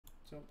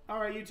So, all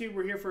right, YouTube,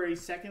 we're here for a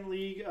second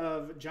league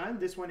of Jund.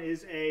 This one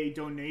is a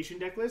donation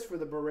deck list for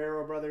the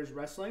Barrero Brothers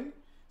Wrestling.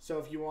 So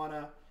if you want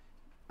to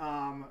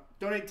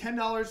donate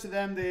 $10 to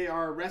them, they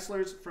are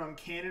wrestlers from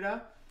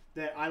Canada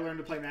that I learned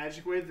to play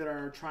Magic with that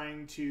are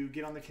trying to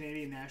get on the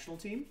Canadian national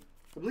team.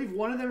 I believe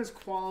one of them is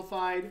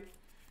qualified,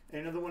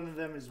 and another one of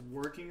them is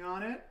working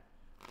on it.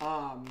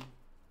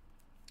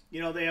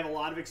 You know, they have a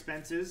lot of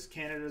expenses.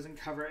 Canada doesn't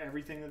cover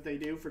everything that they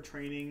do for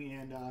training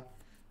and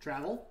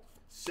travel.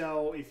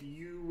 So if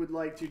you would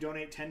like to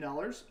donate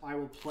 $10, I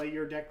will play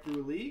your deck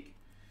through a league,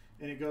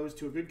 and it goes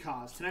to a good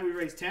cause. Tonight we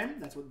raised 10.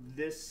 That's what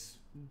this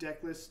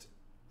deck list,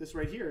 this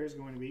right here, is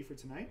going to be for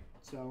tonight.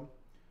 So,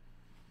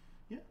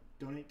 yeah,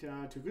 donate to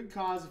a good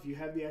cause if you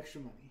have the extra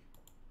money.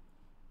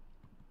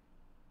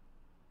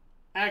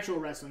 Actual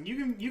wrestling.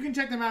 You can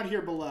check them out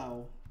here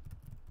below.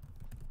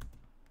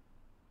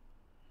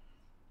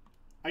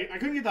 I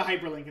couldn't get the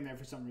hyperlink in there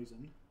for some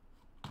reason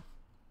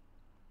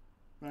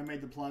when I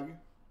made the plug.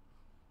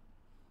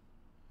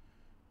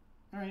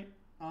 All right.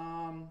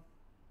 I'm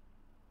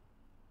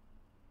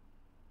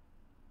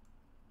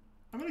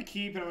going to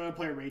keep, and I'm going to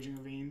play Raging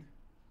Ravine.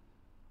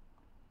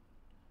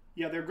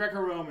 Yeah, they're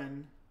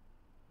Greco-Roman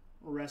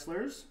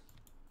wrestlers.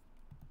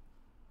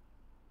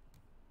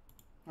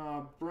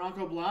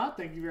 Bronco Blah,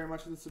 thank you very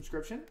much for the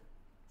subscription,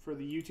 for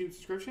the YouTube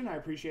subscription. I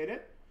appreciate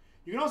it.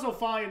 You can also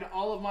find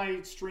all of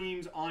my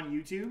streams on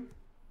YouTube.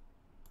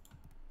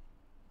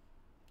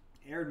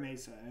 Arid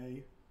Mesa, eh?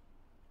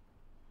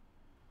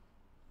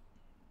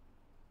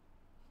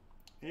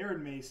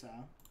 Arid Mesa.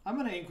 I'm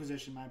going to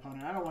Inquisition my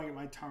opponent. I don't want to get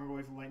my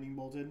Tarmogoyf lightning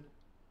bolted.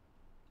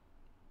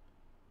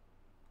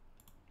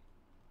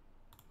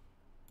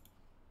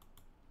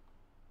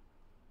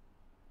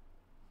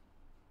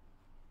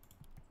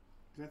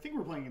 Because I think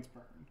we're playing against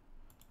Burn.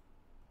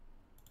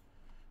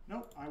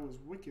 Nope, I was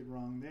wicked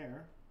wrong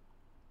there.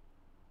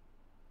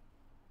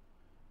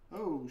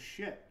 Oh,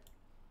 shit.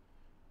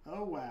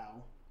 Oh,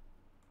 wow.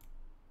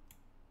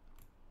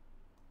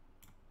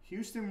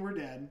 Houston, we're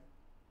dead.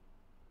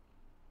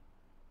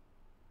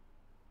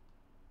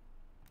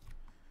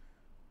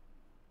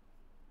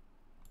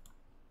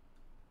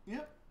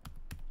 Yep.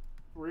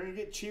 We're going to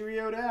get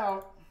Cheerio'd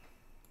out.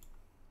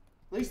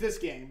 At least this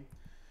game.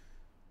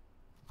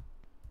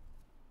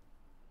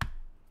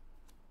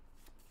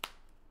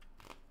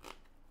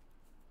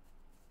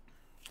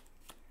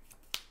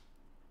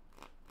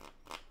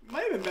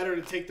 Might have been better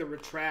to take the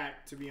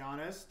retract, to be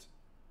honest.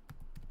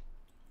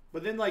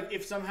 But then, like,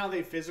 if somehow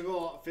they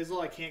fizzle,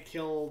 I can't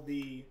kill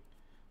the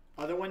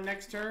other one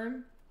next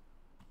turn.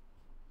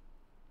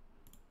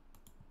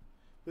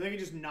 But they can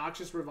just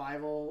Noxious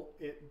Revival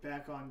it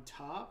back on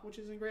top, which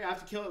isn't great. I have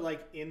to kill it,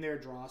 like, in their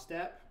draw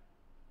step.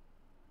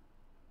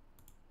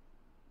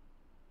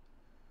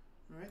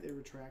 Alright, they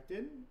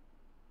retracted.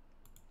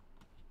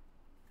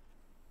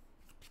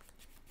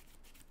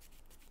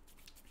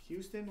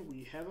 Houston,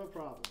 we have a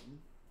problem.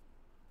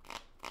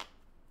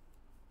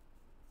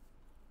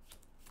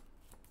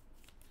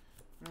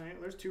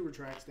 Alright, there's 2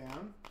 retracts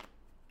down.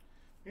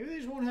 Maybe they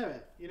just won't have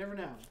it. You never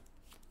know.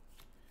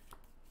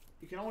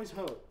 You can always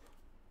hope.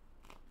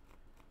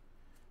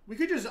 We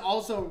could just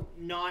also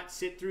not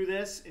sit through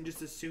this and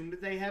just assume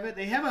that they have it.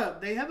 They have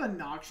a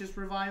Noxious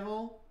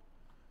Revival.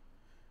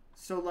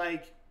 So,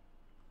 like,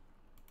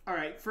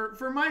 alright,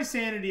 for my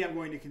sanity, I'm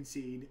going to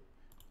concede.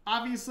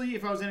 Obviously,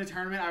 if I was in a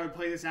tournament, I would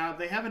play this out. If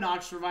they have a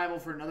Noxious Revival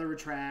for another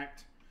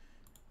retract,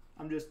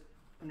 I'm just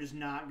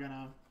not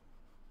gonna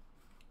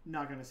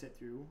sit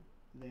through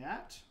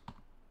that.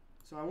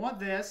 So I want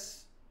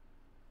this.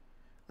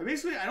 I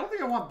don't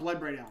think I want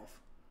Bloodbraid Elf.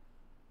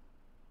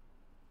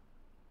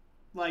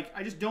 Like,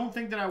 I just don't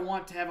think that I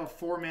want to have a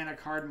 4-mana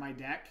card in my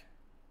deck.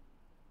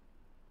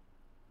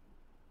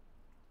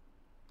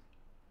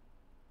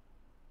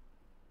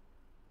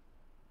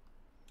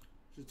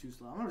 Just too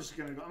slow. I'm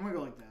gonna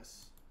go like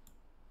this.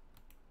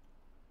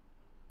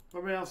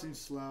 Bloodbraid Elf seems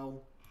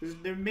slow.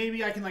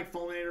 Maybe I can, like,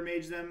 Fulminator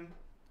Mage them.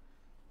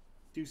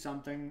 Do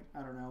something.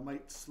 I don't know.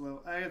 Might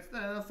slow.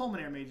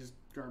 Fulminator Mage is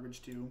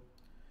garbage too.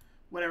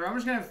 Whatever. I'm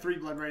just gonna have 3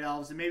 Bloodbraid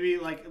Elves, and maybe,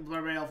 like,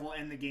 Bloodbraid Elf will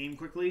end the game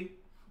quickly.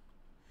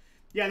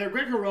 Yeah, they're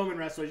Greco-Roman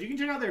wrestlers. You can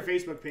check out their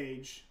Facebook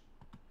page.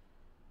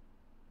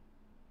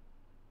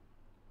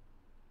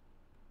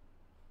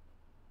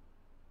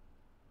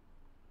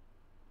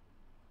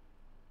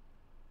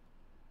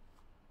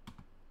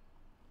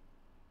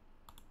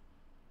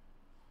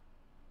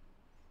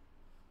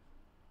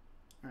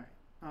 Alright.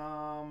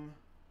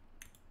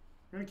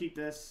 We're going to keep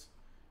this.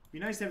 It'd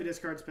be nice to have a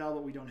discard spell,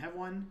 but we don't have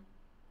one.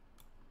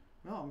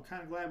 Well, I'm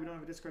kind of glad we don't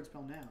have a discard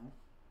spell now.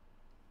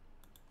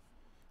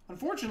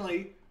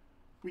 Unfortunately,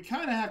 we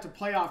kind of have to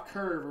play off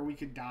curve or we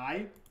could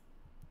die.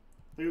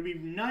 It would be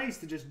nice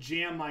to just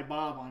jam my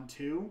Bob on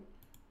 2,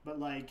 but,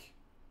 like,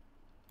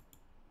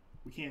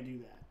 we can't do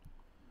that.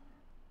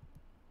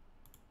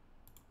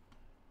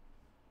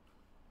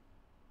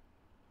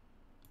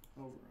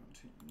 Overgrown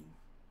Tomb.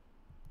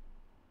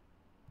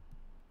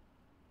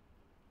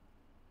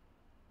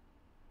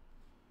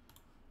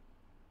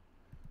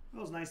 It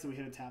was nice that we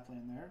hit a tap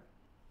land there.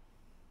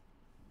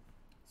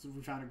 So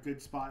we found a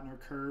good spot in our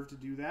curve to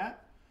do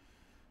that.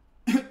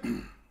 But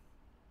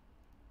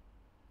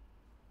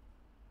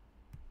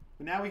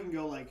now we can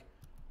go like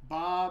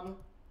Bob,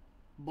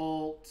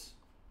 Bolt,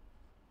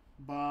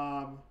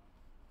 Bob.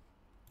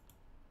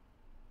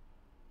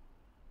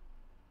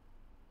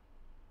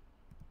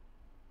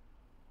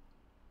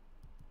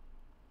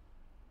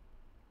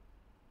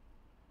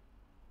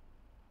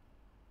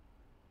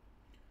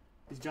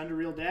 Is Jund a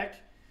real deck?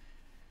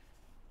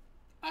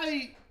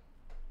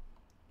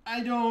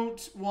 I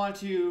don't want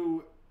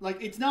to,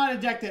 like, it's not a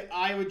deck that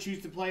I would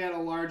choose to play at a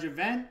large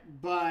event,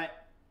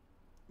 but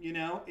you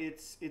know,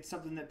 it's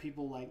something that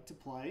people like to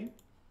play.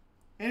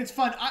 And it's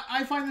fun.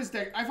 I find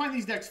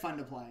these decks fun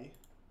to play.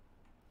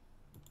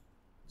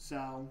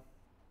 So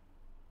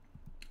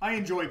I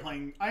enjoy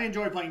playing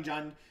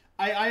Jund.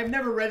 I have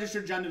never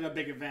registered Jund at a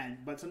big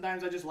event, but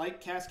sometimes I just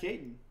like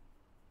cascading.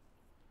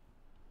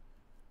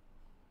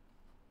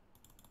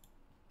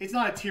 It's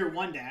not a tier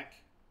 1 deck.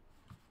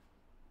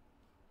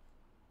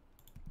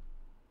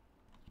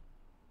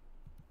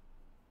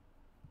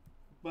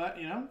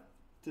 But, you know,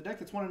 it's a deck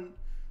that's won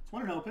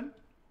an open.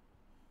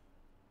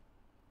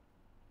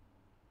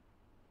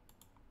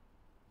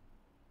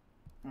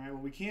 Alright,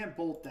 well, we can't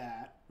bolt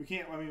that. We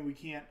can't.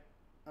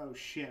 Oh,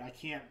 shit, I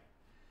can't.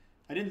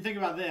 I didn't think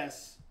about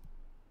this.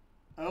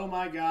 Oh,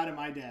 my God, am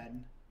I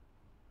dead?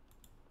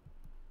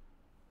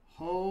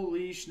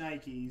 Holy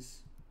shnikes.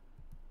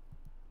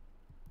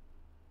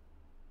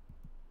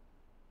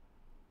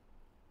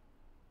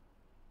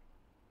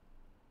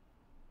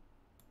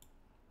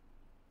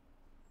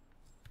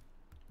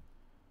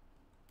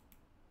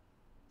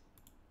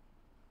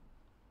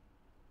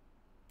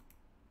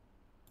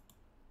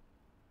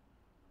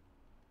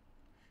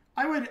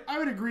 I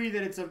would agree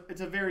that it's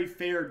a very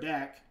fair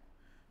deck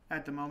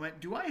at the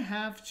moment. Do I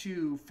have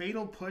to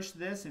Fatal Push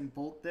this and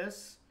bolt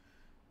this?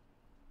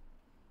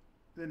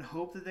 Then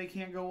hope that they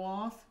can't go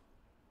off?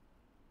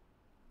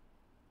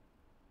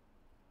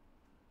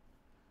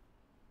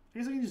 I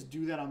guess I can just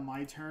do that on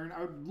my turn.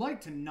 I would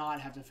like to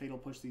not have to Fatal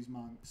Push these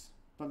monks.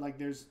 But like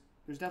there's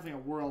definitely a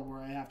world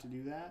where I have to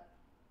do that.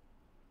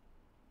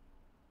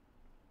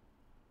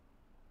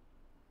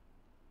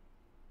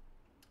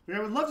 But I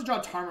would love to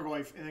draw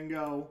Tarmogoyf and then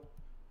go,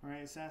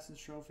 alright,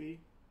 Assassin's Trophy,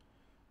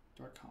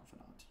 Dark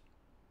Confidant.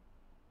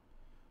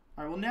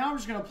 Alright, well now I'm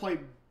just going to play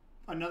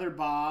another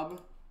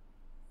Bob.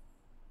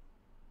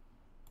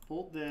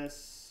 Bolt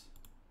this.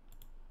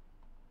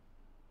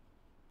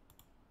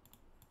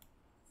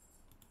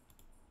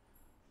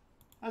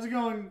 How's it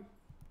going,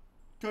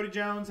 Cody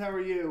Jones? How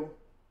are you?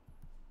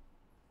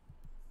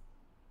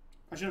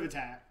 I should have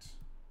attacked.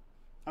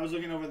 I was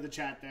looking over the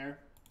chat there.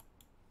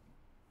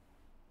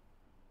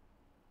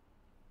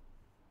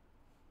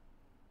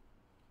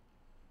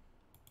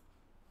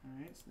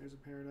 Alright, so there's a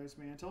Paradise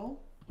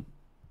Mantle.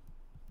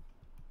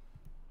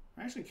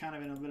 We're actually kind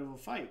of in a bit of a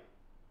fight.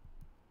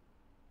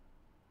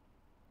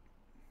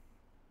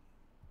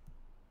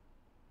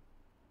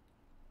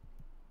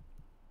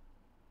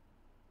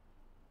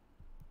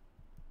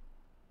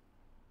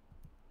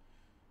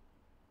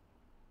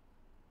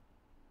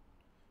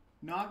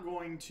 Not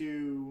going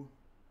to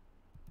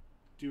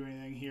do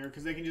anything here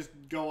because they can just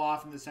go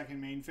off in the second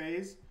main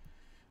phase.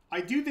 I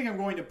do think I'm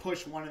going to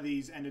push one of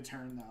these end of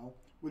turn though.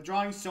 With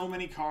drawing so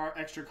many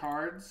extra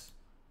cards,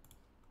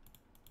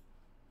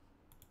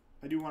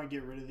 I do want to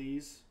get rid of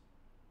these.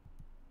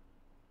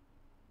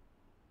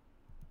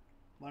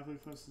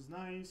 Blackcleave Cliffs is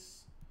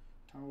nice.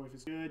 Tarmogoyf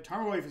is good.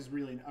 Tarmogoyf is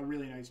really a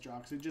really nice draw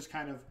because it just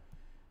kind of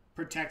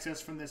protects us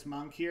from this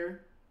monk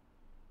here.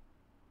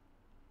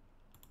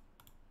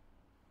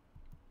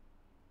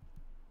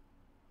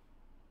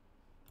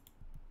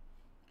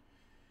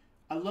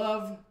 I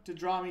love to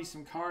draw me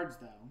some cards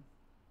though.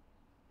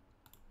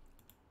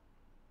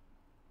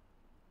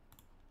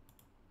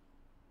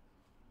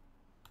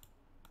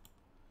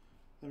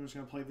 Then I'm just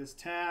going to play this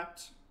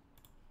tapped.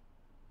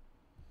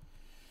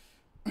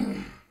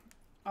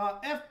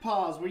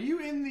 F-Pause, were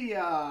you in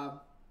the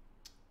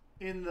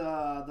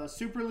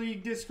Super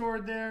League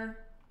Discord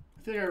there?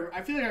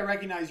 I feel like I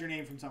recognize your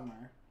name from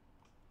somewhere.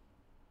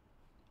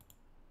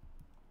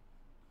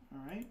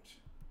 All right.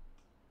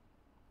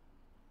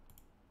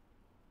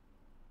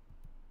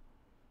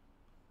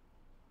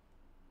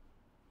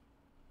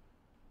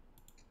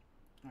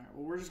 All right,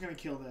 well, we're just going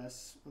to kill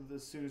this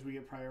as soon as we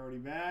get priority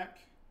back.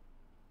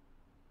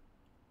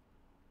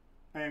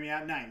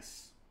 Yeah,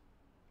 nice.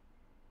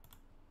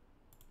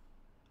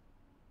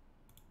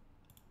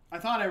 I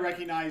thought I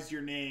recognized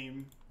your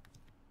name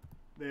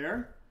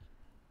there.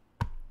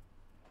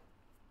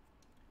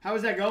 How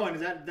is that going?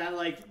 Is that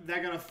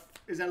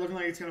looking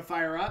like it's gonna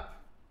fire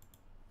up?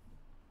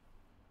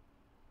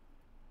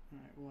 All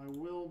right. Well, I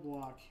will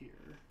block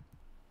here.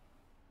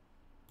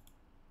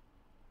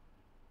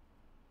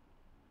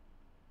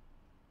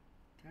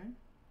 Okay.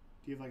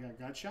 Do you have like a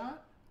gut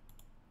shot?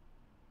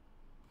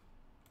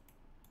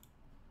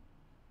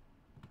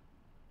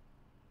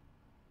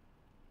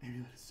 Maybe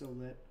that is so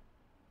lit.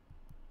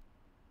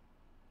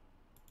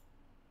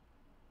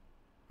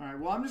 Alright,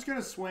 well, I'm just going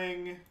to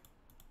swing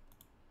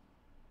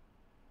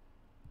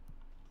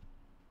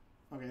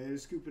Okay, they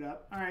just scoop it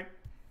up. All right.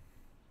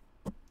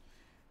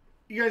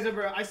 You guys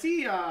ever... I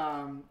see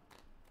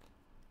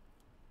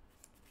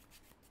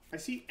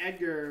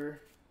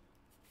Edgar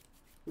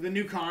with a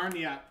new Karn.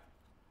 Yeah.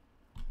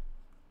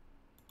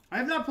 I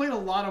have not played a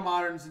lot of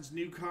Modern since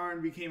New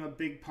Karn became a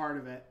big part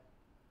of it.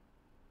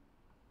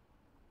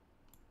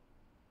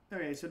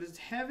 Okay, so does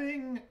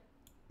having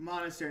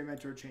Monastery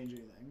Mentor change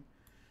anything?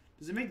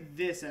 Does it make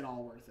this at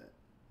all worth it?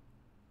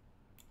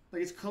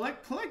 Like, it's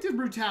Collective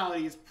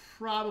Brutality is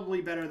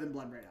probably better than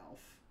Bloodbraid Elf.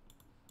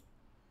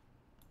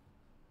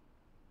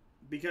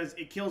 Because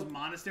it kills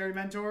Monastery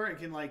Mentor and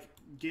can, like,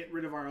 get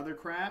rid of our other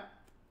crap.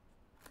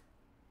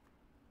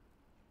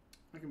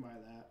 I can buy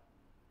that.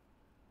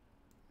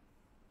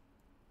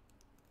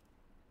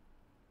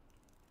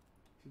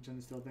 Is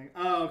Jund still a thing?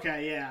 Oh,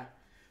 okay, yeah.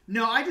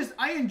 No,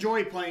 I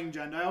enjoy playing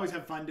Jund. I always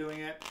have fun doing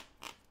it.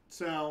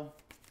 So,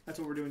 that's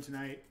what we're doing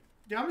tonight.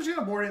 Yeah, I'm just going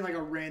to board in, like,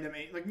 a random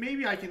 8. Like,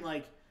 maybe I can,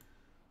 like...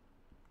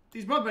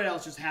 These Bloodbraid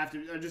Elves just have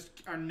to...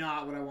 are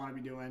not what I want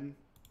to be doing.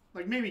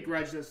 Like, maybe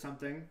Grudge does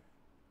something.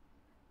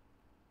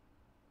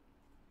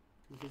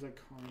 Because I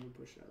can't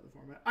push it out of the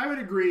format. I would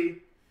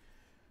agree.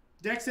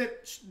 Decks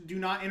that do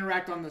not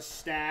interact on the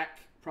stack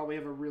probably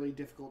have a really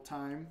difficult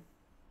time.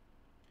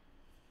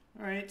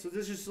 Alright, so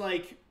this is just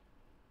like...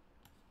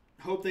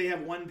 Hope they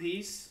have one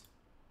piece.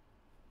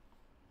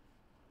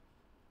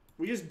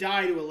 We just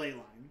die to a ley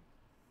line.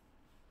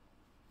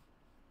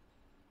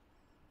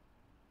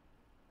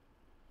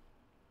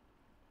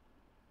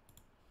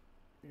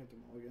 We have to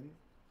mulligan.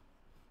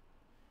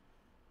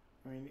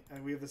 I mean,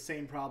 we have the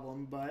same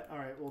problem, but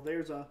alright, well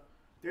there's a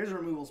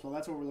removal spell.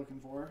 That's what we're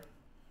looking for.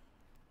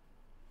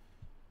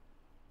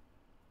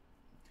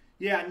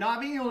 Yeah,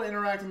 not being able to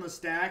interact on the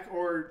stack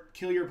or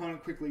kill your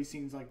opponent quickly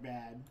seems like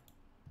bad.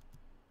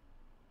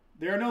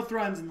 There are no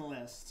Thruns in the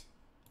list.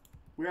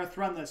 We are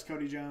Thrunless,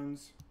 Cody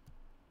Jones.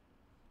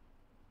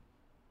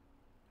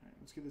 Alright,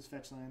 let's get this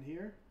fetch land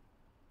here.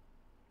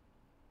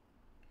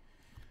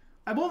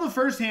 I bowl the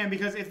first hand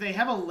because if they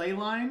have a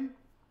leyline,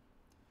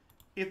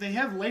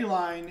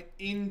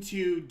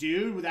 into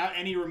dude without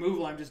any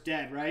removal, I'm just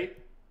dead, right?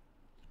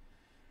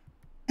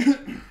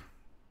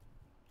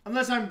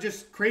 Unless I'm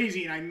just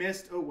crazy and I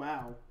missed. Oh,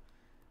 wow.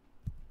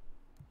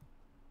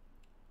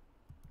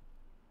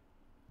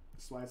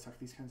 That's why I suck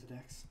these kinds of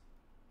decks.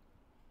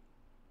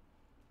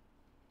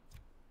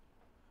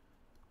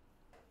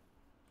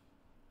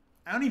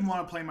 I don't even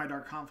want to play my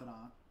Dark Confidant.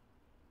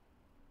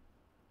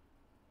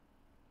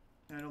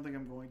 And I don't think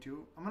I'm going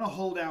to. I'm going to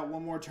hold out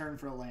one more turn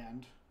for a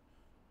land.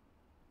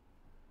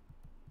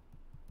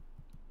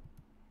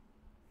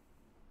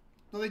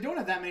 Though they don't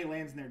have that many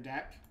lands in their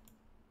deck.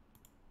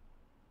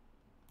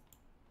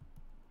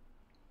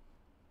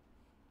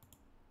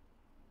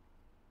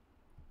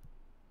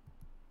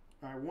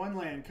 Alright, one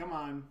land. Come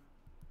on.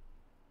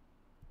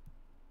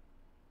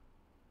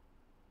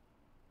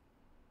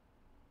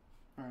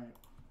 Alright.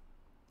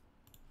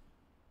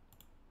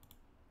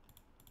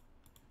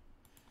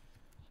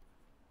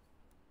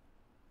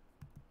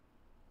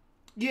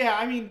 Yeah,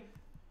 I mean,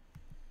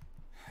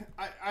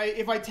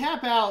 if I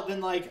tap out,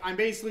 then like I'm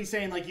basically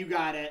saying like you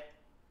got it.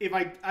 If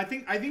I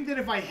think that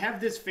if I have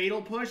this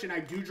fatal push and I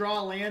do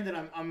draw a land,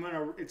 then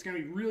it's gonna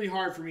be really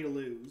hard for me to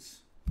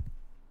lose.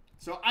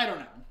 So I don't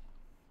know.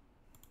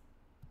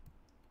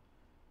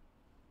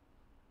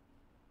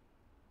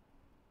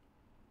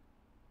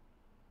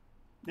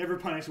 Never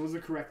punish was the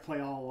correct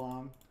play all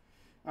along.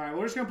 All right,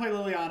 we're just gonna play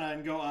Liliana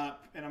and go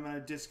up, and I'm gonna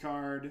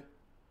discard.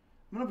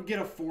 I'm going to get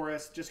a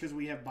Forest just because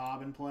we have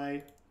Bob in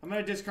play. I'm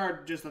going to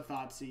discard just a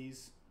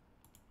Thoughtseize.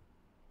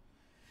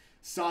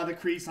 Saw the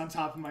crease on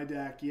top of my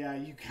deck. Yeah,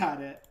 you got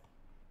it.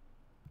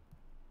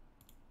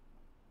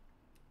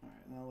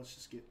 Alright, now let's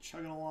just get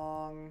chugging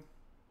along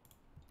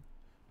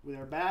with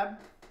our Bab.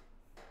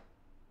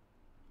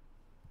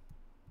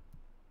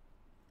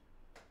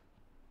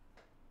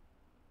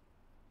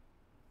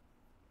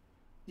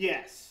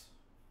 Yes.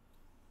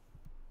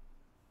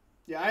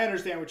 Yeah, I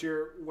understand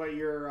where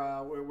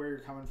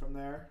you're coming from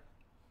there.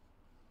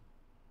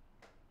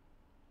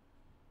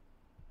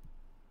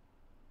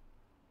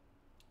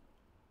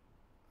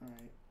 All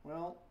right.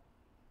 Well,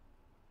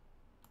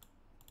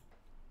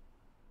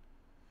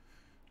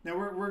 now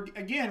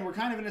we're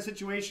kind of in a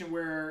situation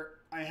where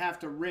I have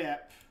to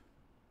rip.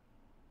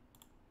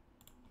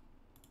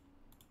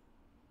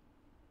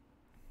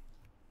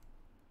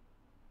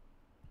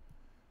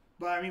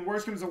 But I mean,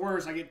 worst comes to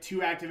worst, I get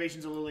 2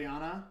 activations of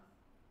Liliana.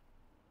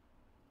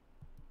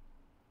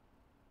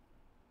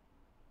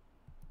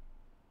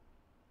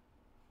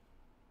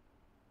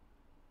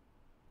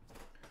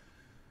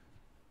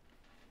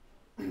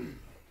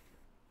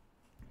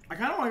 I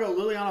kind of want to go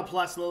Liliana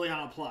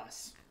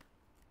plus.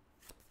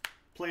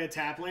 Play a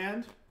tap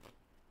land.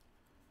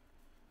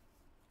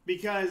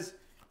 Because,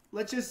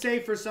 let's just say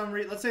for some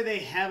reason, let's say they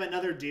have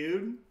another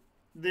dude,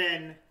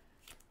 then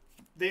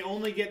they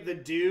only get the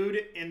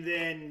dude and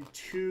then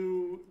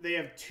they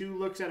have 2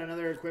 looks at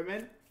another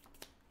equipment.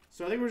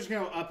 So I think we're just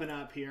going to go up and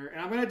up here. And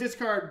I'm going to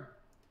discard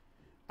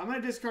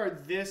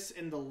this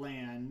in the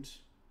land.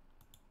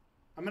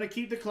 I'm going to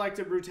keep the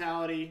Collective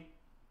Brutality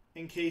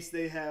in case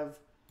they have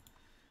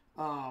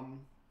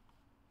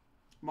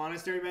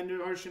Monastery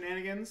Vendor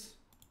shenanigans.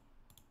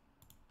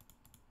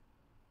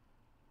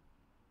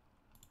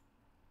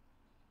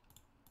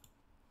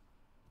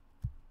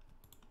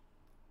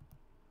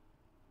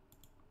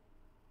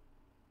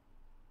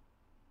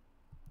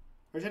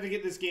 I just have to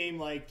get this game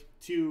like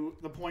to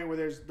the point where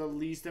there's the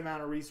least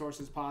amount of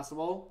resources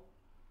possible.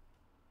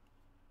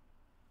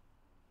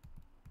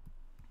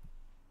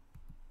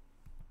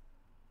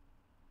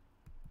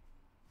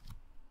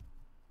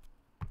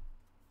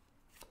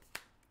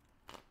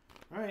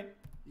 All right,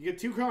 you get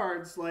 2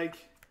 cards. Like,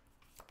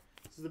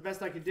 this is the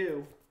best I could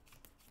do.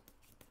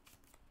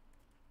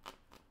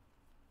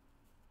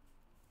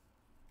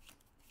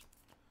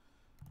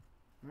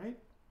 All right.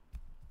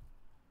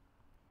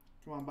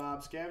 Come on,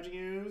 Bob. Scavenging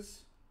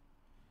Ooze.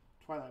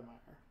 Twilight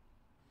Mire.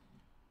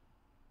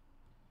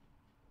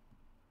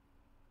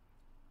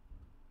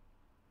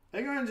 I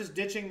think I'm just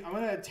ditching. I'm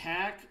going to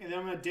attack, and then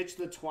I'm going to ditch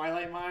the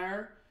Twilight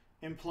Mire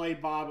and play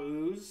Bob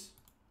Ooze.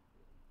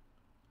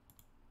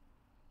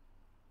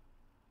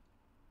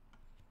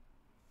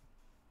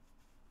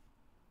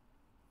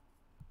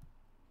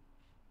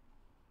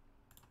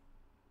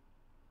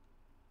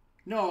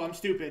 No, I'm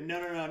stupid.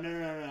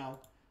 No.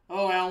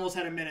 Oh, I almost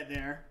had a minute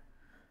there.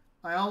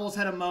 I almost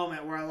had a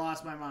moment where I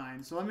lost my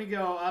mind. So let me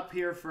go up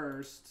here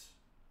first.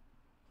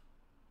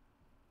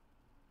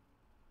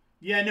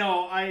 Yeah,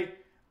 no, I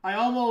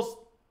almost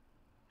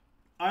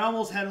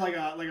had like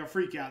a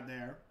freak out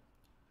there.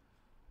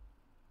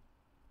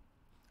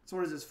 So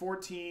what is this?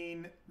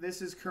 14.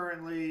 This is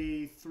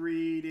currently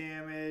 3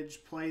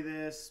 damage. Play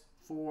this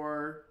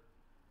 4.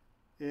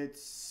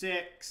 It's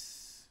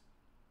 6.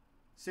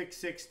 6,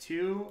 6,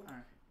 2. All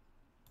right.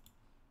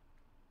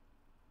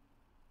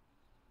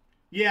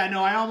 Yeah,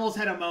 no, I almost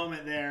had a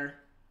moment there.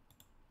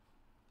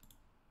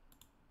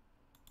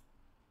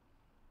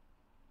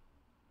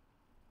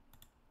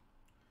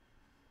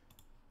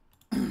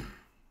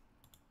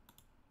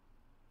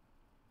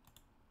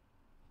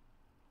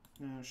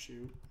 Oh,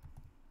 shoot.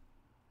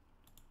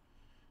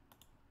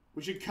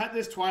 We should cut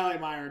this Twilight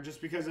Mire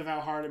just because of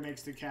how hard it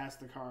makes to cast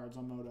the cards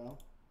on Moto.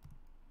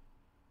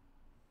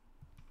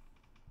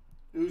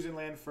 Ooze and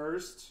land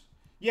first.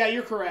 Yeah,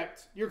 you're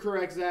correct. You're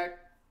correct, Zach.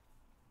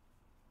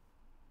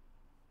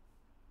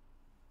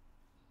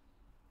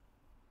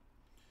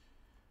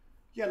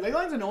 Yeah,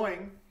 Leyline's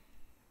annoying.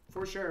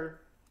 For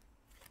sure.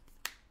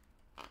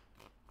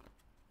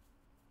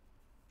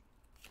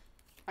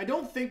 I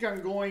don't think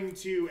I'm going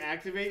to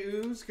activate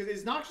Ooze, because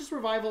is Noxious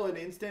Revival an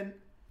instant?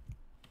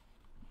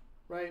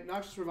 Right?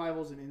 Noxious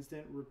Revival is an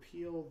instant.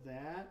 Repeal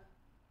that.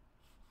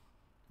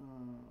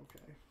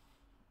 Okay.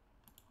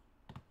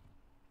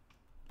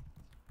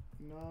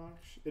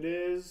 Nox. It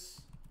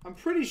is. I'm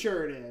pretty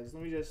sure it is.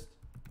 Let me just.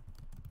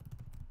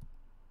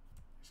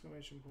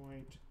 Exclamation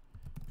point.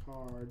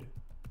 Card.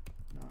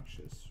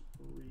 Noxious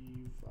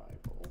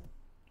Revival.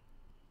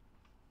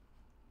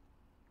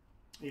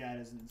 Yeah,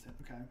 it is an instant.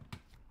 Okay.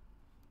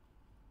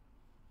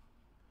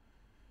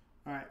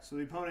 Alright, so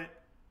the opponent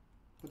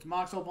puts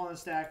Mox Up on the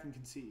stack and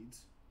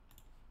concedes.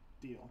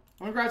 Deal.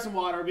 I'm gonna grab some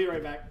water. I'll be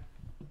right back.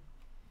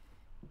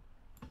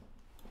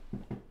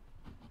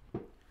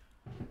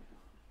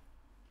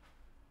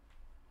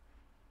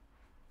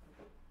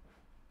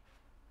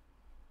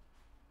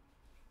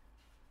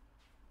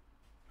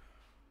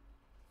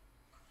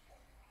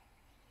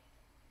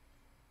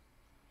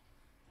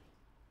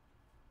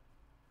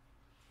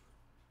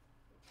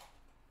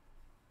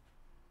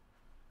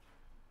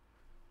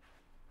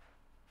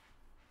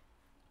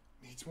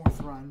 Needs more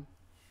Thrun.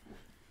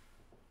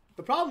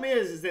 The problem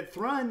is that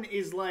Thrun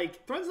is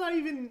like... Thrun's not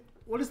even...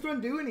 What does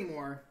Thrun do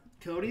anymore,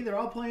 Cody? They're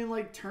all playing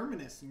like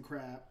Terminus and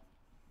crap.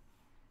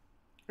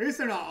 I guess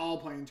they're not all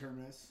playing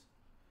Terminus.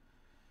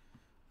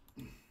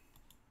 Alright,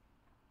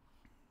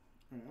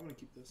 I'm going to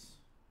keep this.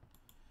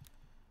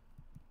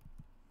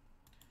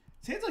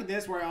 It's hands like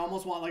this where I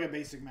almost want like a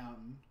basic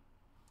mountain.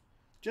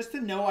 Just to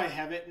know I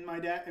have it in my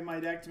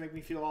deck to make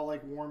me feel all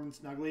like warm and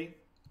snuggly.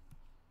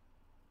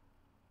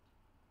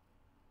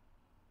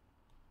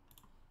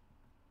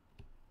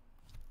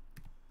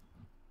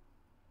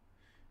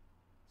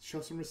 Show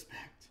some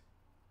respect.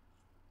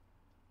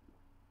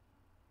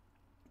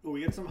 Oh, we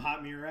get some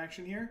hot mirror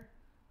action here.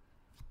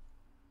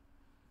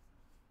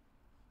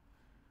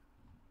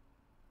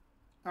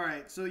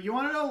 Alright, so you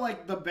want to know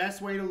like the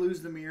best way to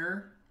lose the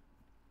mirror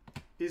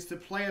is to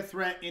play a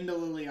threat into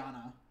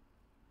Liliana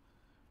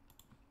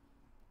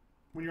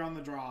when you're on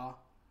the draw.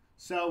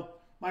 So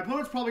my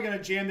opponent's probably going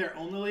to jam their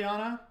own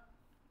Liliana.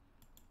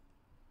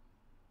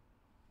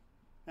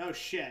 Oh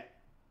shit.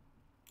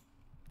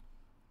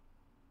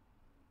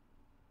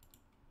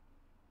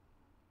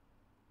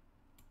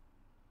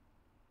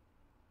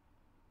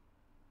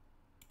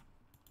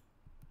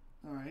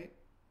 Alright.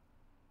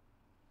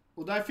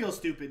 Well, I feel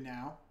stupid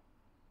now.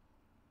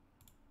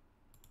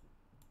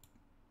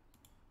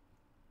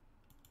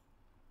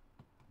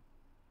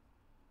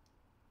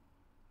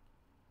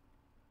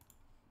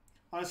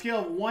 On a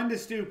scale of 1 to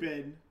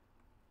stupid,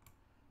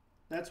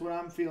 That's what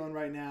I'm feeling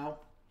right now.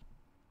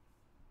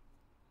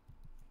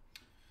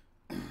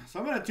 So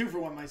I'm going to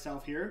 2-for-1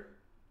 myself here.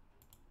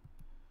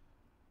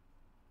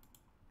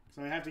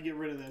 So I have to get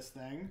rid of this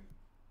thing.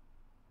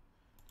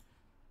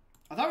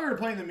 I thought we were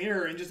playing the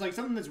mirror, and just like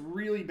something that's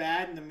really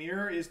bad in the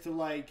mirror is to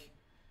like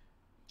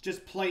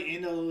just play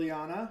into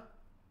Liliana.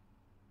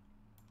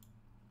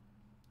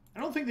 I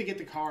don't think they get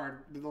the card,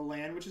 the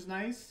land, which is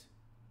nice.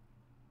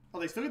 Oh,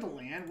 they still get the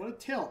land? What a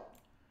tilt.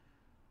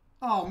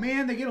 Oh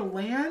man, they get a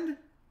land?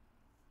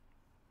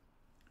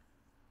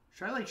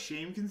 Should I like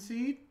shame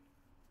concede?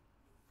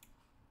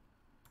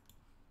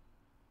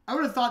 I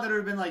would have thought that it would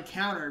have been like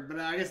countered, but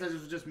I guess that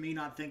was just me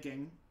not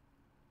thinking.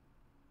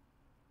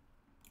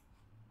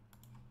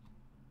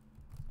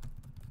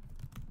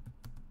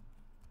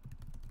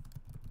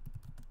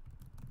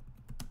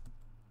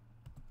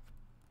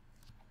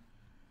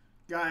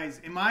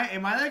 Guys, am I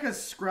like a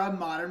scrub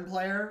modern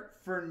player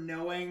for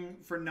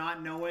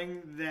not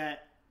knowing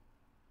that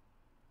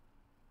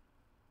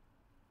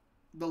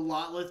the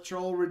Lotleth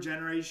Troll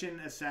regeneration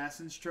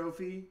Assassin's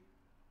Trophy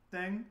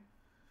thing?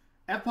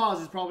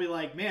 F-Pause is probably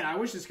like, man, I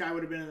wish this guy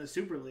would have been in the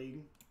Super League.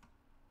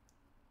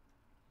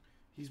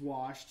 He's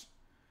washed.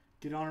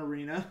 Get on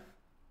Arena.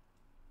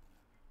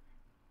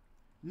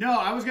 No,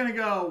 I was gonna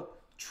go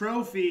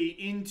trophy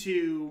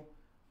into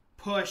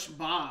push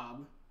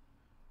Bob.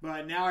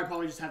 But now I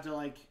probably just have to,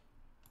 like...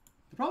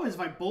 The problem is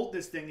if I bolt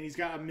this thing and he's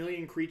got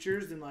 1,000,000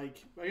 creatures, then,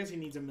 like... I guess he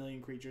needs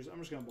 1,000,000 creatures. I'm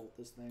just going to bolt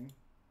this thing.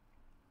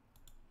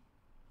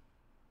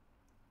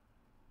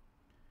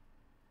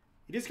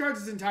 He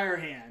discards his entire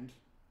hand.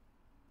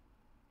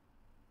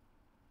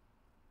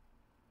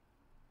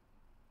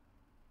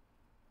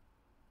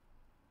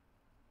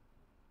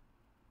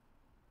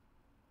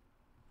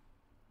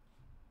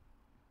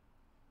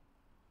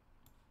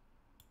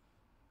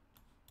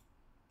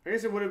 I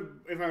guess it would have,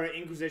 if I were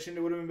Inquisitioned,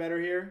 it would have been better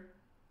here.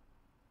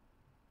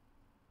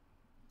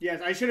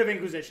 Yes, I should have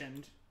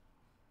Inquisitioned.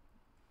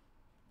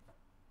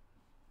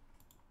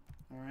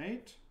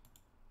 Alright.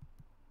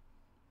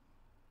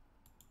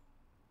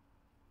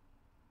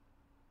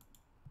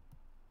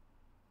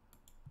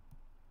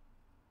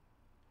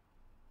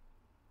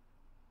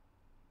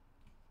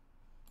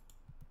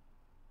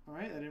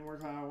 Alright, that didn't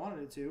work how I wanted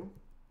it to.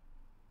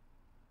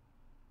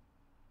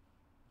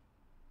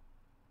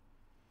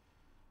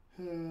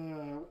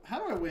 How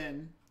do I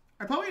win?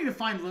 I probably need to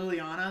find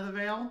Liliana the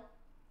Veil.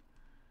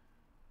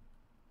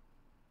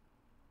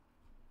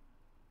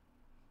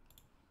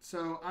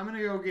 So I'm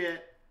gonna go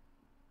get.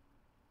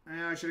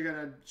 I should have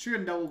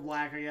gotten double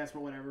black, I guess,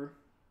 but whatever.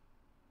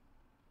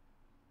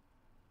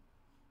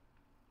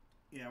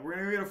 Yeah, we're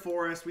gonna go get a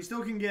forest. We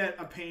still can get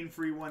a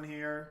pain-free one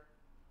here.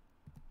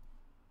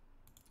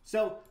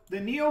 So the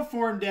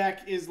Neoform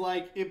deck is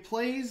like it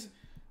plays.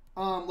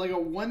 Like a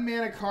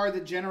 1-mana card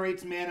that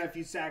generates mana if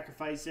you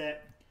sacrifice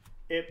it.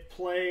 It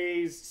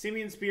plays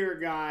Simian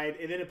Spirit Guide,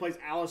 and then it plays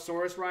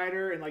Allosaurus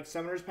Rider and like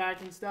Summoner's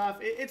Pact and stuff.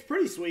 It's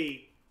pretty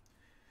sweet.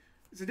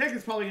 It's a deck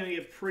that's probably going to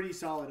get pretty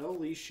solid.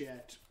 Holy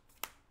shit.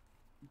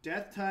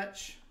 Death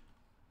Touch.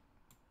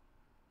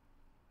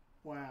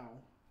 Wow.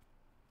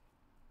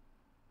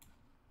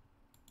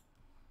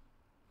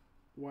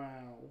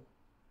 Wow.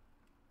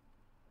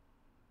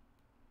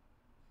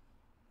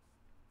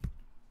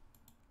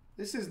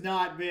 This has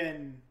not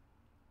been...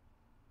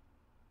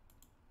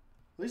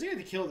 At least I get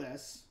to kill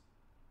this.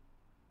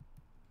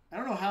 I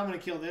don't know how I'm going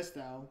to kill this,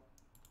 though.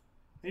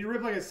 I need to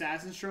rip, like,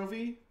 Assassin's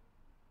Trophy.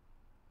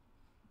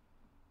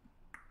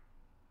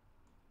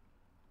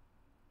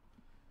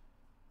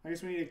 I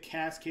guess we need to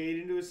cascade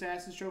into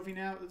Assassin's Trophy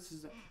now. This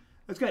is...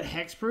 It's got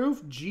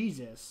hexproof?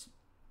 Jesus.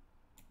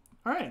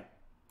 Alright.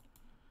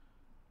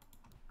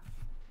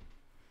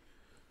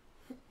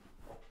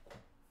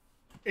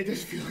 It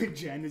does feel like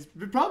Jen is...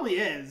 It probably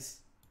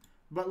is.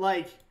 But,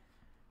 like,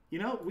 you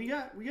know, we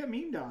got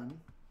memed on.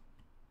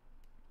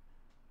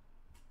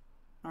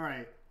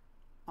 Alright.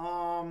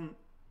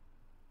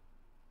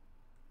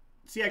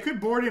 See, I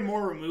could board in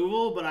more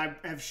removal, but I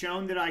have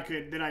shown that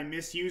I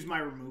misuse my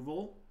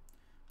removal.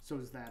 So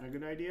is that a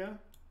good idea?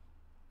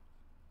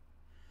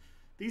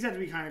 These have to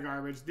be kind of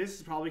garbage. This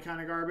is probably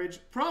kind of garbage.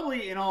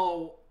 Probably in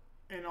all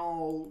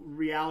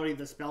reality,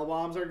 the spell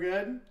bombs are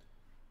good.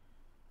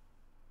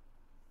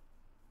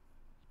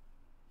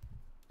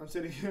 I'm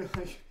sitting here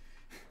like,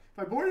 if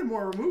I boarded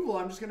more removal,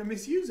 I'm just going to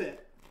misuse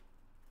it.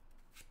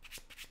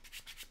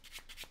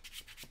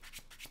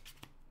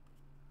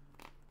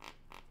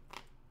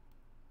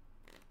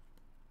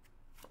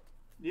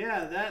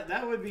 Yeah,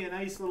 that would be a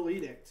nice little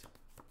edict.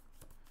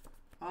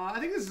 I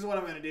think this is what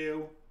I'm going to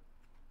do.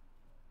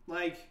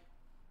 Like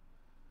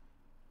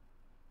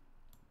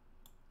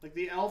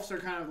the elves are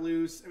kind of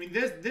loose. I mean,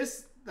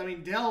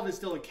 Delve is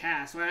still a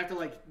cast, so I have to,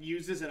 like,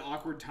 use this at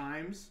awkward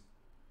times.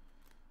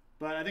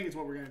 But I think it's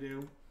what we're going to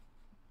do.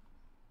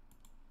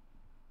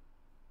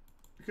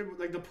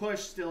 Like, the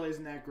push still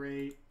isn't that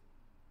great.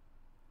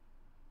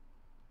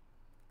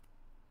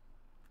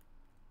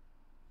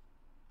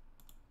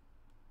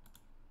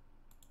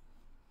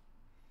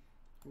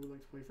 Who would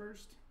like to play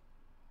first?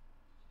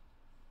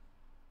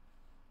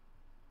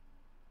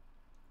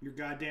 You're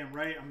goddamn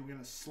right. I'm going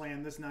to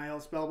slam this Nihil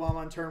Spellbomb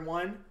on turn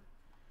 1.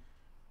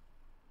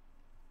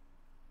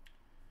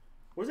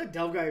 What does that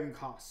Delve guy even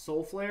cost?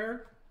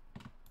 Soulflayer?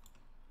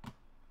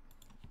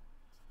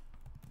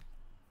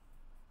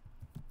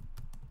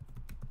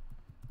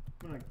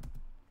 I'm going to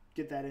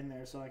get that in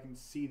there so I can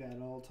see that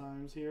at all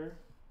times here.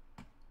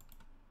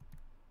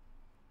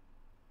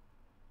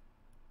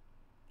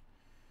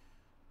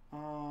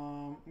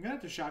 I'm going to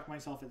have to shock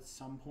myself at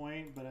some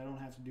point, but I don't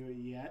have to do it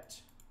yet.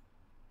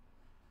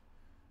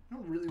 I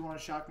don't really want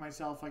to shock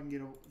myself if I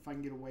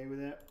can get away with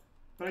it.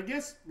 But I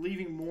guess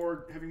having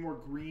more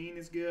green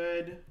is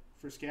good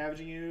for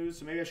Scavenging Ooze.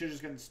 So maybe I should have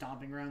just gotten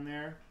Stomping Ground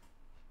there.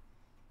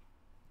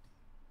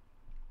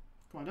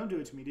 Come on, don't do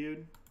it to me,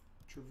 dude.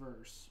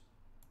 Traverse.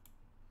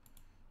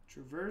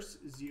 Traverse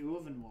the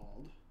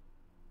Ulvenwald.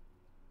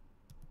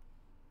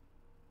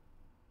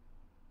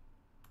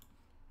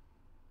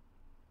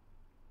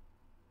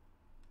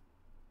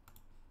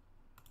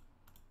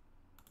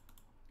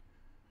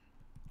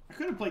 I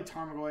could have played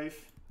Tarmogoyf,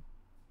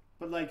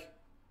 but like,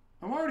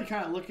 I'm already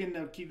kind of looking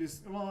to keep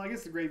this. Well, I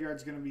guess the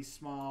graveyard's going to be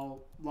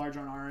small, large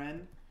on our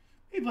end.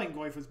 Maybe playing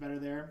Goyf was better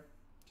there.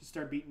 Just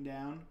start beating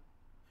down.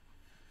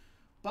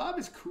 Bob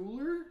is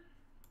cooler,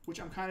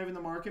 which I'm kind of in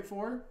the market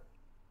for.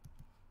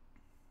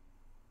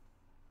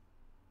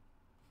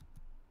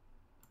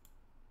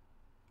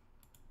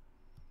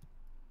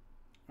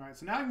 All right,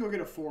 so now I can go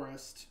get a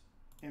forest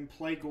and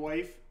play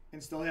Goyf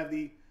and still have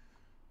the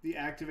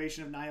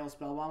activation of Nihil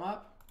Spellbomb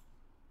up.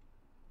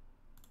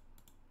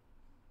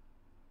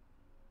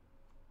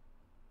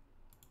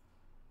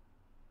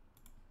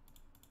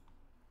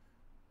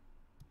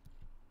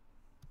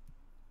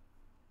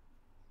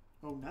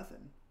 Oh,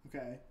 nothing.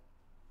 Okay.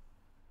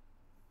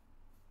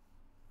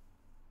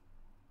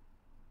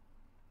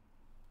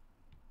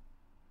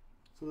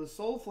 So the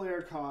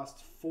Soulflayer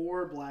costs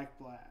 4 black.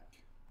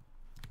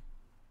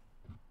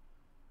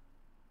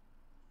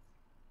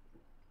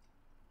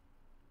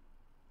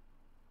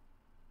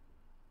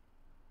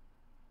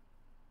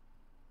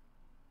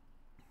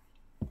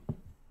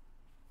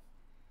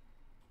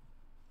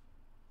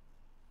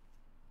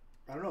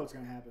 I don't know what's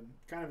going to happen.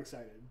 Kind of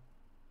excited.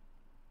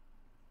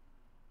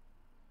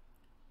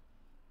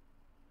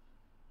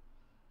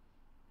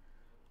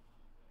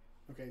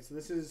 Okay, so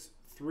this is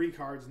 3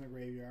 cards in the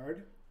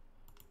graveyard.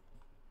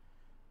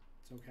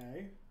 It's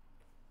okay.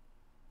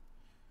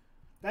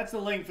 That's the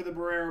link for the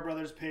Barrera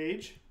Brothers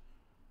page.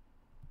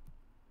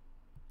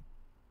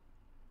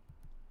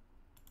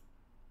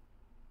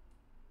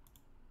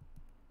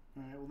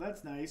 All right, well,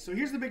 that's nice. So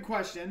here's the big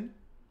question.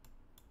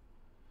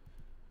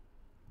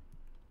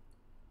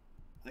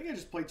 I think I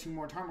just played 2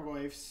 more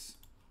Tarmogoyfs.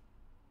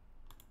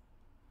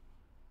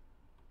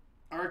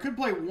 Or I could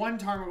play 1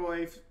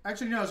 Tarmogoyf.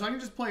 Actually, no. So I can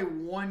just play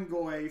 1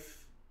 Goyf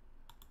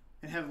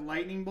and have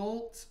Lightning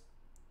Bolt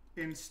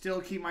and still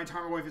keep my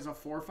Tarmogoyf as a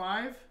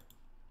 4/5.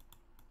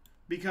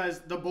 Because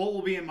the Bolt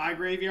will be in my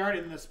graveyard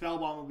and the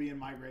Spellbomb will be in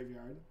my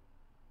graveyard.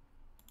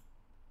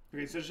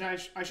 Okay, so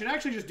I should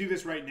actually just do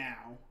this right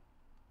now.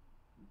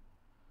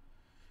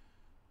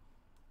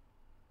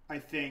 I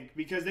think.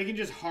 Because they can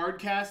just hard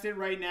cast it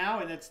right now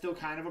and that's still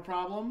kind of a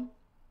problem.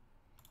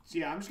 So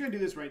yeah, I'm just going to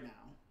do this right now.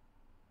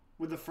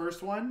 With the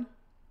first one.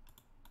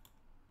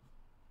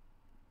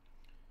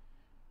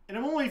 And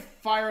I'm only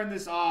firing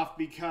this off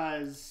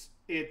because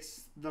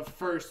it's the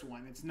first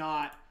one. It's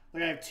not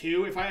like I have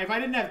 2. If I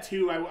didn't have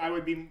 2, I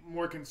would be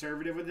more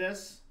conservative with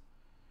this.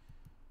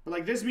 But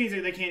like this means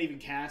that they can't even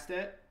cast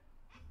it.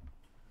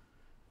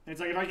 And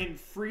it's like if I can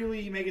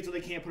freely make it so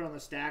they can't put it on the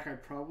stack, I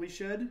probably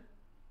should.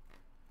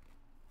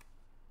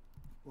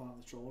 Wow,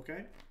 the troll,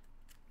 okay.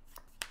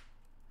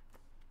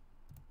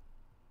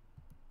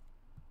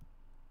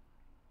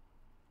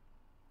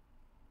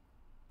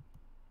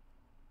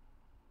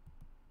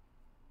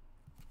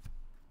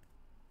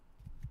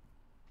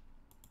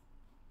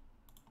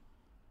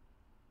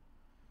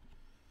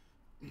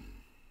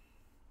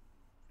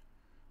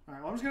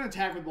 Alright, well, I'm just going to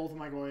attack with both of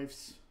my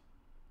Goyfs.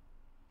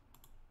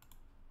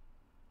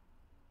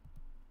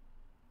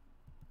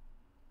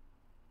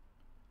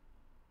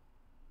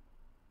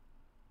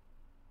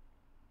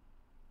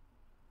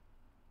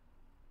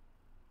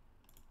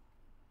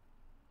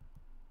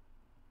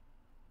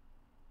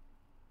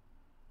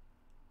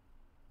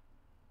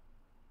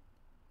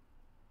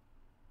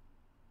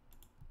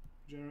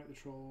 Generate the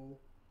troll.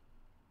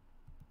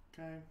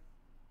 Okay.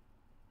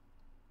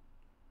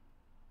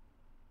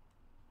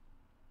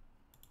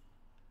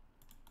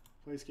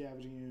 Play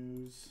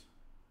Scavenging Ooze.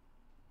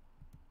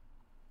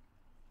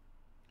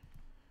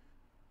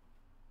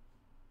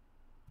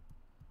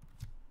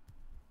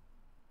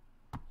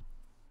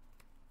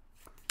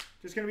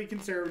 Just going to be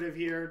conservative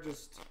here.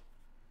 Just,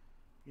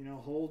 you know,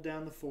 hold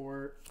down the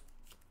fort.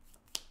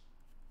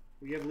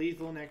 We have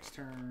lethal next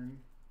turn.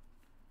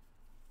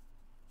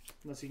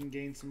 Unless he can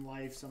gain some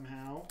life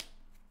somehow.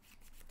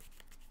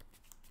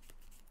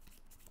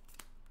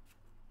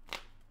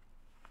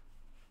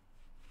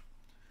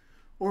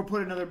 Or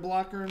put another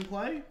blocker in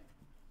play.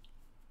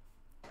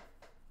 I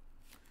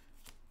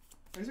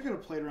guess I could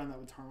have played around that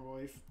with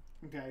Tarmogoyf.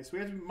 Okay, so we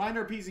have to mind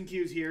our P's and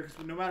Q's here,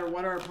 because no matter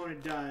what our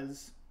opponent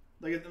does,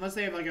 like unless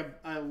they have like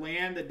a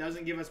land that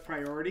doesn't give us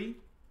priority,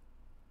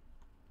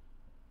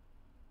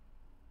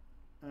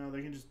 oh,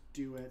 they can just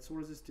do it. So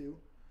what does this do?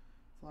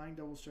 Flying,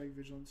 double strike,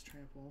 vigilance,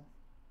 trample.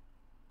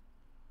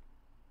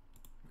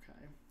 Okay.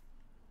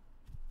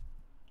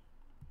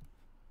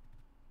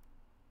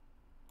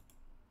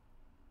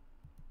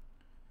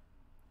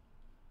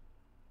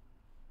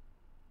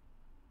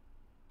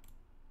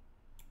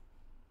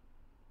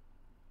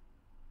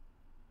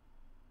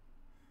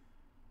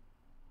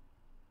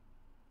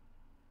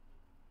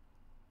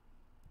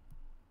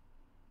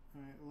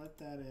 Alright, let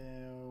that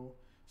out.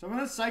 So I'm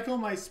going to cycle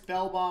my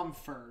Spellbomb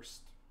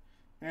first.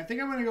 And I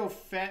think I'm going to go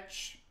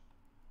fetch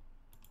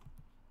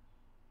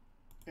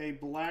a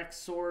black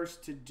source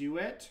to do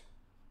it.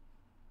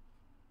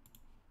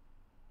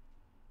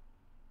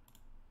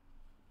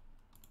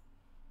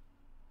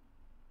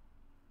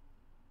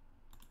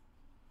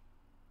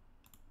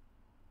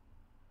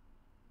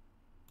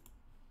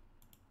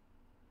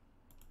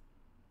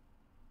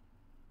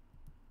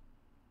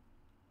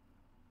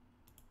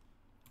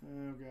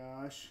 Oh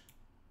gosh.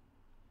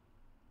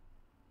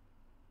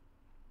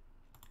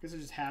 Guess I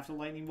just have to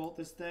lightning bolt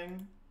this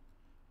thing,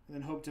 and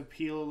then hope to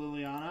peel a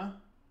Liliana.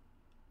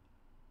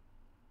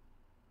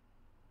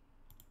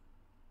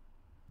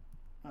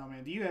 Oh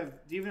man, do you have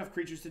enough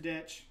creatures to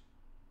ditch?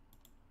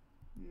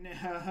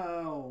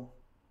 No.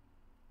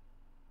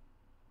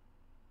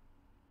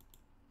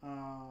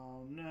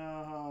 Oh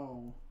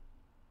no.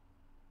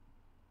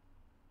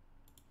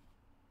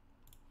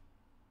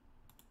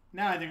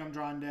 Now I think I'm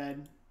drawn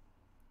dead.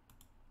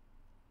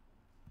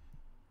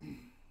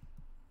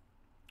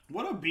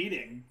 What a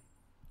beating.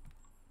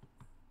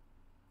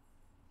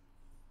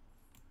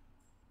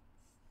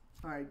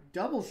 Alright,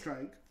 double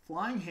strike,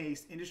 flying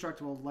haste,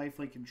 indestructible,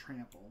 lifelink, and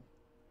trample.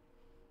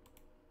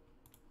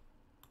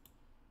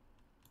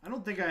 I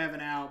don't think I have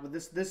an out, but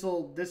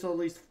this'll at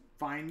least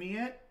find me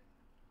it.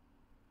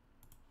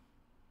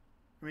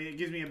 I mean, it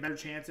gives me a better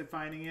chance at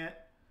finding it,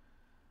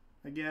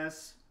 I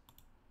guess.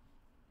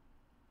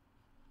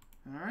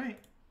 Alright.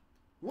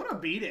 What a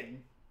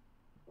beating.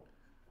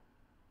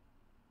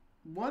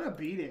 What a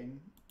beating.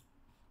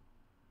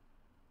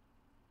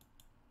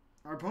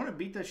 Our opponent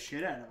beat the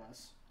shit out of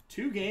us.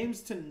 2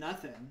 games to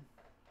nothing.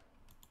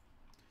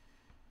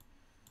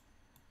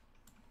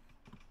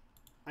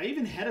 I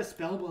even had a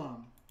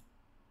Spellbomb.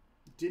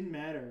 Didn't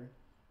matter.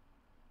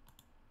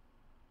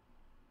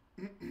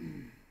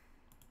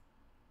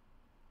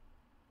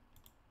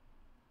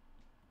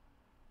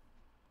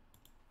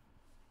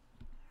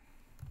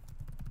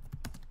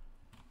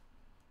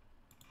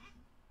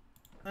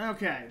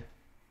 Okay.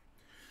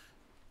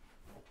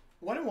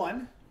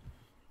 1-1.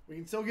 We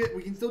can still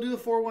do the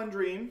 4-1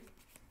 dream.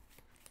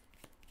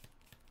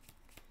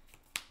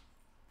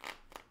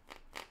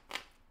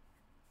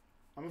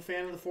 I'm a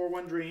fan of the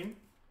 4-1 dream.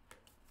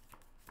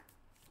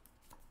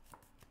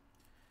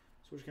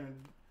 So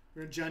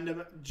we're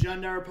gonna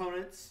jund our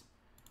opponents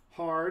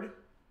hard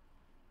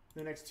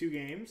the next 2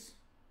 games.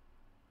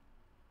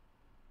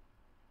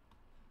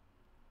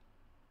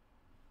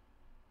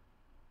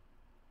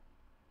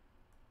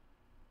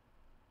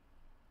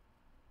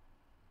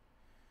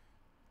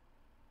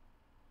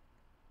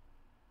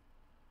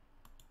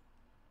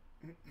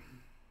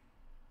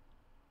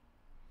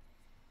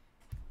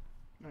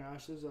 Oh my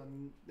gosh,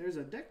 there's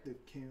a deck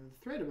that came,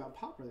 a thread about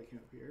Pauper that came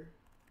up here.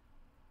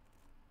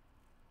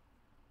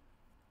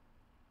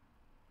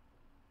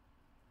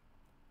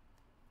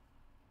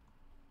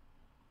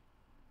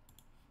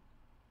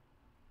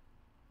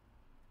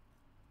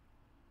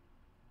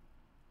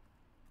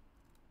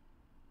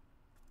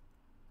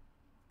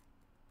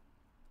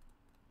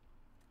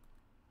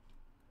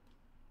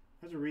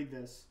 I have to read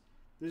this.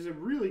 There's a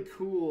really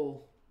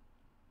cool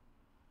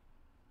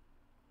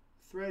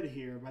thread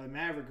here by the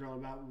Maverick Girl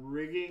about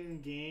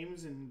rigging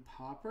games in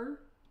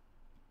Pauper.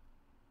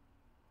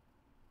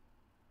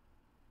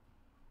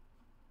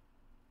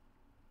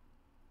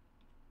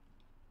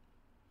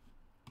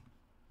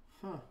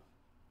 Huh.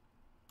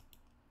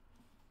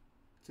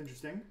 It's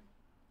interesting.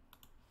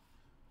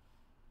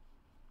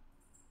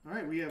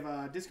 Alright, we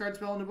have Discard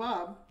Spell and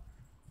Nabob,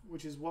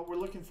 which is what we're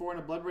looking for in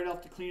a Bloodbraid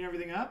Elf to clean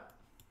everything up.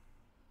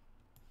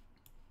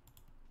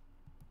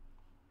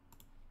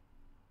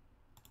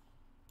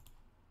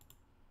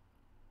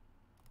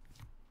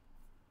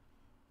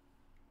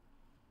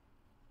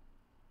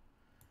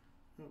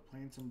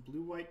 Playing some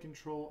blue-white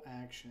control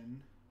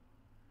action.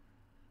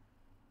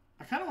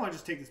 I kind of want to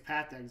just take this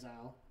Path to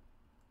Exile,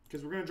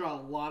 because we're going to draw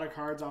a lot of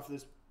cards off of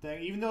this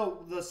thing. Even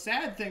though the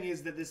sad thing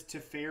is that this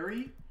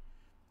Teferi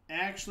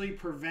actually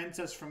prevents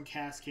us from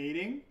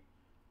cascading,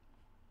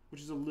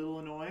 which is a little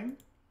annoying.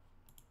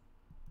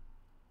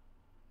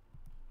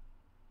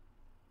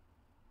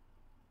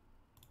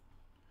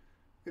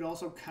 It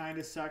also kind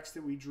of sucks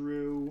that we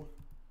drew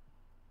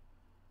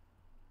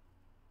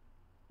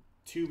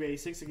 2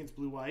 basics against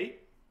blue-white.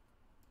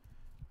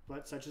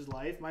 But such is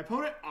life. My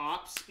opponent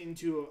opts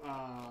into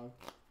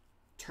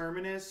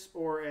Terminus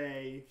or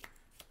a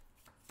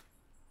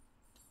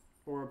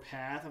or a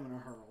path, I'm going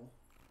to hurl.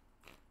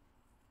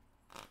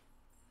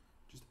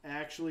 Just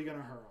actually going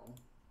to hurl.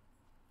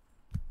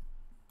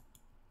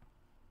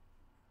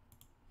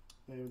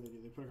 What do they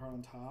do? They put a card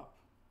on top.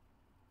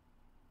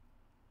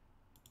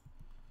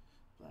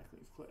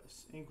 Blackcleave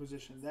Cliffs.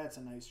 Inquisition. That's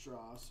a nice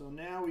draw. So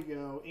now we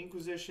go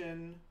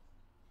Inquisition.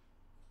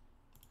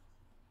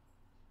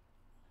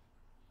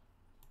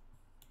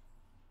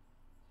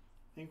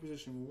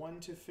 Inquisition 1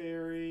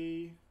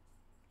 Teferi.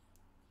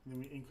 And then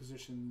we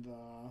Inquisition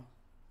the...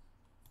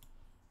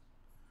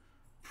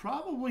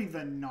 Probably the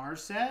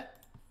Narset.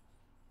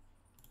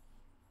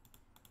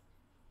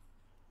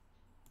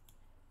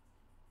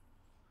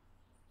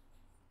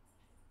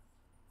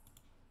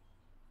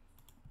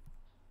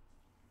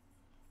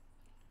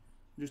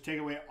 Just take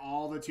away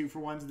all the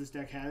 2-for-1s this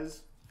deck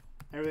has.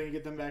 Everything to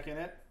get them back in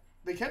it.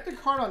 They kept the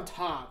card on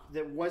top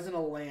that wasn't a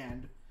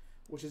land,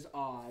 which is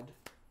odd.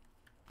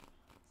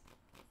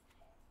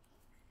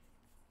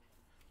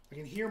 I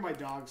can hear my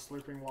dog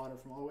slurping water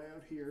from all the way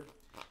out here.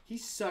 He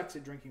sucks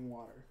at drinking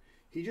water.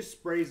 He just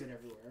sprays it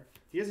everywhere.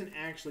 He doesn't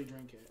actually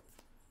drink it.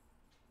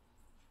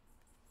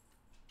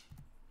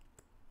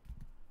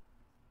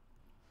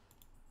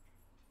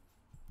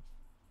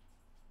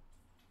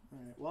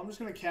 Alright, well I'm just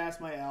going to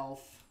cast my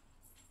elf.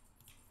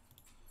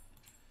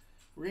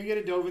 We're going to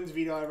get a Dovin's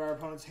Veto out of our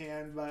opponent's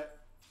hand, but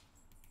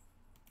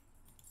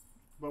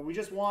we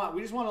just want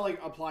to like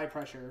apply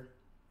pressure.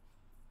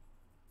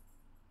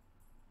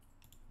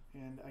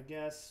 And I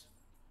guess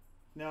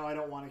no, I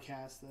don't want to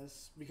cast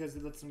this because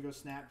it lets them go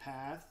Snap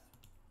Path.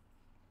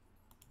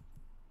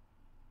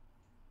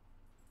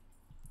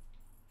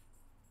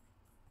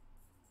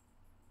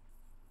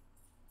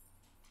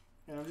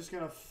 And I'm just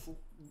going to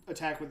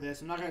attack with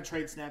this. I'm not going to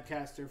trade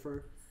Snapcaster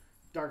for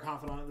Dark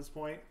Confidant at this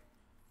point.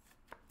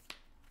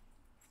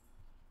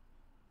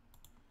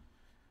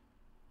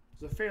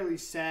 It's a fairly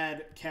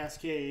sad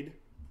cascade,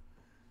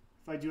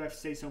 if I do have to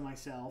say so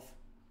myself.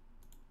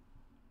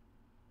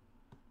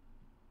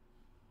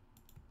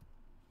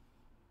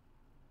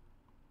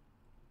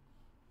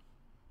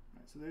 All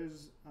right, so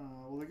there's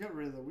well, we got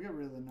rid of the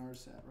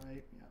Narset,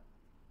 right? Yeah.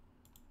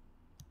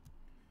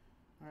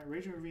 All right,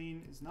 Raging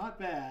Ravine is not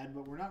bad,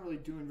 but we're not really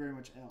doing very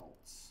much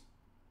else.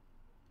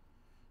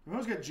 We've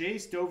almost got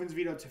Jace, Dovin's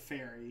Veto,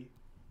 Teferi.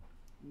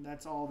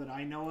 That's all that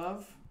I know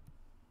of.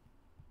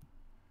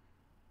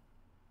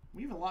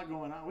 We have a lot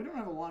going on. We don't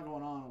have a lot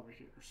going on over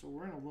here, so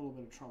we're in a little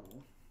bit of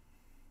trouble.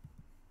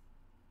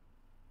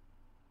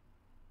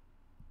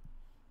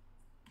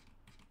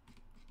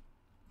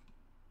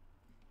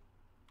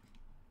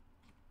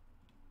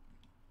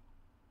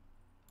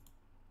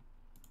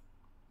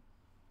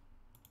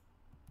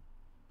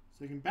 So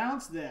they can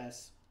bounce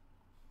this,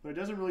 but it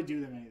doesn't really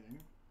do them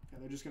anything. Okay,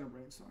 they're just going to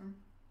Brainstorm.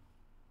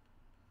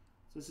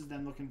 So this is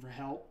them looking for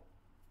help.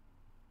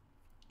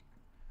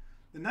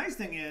 The nice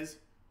thing is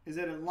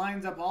that it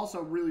lines up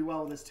also really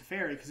well with this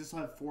Teferi because this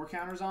will have 4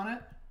 counters on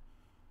it.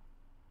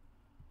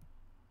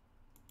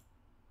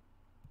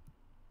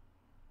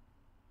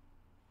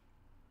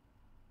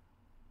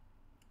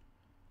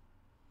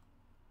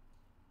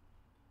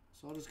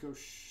 So I'll just go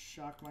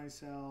shock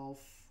myself,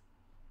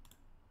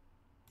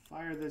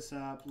 fire this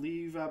up,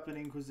 leave up an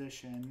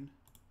Inquisition.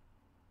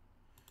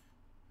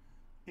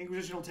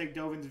 Inquisition will take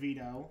Dovin's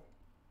Veto.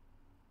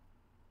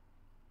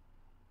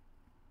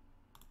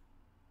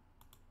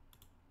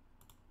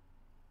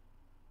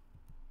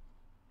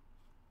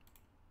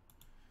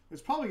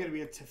 There's probably going to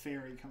be a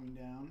Teferi coming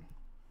down,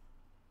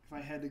 if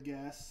I had to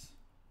guess.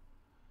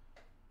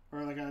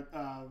 Or like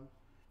a,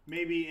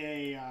 maybe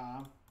a,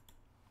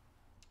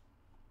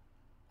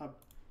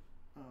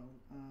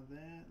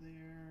 that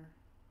there.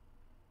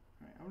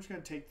 Alright, I'm just going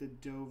to take the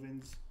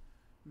Dovin's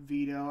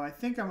Veto. I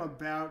think I'm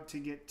about to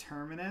get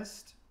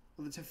Terminus.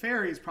 Well, the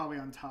Teferi is probably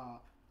on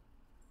top.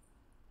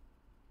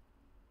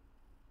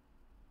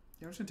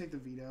 Yeah, I'm just going to take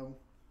the Veto.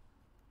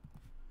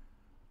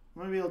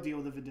 I'm going to be able to deal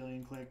with the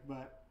Vidillion Click,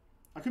 but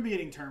I could be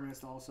getting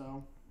Terminus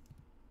also.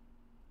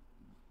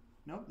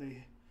 Nope,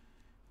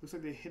 looks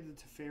like they hit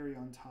the Teferi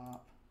on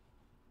top.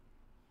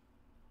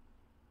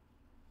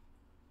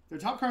 Their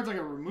top card's like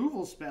a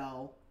removal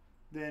spell,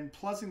 then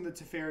plussing the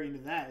Teferi into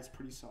that is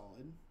pretty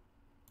solid.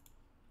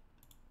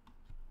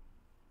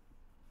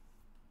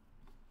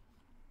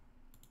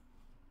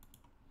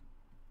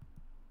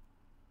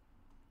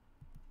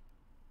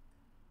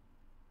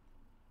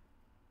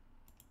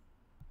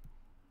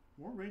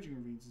 More Raging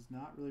Ravines is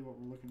not really what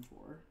we're looking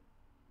for.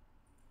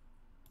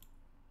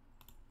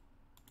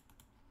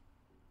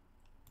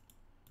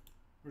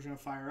 We're just going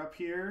to fire up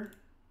here.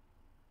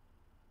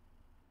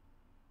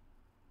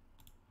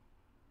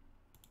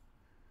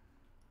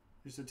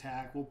 Just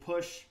attack. We'll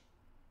push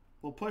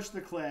the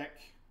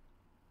click.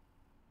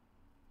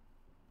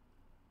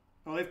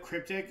 Oh, they have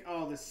Cryptic?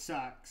 Oh, this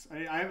sucks.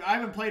 I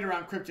haven't played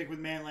around Cryptic with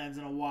Manlands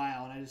in a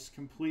while, and I just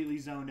completely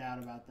zoned out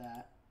about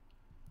that.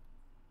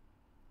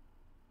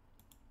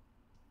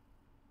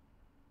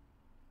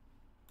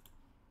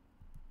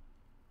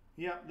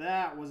 Yep,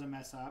 that was a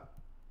mess up.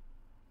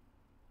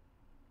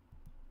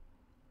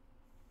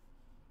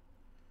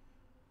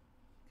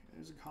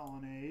 There's a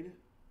colonnade.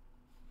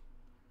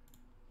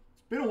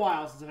 It's been a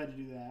while since I've had to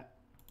do that.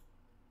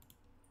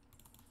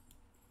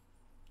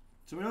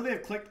 So we know they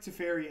have Click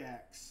Teferi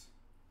X.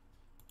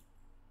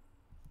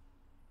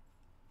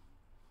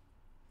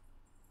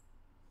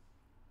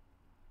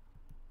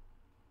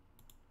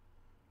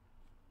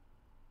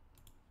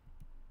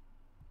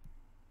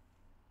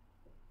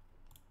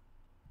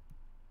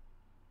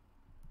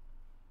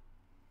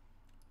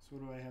 So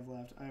what do I have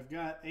left? I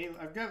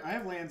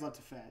have lands left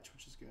to fetch,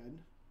 which is good.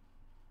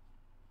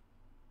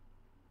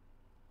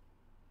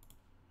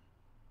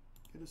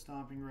 Get a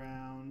Stomping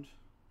Ground.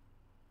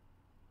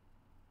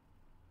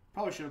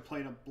 Probably should have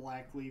played a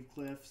Blackcleave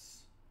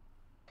Cliffs.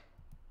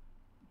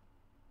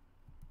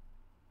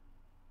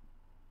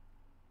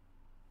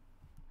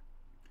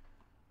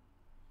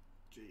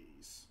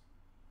 Jeez.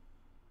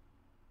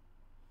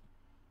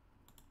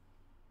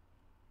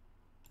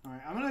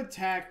 Alright, I'm going to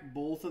attack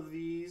both of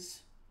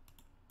these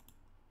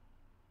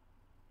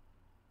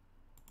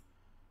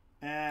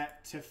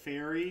at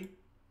Teferi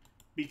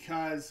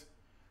because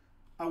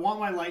I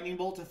want my Lightning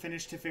Bolt to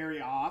finish Teferi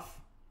off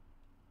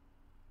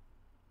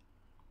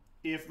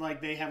if like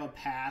they have a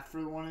path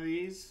for one of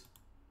these.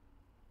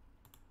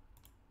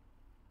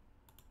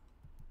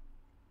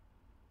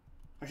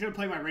 I should have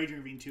played my Raging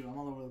Ravine too. I'm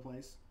all over the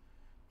place.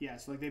 Yeah,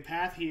 so like they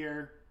path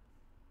here.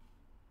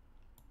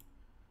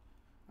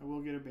 I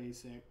will get a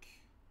basic.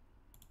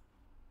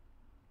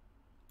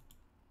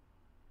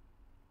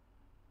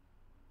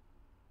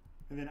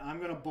 And then I'm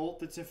going to bolt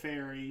the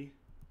Teferi,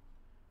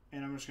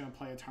 and I'm just going to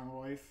play a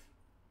Tarmogoyf.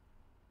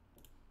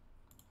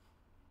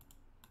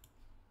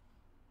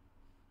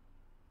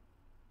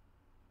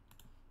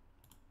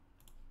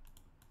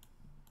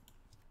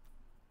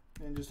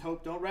 And just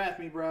hope, don't wrath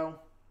me, bro.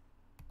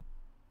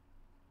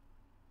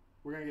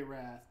 We're going to get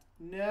wrathed.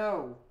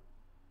 No!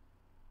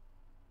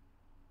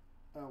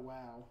 Oh,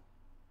 wow.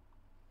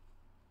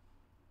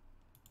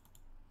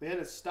 They had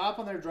a stop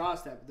on their draw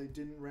step, but they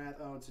didn't wrath.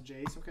 Oh, it's a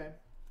Jace? Okay.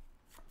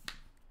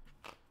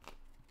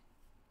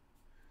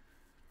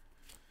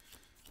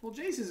 Well,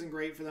 Jace isn't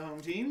great for the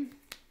home team.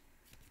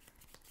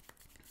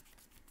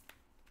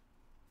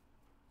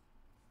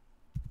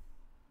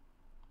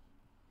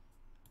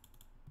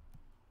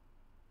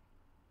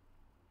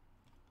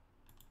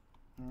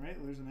 All right,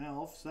 there's an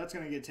elf. So that's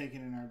going to get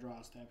taken in our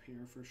draw step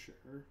here for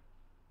sure.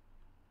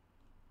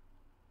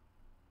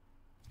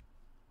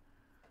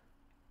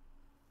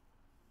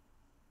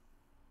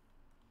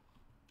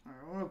 All right,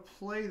 I want to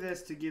play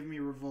this to give me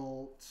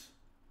Revolt.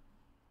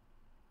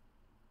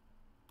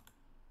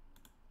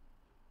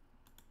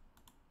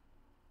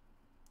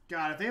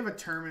 God, if they have a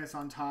Terminus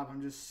on top,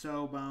 I'm just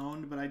so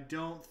boned, but I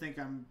don't think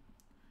I'm...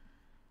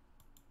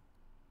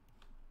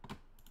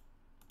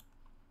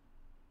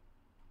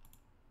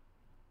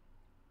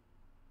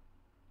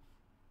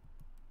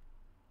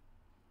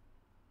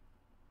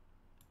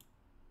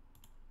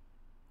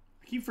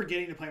 I keep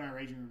forgetting to play my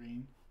Raging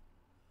Ravine.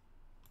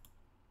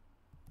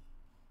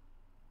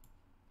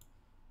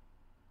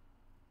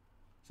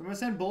 So I'm going to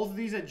send both of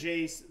these at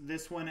Jace,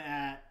 this one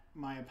at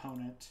my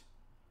opponent.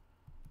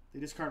 They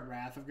discard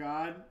Wrath of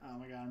God. Oh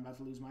my god, I'm about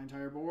to lose my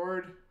entire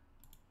board.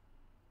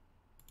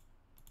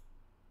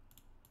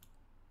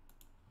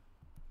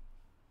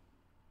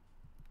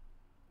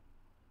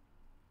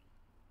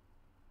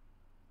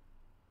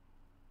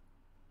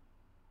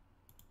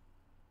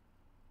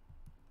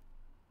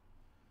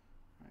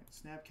 Alright,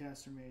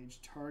 Snapcaster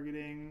Mage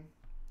targeting.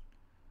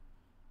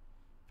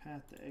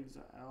 Path to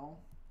Exile.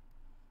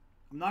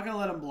 I'm not gonna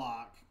let him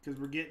block, because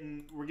we're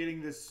getting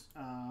this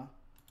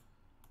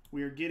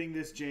we are getting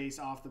this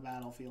Jace off the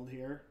battlefield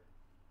here.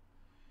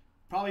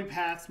 Probably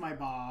paths my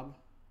Bob.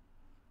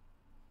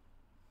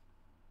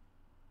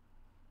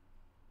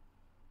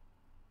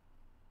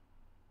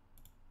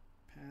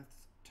 Paths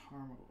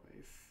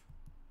Tarmogoyf.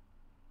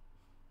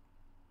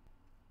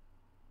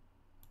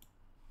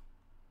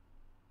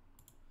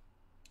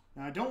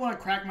 Now I don't want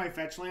to crack my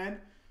fetch land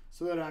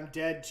so that I'm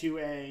dead to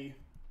a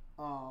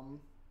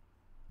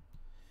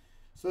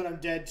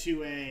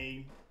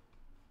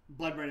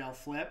Bloodbraid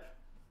Elf flip.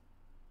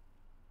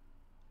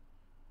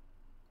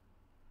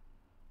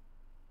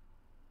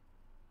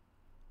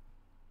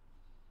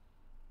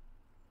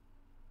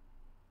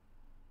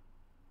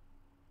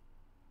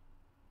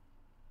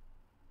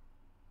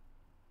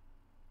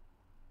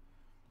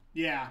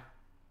 Yeah.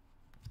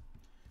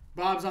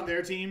 Bob's on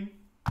their team.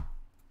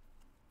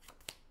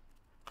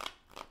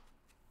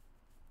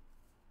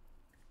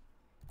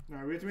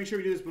 Alright, we have to make sure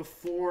we do this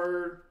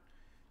before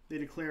they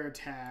declare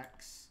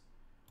attacks.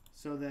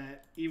 So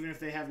that even if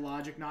they have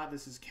Logic Knot,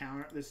 this is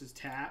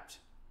tapped.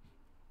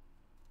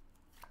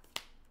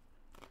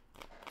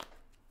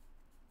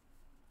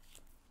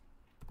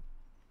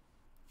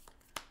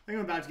 I think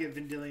I'm about to get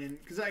Vendilion.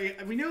 Because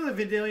we know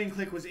the Vendilion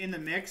Click was in the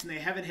mix and they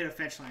haven't hit a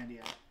fetch land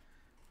yet.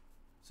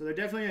 So they're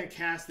definitely going to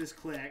cast this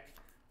Click.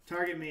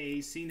 Target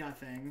me, see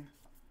nothing.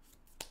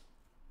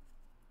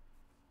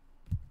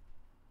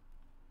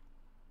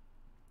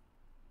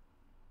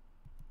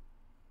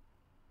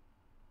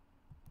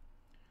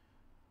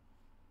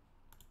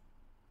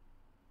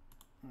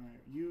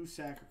 Alright, you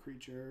sack a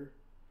creature.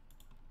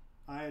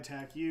 I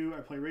attack you.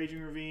 I play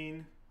Raging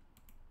Ravine.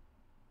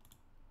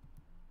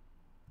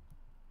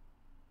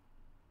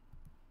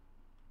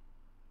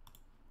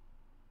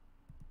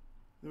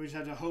 Then we just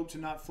have to hope to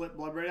not flip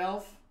Bloodbraid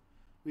Elf.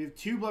 We have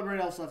 2 Bloodbraid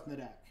Elves left in the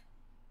deck.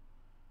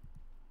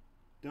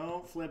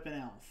 Don't flip an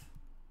elf.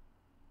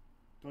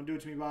 Don't do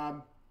it to me,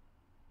 Bob.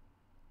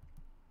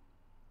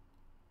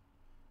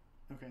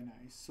 Okay,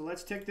 nice. So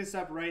let's tick this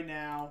up right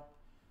now.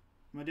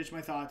 I'm going to ditch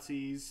my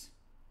Thoughtseize.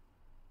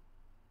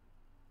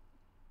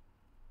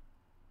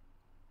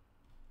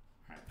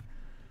 Alright.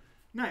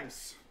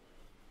 Nice.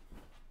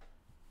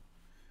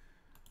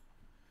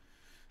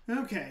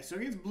 Okay, so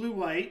against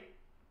blue-white,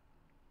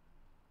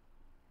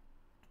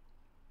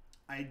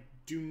 I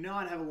do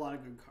not have a lot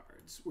of good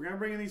cards. We're going to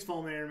bring in these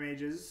Fulminator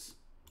Mages.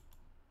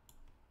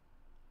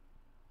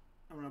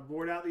 I'm going to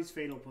board out these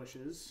Fatal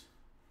Pushes.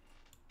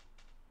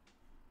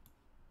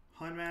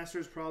 Huntmaster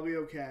is probably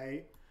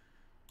okay.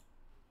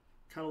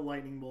 Cut a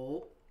Lightning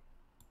Bolt.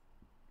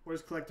 What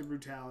does Collective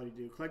Brutality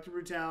do? Collective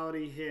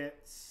Brutality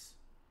hits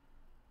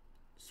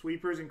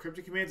Sweepers and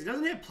Cryptic Commands. It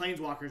doesn't hit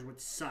Planeswalkers, which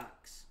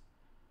sucks.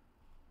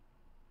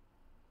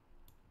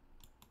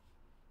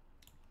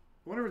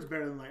 I wonder if it's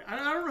better than Lightning.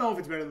 I don't know if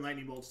it's better than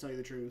Lightning Bolt, to tell you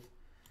the truth.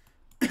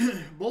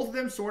 Both of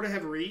them sort of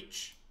have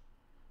reach.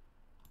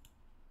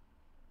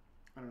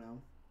 I don't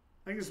know.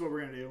 I think this is what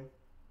we're going to do.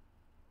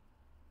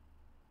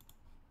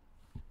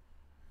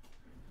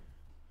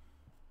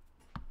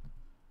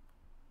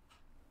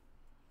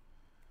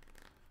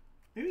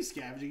 Maybe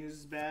Scavenging Ooze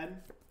is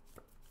bad.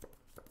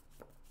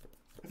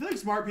 I feel like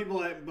smart people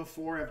that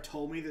before have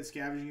told me that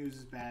Scavenging Ooze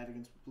is bad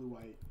against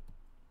blue-white.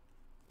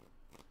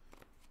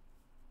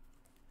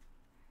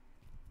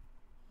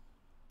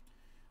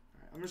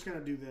 Alright, I'm just going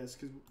to do this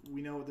because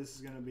we know what this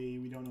is going to be.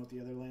 We don't know what the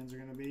other lands are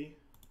going to be.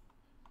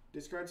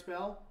 Discard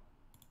spell.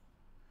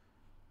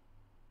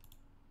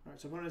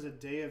 Alright, so opponent has a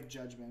Day of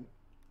Judgment.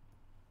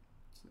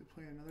 So they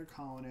play another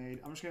Colonnade.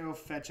 I'm just going to go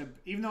fetch a...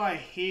 Even though I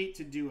hate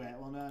to do it.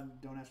 Well, no, I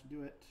don't have to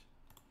do it.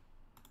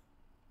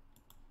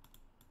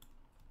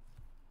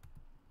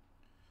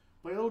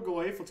 Play a little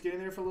Goyf. Let's get in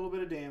there for a little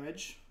bit of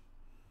damage.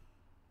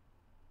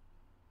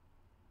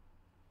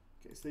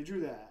 Okay, so they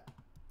drew that.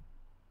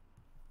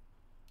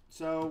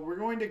 So we're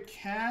going to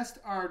cast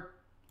our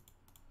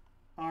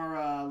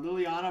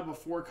Liliana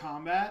before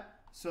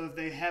combat so that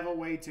they have a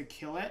way to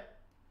kill it.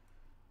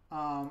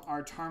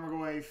 Our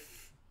Tarmogoyf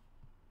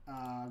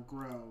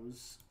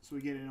grows, so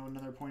we get into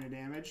another point of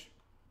damage.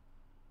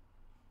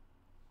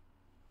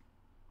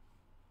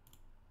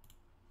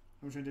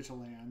 I'm just going to ditch a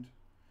land.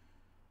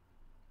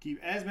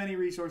 Keep as many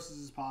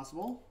resources as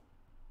possible.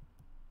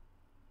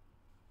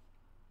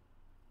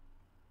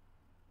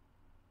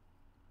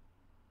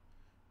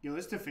 Yo,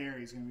 this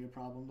Teferi is going to be a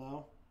problem,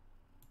 though.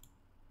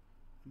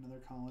 Another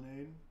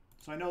Colonnade.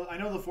 So I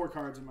know the 4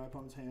 cards in my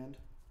opponent's hand.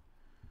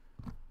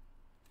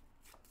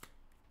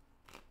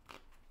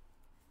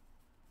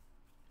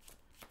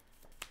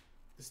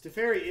 This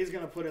Teferi is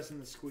going to put us in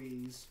the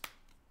squeeze.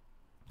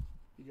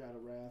 You got a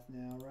Wrath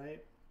now,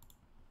 right?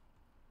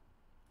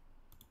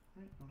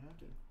 Right, don't have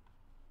to.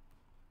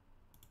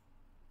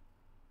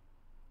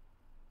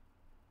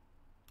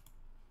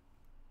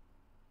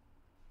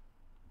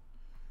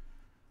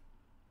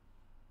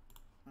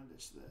 I'll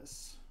ditch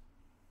this.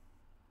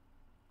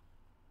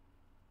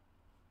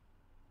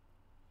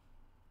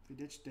 If we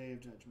ditch Day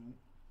of Judgment.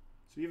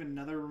 So we have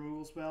another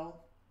removal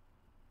spell.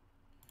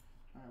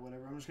 Alright,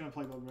 whatever. I'm just going to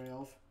play Bloodbraid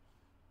Elf.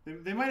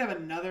 They might have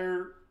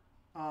another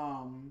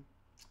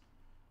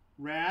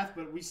Wrath,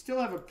 but we still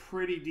have a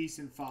pretty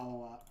decent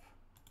follow-up.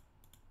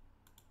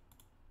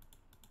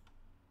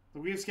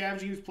 But we have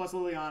Scavenging Ooze plus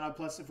Liliana,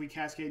 plus if we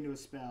cascade into a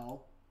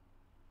spell.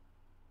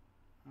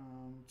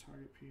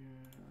 Target P.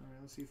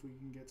 Alright, let's see if we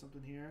can get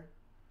something here.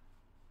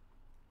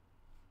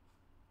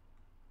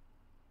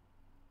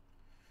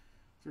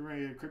 So we're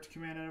going to get a Cryptic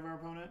Command out of our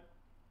opponent.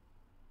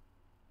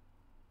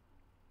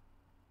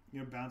 I'm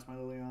going to bounce my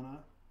Liliana.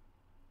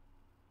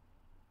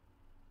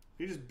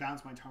 You just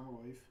bounce my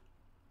Tarmogoyf.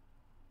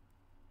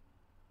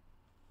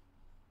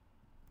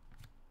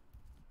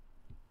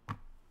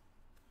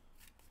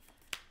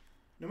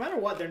 No matter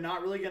what, they're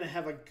not really going to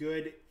have a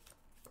good...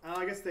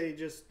 I guess they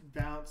just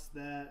bounce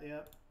that,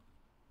 yep.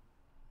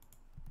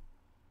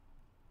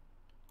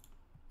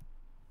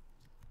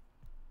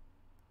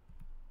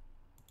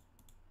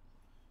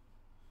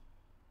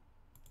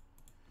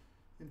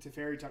 And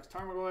Teferi tucks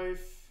Tarmogoyf.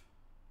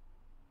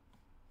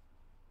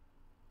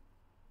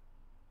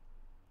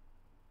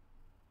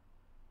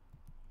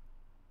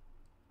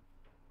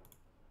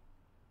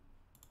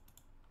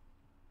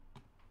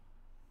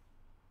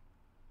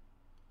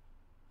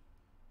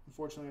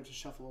 Unfortunately, I have to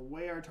shuffle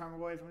away our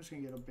Tarmogoyf. I'm just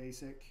going to get a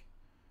basic.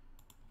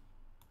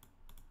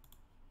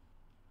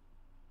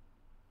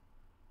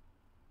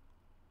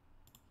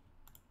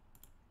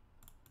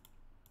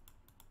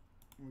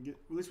 At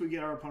least we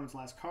get our opponent's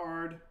last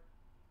card.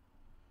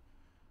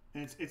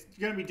 And it's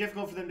going to be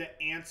difficult for them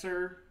to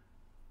answer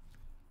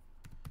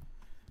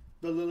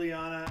the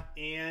Liliana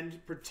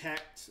and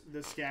protect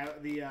the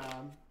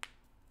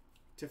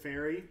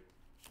Teferi.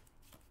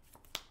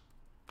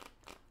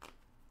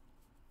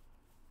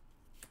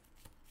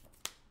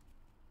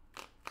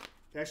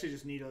 They actually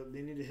just need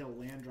they need to hit a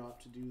land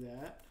drop to do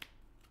that.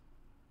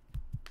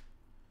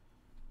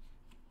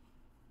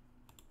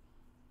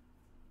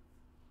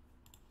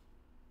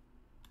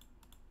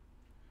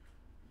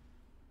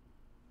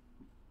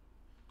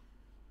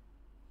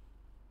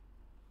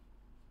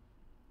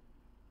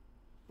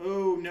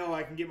 Oh no,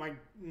 I can get my...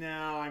 No,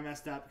 I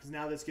messed up because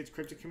now this gets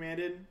cryptic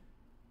commanded.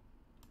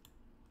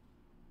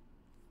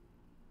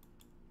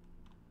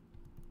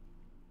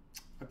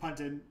 I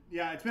punted.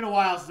 Yeah, it's been a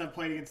while since I've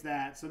played against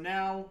that. So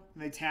now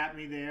they tap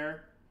me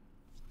there.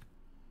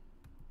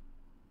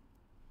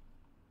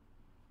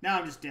 Now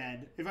I'm just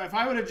dead. If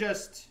I would have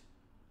just...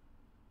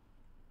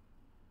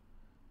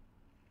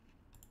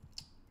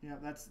 Yeah,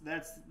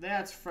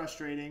 that's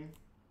frustrating.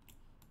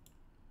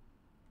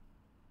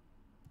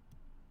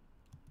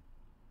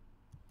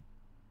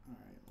 All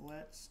right,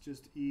 let's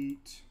just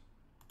eat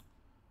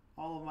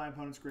all of my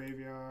opponent's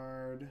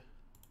graveyard.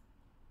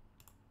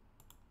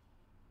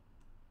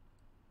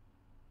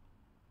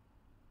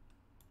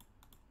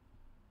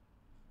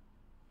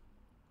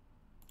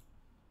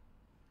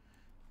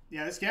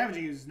 Yeah, this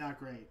Scavenging Ooze is not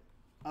great.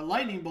 A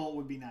Lightning Bolt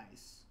would be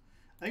nice.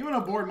 I think I'm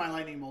going to board my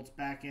Lightning Bolts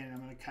back in and I'm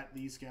going to cut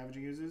these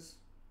Scavenging Oozes.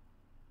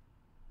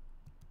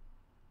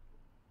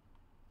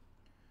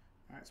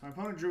 Alright, so my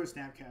opponent drew a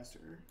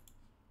Snapcaster.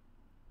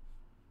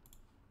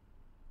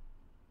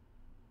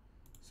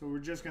 So we're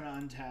just going to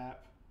untap.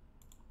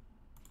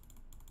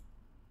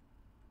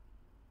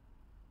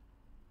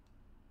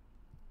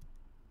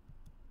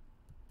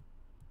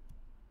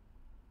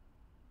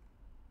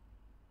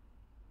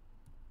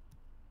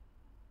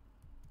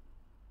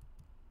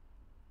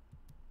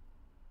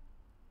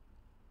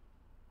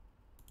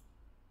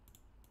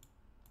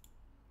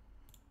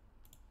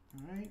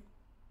 All right.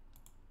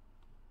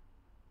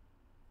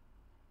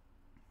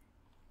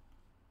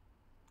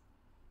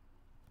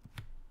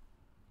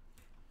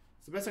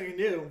 It's the best I can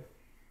do.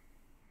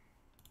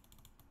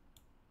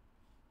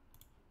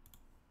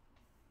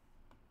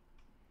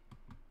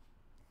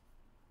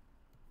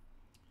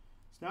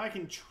 So now I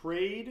can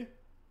trade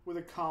with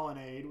a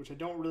Colonnade, which I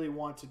don't really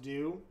want to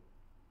do.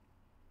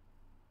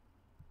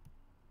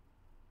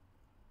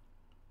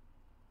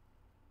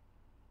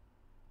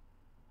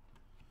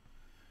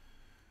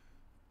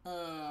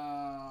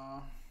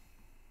 I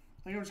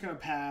think I'm just going to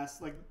pass.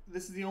 Like,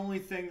 this is the only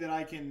thing that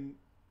I can...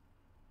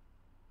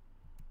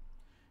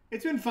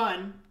 It's been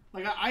fun.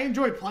 Like, I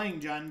enjoy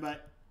playing Jund,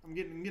 but I'm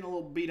getting a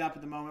little beat up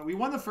at the moment. We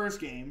won the first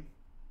game.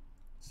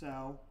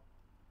 So...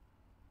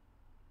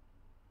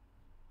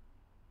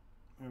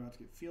 We're about to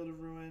get Field of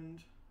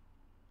Ruined.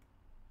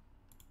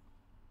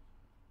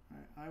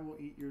 Alright, I will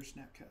eat your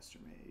Snapcaster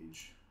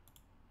Mage.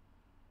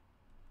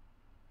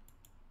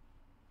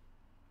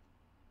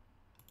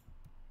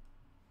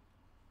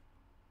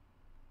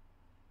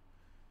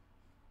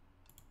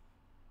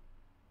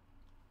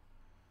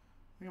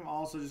 I think I'm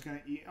also just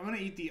going to eat... I'm going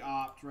to eat the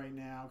Opt right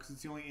now because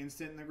it's the only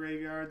instant in the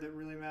graveyard that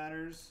really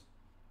matters.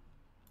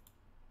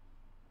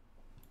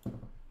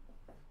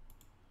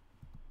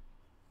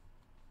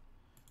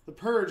 The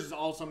Purge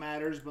also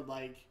matters, but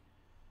like...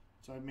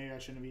 So maybe I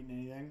shouldn't have eaten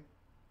anything.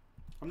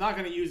 I'm not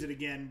going to use it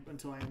again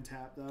until I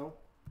untap, though.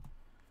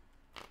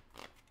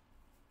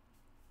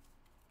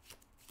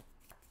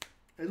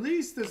 At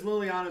least this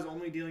Liliana is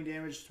only dealing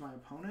damage to my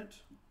opponent.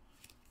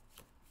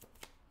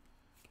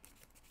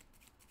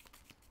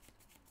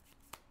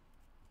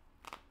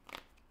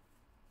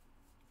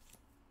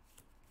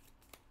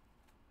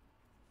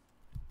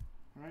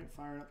 Alright,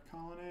 firing up the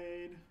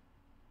Colonnade.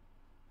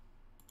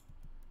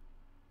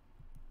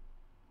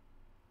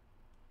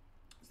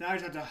 So now I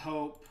just have to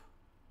hope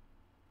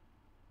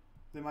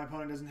that my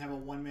opponent doesn't have a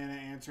 1-mana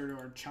answer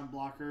or a chump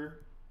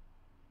blocker.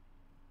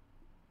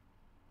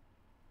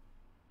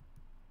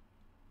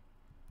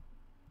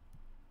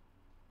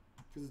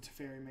 Because the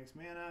Teferi makes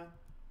mana.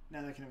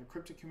 Now they can have a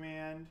Cryptic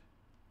Command.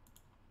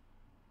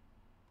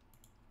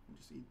 I'll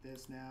just eat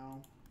this now.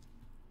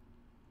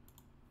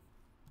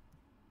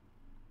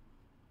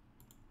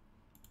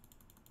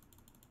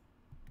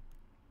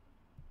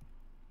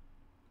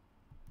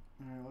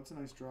 Alright, well, that's a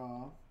nice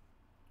draw.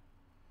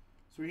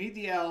 So we need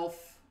the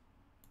Elf.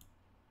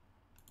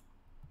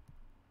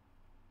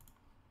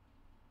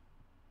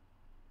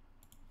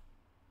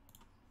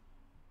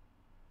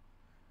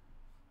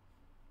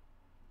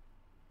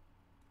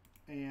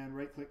 And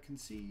right-click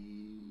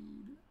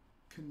concede.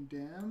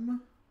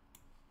 Condemn.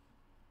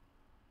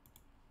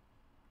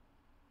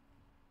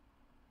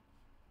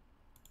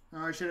 Oh,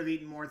 I should have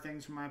eaten more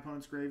things from my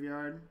opponent's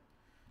graveyard.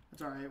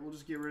 That's alright, we'll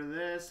just get rid of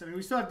this. I mean,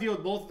 we still have to deal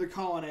with both of the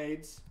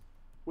Colonnades,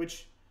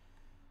 which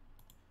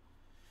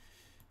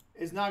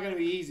is not going to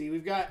be easy.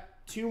 We've got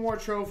 2 more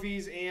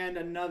trophies and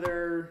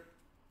another...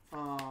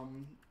 I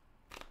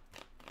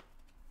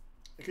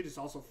could just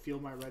also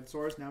field my red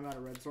source. Now I'm out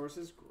of red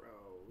sources.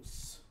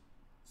 Gross.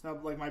 It's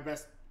not like my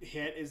best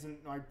hit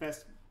isn't... My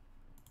best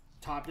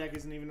top deck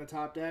isn't even a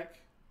top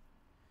deck.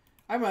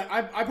 I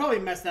probably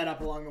messed that up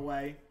along the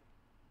way.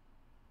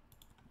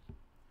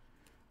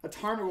 A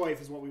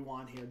Tarmogoyf is what we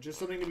want here. Just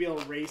something to be able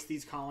to race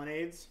these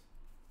colonnades.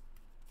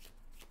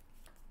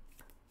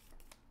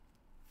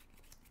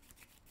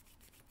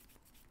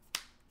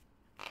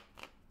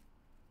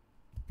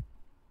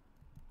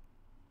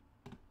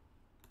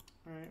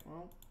 Alright,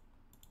 well.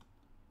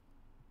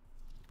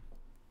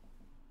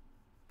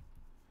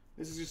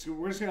 This is just,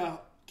 we're just gonna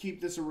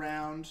keep this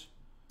around.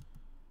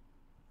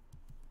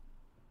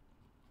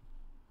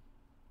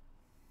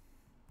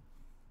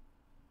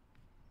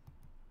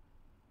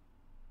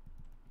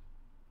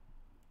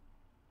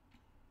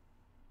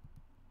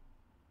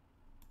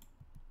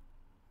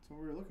 That's what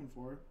we were looking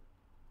for.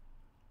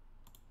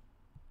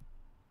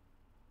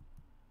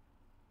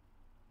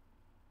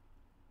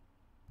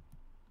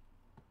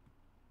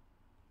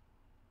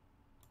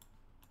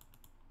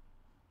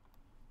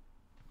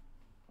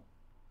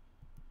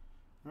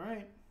 All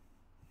right.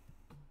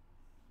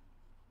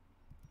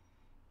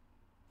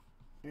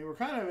 I mean, we're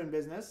kind of in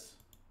business.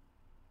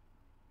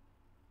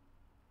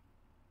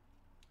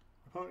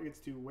 Opponent gets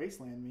to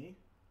wasteland me.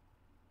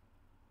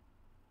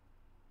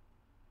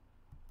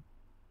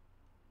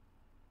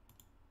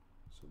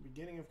 So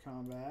beginning of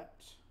combat.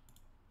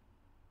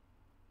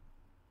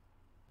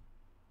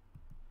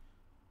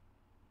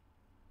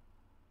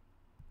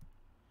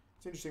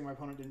 It's interesting my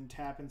opponent didn't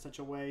tap in such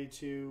a way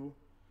to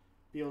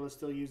be able to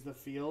still use the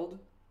field.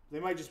 They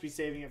might just be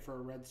saving it for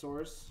a red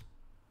source.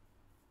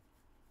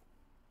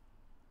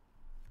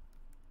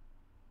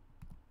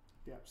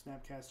 Yep,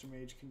 Snapcaster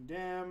Mage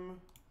Condemn.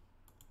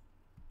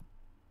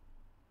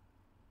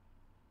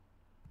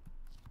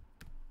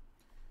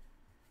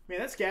 Man,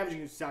 that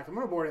Scavenging Ooze sucked. I'm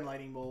going to board in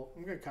Lightning Bolt.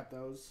 I'm going to cut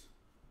those.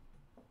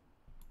 At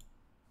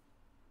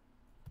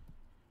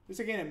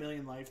least I gain a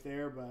million life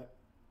there, but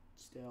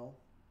still.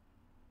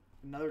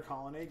 Another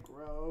Colonnade.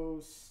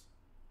 Gross.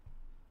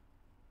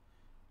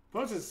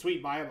 Opponents is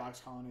sweet buy a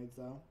box Colonnades,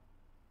 though.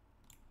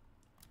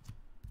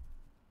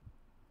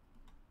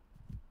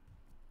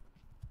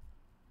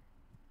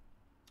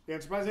 Yeah,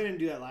 I'm surprised they didn't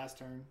do that last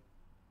turn.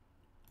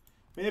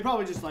 I mean, they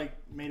probably just, like,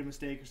 made a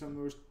mistake or something.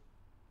 They were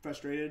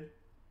frustrated.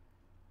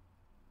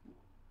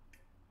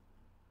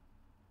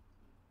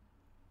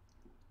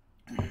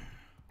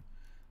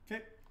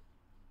 Okay.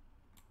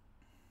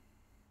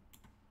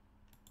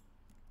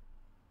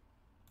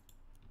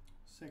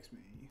 Six me.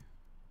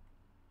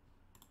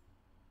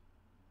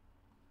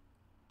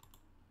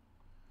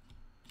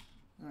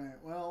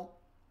 Alright, well,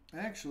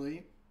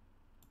 actually,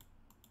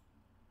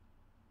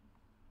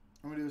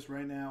 I'm going to do this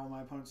right now while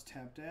my opponent's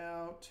tapped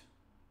out.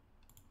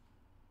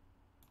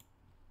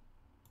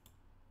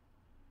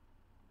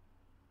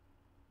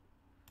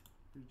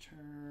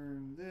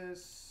 Return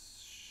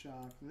this,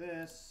 shock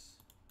this.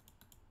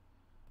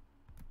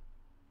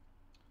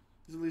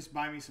 This at least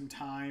buy me some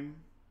time.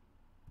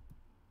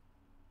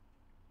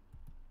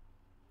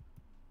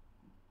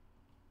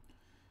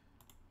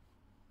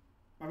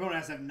 My opponent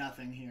has to have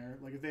nothing here.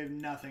 Like, if they have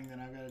nothing,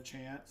 then I've got a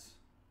chance.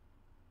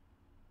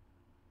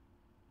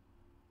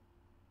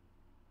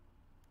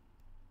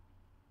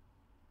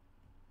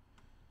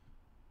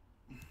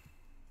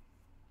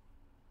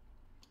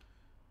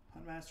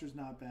 Huntmaster's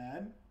not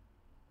bad.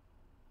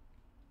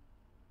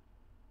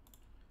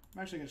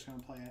 I'm actually just going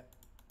to play it.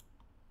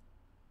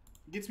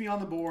 Gets me on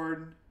the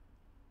board.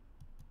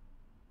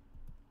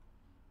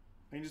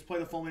 I can just play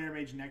the Fulminator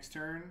Mage next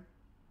turn.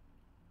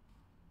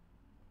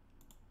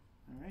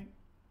 Alright.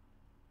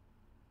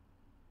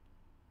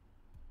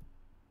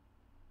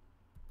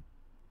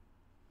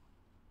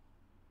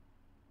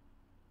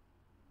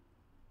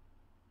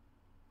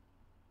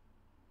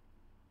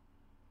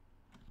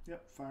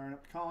 Yep, firing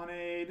up the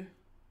Colonnade.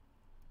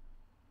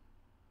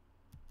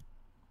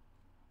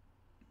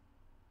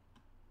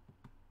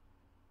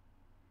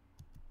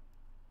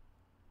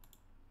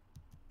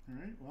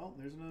 Alright, well,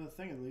 there's another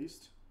thing at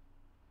least.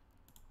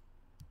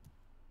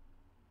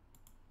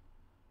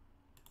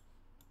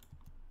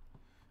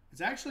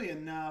 It's actually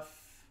enough.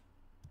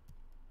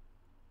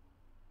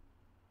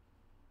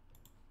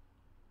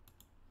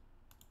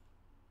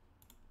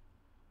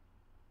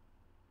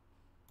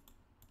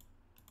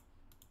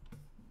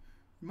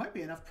 It might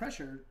be enough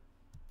pressure.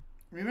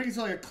 I mean, make it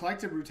so like a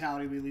Collective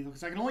Brutality will be lethal,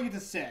 because I can only get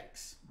to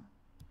 6.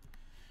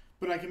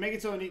 But I can make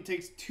it so it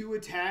takes 2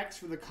 attacks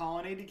for the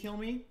Colonnade to kill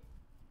me.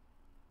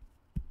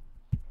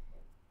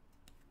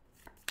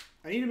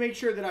 I need to make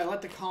sure that I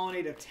let the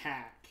Colonnade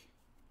attack.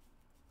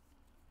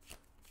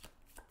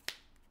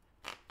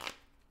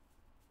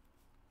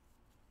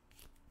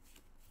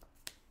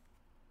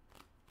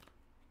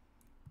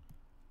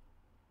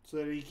 So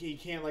that he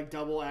can't like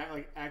double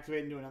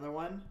activate and do another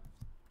one.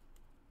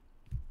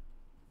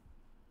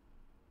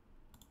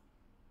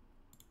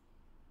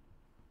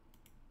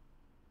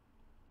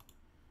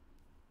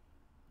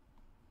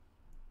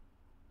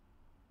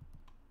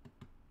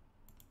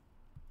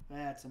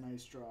 That's a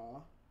nice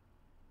draw.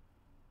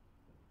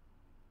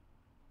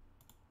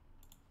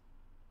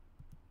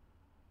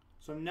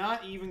 So I'm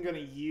not even going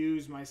to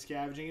use my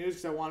Scavenging Ooze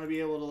because I want to be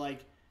able to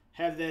like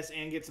have this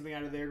and get something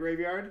out of their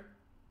graveyard.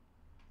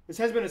 This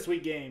has been a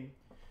sweet game.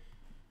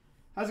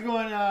 How's it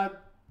going,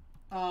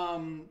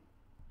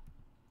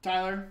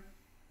 Tyler.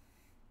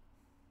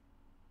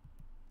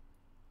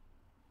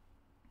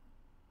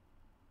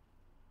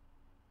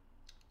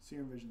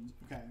 Seer Visions.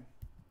 Okay.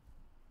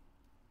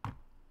 If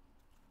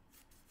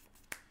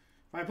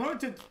my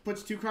opponent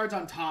puts 2 cards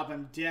on top,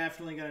 I'm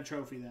definitely going to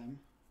trophy them.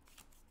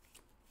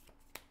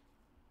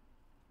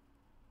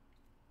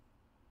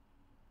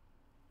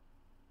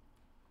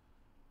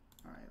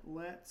 Alright,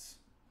 let's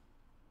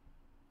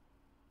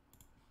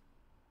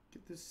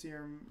get this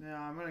serum.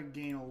 Now I'm going to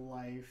gain a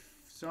life.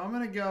 So I'm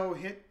going to go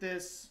hit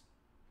this,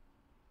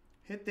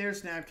 hit their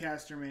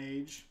Snapcaster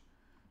Mage,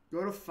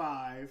 go to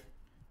 5,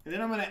 and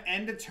then I'm going to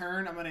end a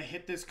turn. I'm going to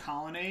hit this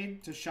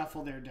Colonnade to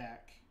shuffle their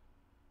deck.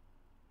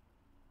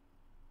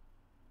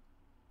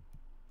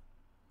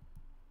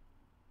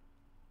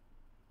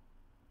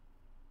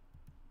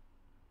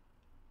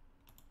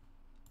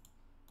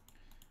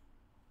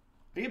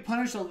 I get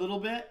punished a little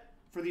bit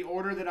for the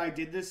order that I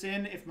did this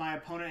in if my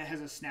opponent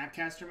has a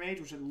Snapcaster Mage,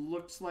 which it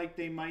looks like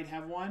they might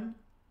have one.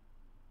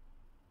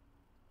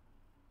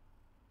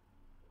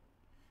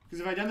 Because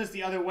if I'd done this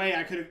the other way,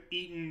 I could have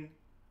eaten...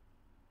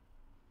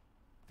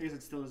 I guess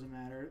it still doesn't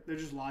matter. They're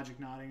just logic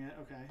nodding it.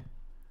 Okay.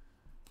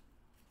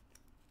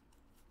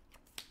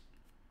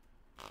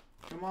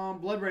 Come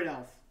on, Bloodbraid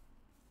Elf.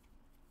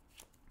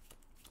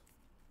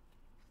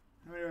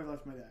 How many do I have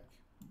left in my deck?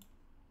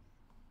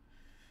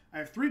 I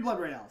have 3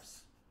 Bloodbraid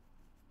Elves.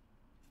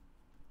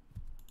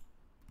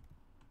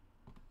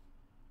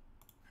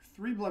 I have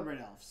 3 Bloodbraid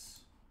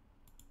Elves.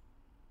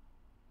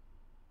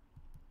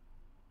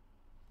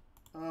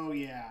 Oh,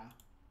 yeah.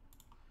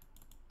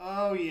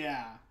 Oh,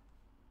 yeah.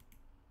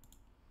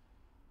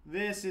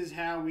 This is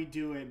how we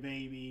do it,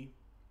 baby.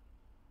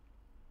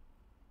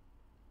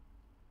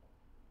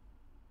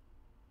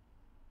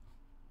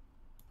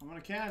 I'm going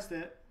to cast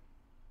it.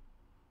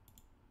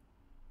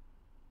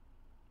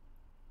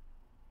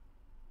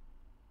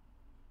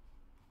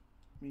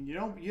 I mean,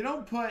 you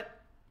don't put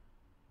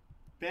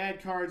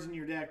bad cards in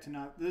your deck to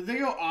not... They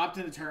go opt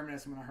into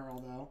Terminus, I'm going to hurl,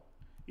 though.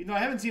 Even though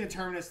I haven't seen a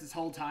Terminus this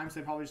whole time, so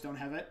they probably just don't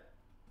have it.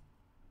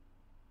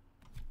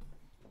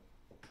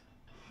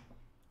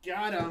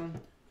 Got him.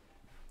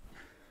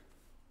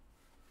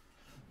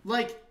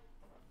 Like,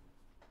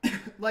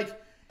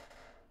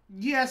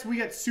 yes, we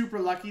got super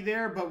lucky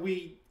there, but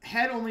we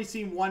had only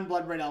seen 1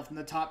 Bloodbraid Elf in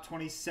the top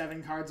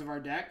 27 cards of our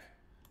deck.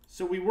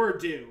 So we were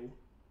due.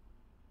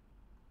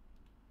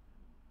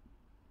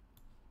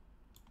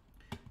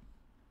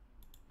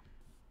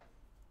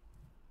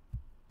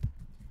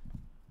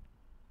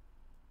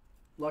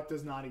 Luck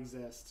does not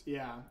exist.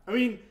 Yeah. I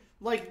mean,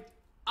 like,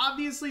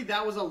 obviously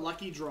that was a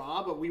lucky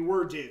draw, but we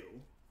were due.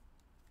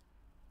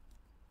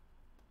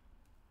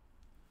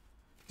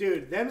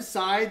 Dude, them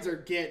sides are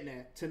getting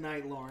it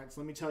tonight, Lawrence.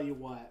 Let me tell you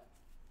what.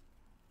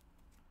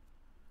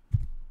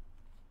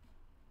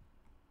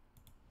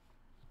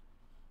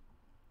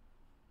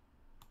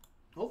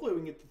 Hopefully we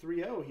can get the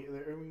 3-0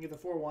 here. Or we can get the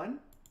 4-1.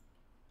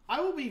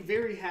 I will be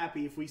very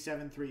happy if we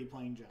 7-3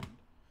 playing Jund.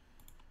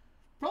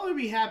 Probably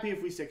be happy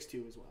if we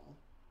 6-2 as well.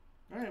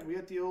 Alright, we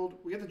got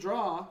the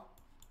draw.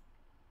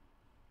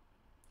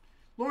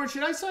 Lawrence,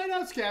 should I sign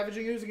out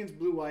Scavenging Ooze against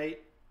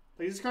blue-white?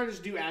 Like, does this card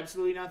just do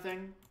absolutely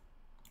nothing?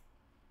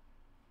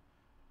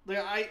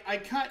 Like, I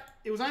cut...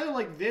 It was either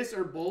like this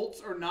or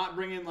bolts or not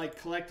bring in,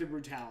 like, Collective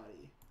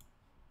Brutality.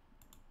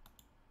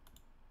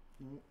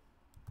 Nope.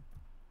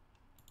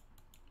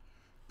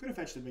 Could have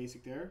fetched the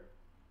basic there.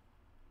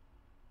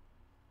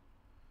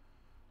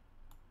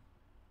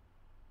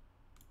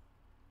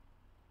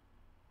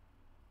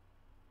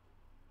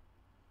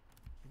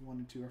 One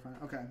and 2 are fine.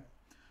 Okay.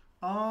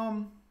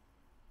 I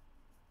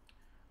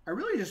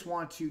really just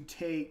want to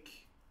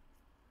take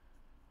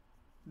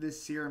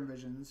this Serum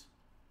Visions.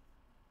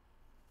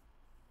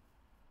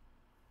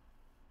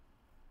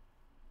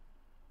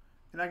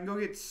 And I can go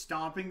get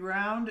Stomping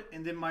Ground,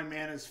 and then my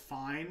mana's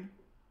fine.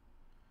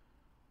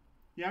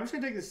 Yeah, I'm just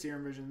going to take the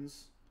Serum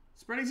Visions.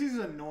 Spreading Seas is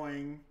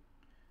annoying,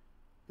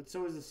 but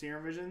so is the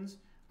Serum Visions.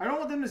 I don't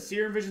want them to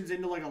Serum Visions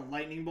into like a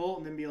Lightning Bolt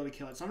and then be able to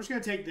kill it. So I'm just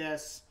going to take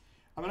this.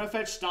 I'm going to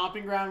fetch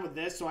Stomping Ground with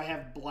this, so I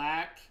have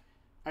black.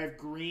 I have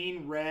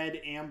green,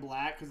 red, and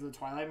black because of the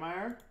Twilight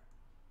Mire.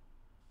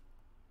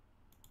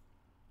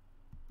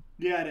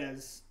 Yeah, it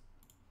is.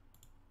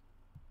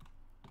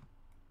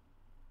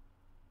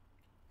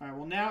 Alright,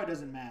 well now it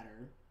doesn't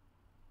matter.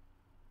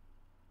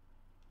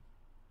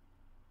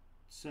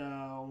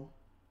 So...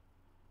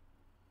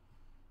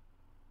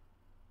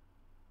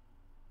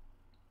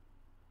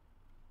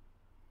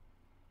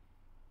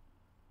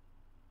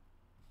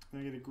 I'm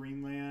going to get a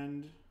green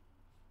land.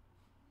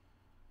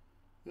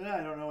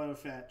 I don't know what to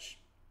fetch.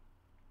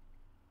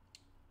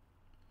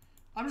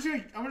 I'm just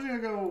gonna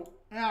go...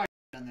 I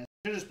done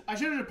this. I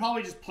should have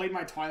probably just played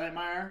my Twilight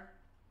Mire.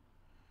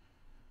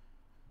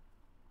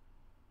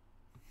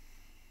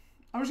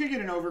 I'm just gonna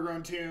get an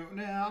Overgrown Tomb.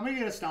 No, I'm gonna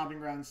get a Stomping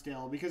Ground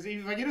still. Because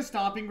if I get a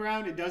Stomping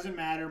Ground, it doesn't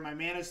matter. My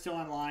mana's still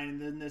online,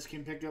 and then this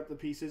can pick up the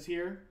pieces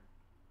here.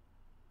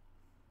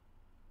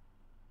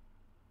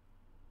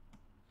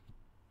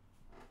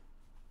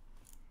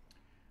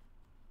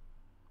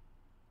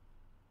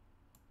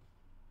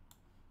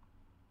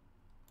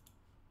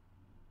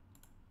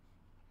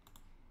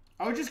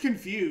 I was just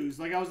confused.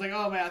 Like, I was like,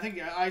 oh man, I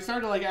think I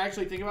started to like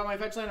actually think about my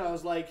fetch land. And I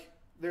was like,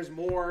 there's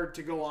more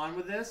to go on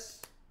with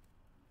this.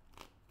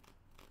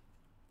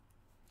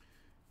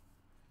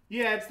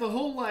 Yeah, it's the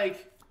whole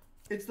like,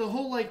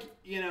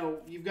 you know,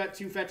 you've got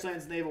 2 fetch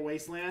lands and they have a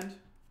wasteland.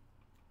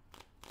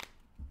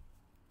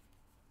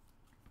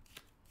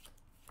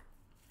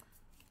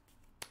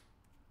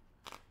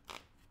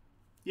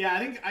 Yeah, I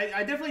think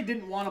I definitely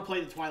didn't want to play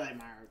the Twilight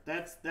Mire.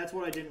 That's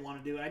what I didn't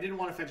want to do. I didn't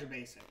want to fetch a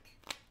basic.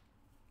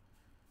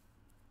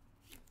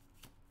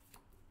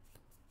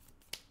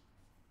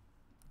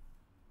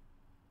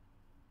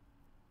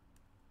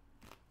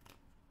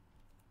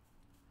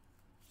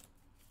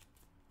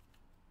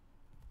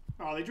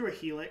 Oh, they drew a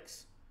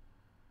Helix.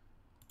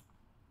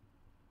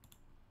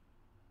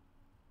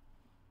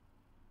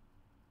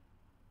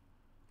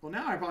 Well,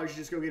 now I probably should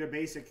just go get a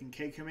basic and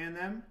K-command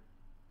them.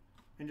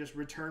 And just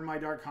return my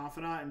Dark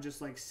Confidant and just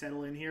like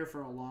settle in here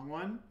for a long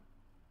one.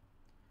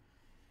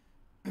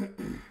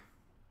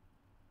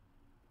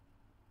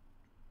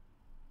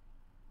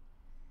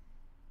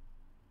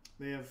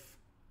 They have,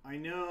 I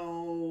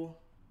know,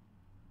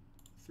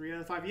 3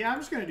 out of 5. Yeah, I'm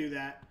just going to do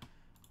that.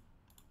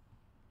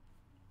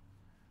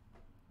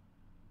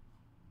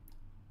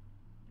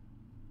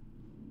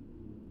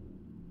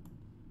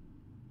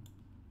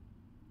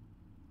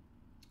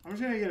 I'm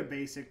just going to get a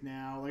basic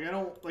now. Like, I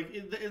don't, like,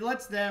 it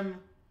lets them,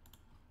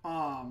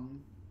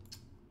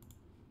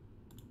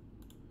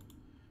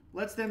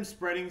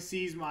 spreading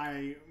seize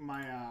my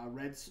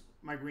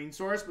green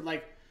source, but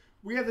like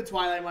we have the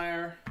Twilight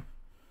Mire.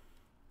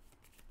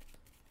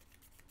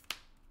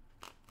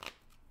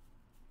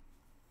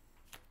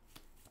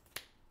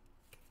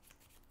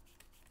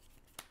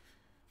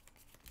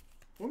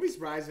 Wouldn't be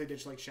surprised if they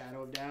ditch like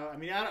Shadow of Doubt. I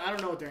mean, I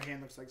don't know what their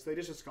hand looks like, so they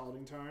ditch a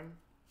Scalding Tarn.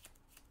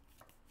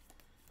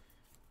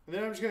 And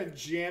then I'm just gonna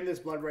jam this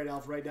Bloodbraid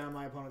Elf right down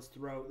my opponent's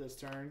throat this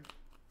turn.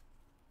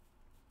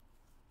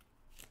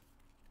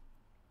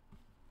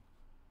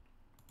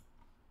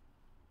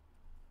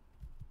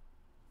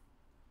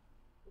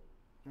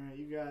 Alright,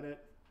 you got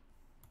it.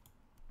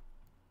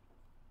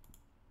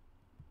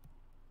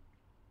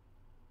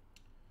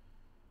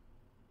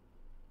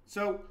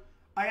 So,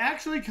 I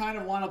actually kind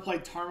of want to play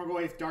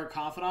Tarmogoyf Dark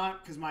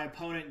Confidant because my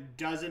opponent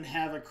doesn't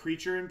have a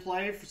creature in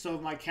play, so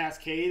my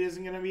Cascade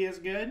isn't going to be as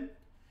good.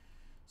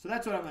 So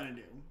that's what I'm going to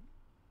do.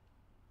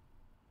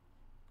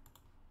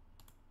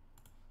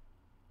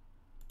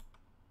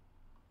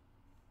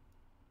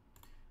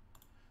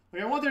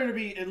 Like, I want there to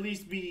be, at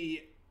least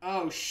be...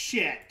 Oh,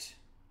 shit.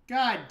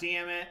 God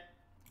damn it.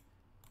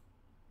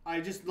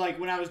 I just, like,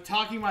 when I was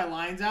talking my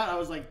lines out, I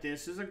was like,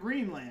 this is a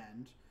green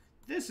land.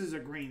 This is a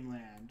green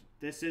land.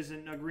 This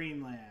isn't a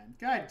green land.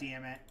 God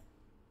damn it.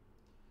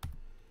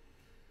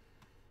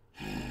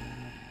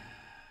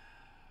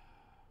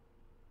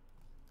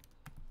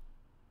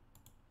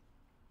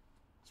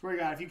 Swear to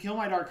God, if you kill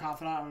my Dark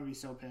Confidant, I'm going to be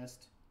so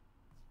pissed.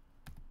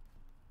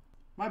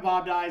 My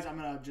Bob dies, I'm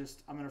going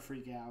to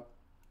freak out.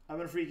 I'm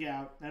going to freak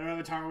out. I don't have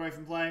a Tarmogoyf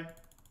in play.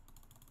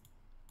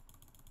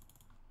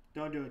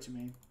 Don't do it to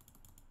me.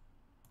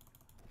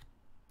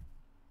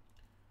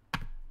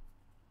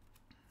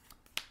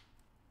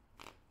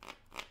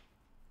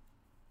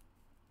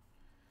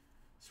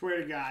 Swear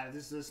to God,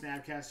 this is a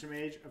Snapcaster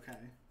Mage? Okay.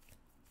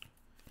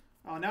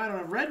 Oh, now I don't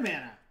have red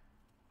mana.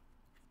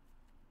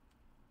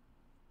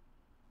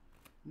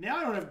 Now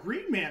I don't have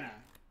green mana.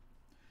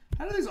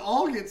 How do these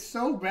all get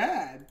so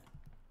bad?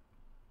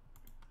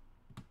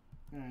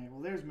 Alright,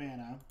 well there's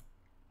mana.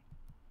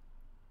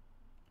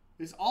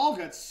 This all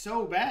got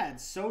so bad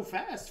so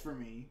fast for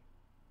me.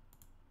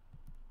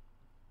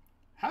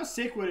 How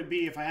sick would it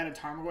be if I had a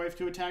Tarmogoyf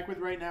to attack with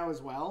right now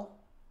as well?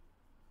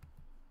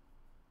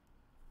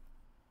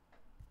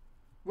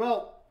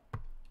 Well,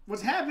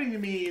 what's happening to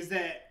me is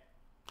that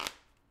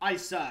I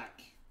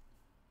suck,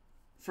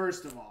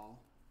 first of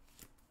all.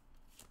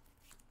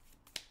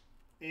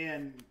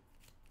 And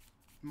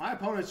my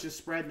opponent's just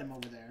spreading them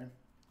over there.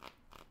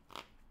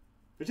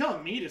 They're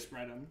telling me to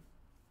spread them.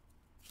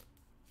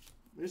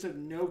 They just have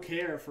no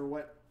care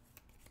for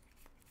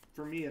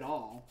me at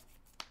all.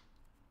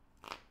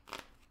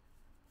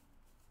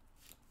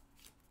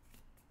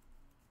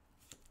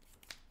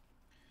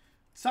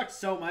 Sucks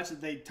so much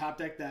that they top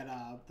decked that,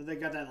 that they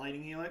got that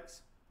Lightning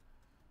Helix.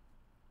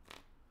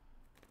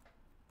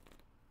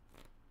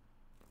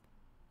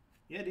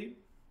 Yeah, dude.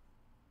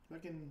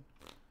 Fucking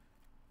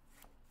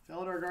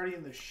Felidar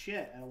Guardian the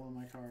shit out of one of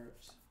my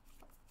cards.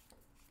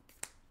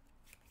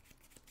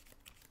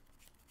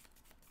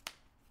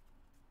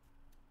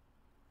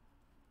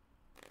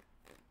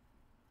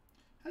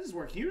 How does this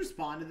work? Can you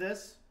respond to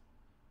this?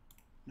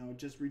 No, it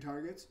just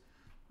retargets.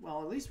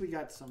 Well, at least we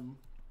got some...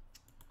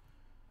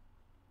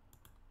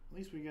 At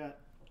least we got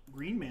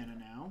green mana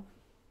now.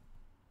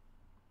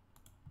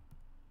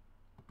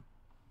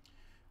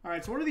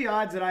 Alright, so what are the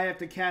odds that I have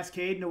to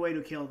Cascade in a way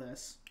to kill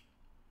this?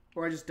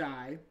 Or I just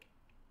die?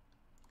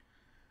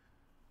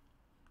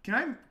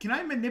 Can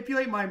I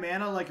manipulate my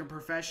mana like a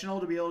professional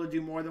to be able to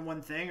do more than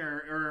one thing?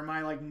 Or am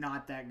I like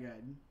not that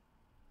good?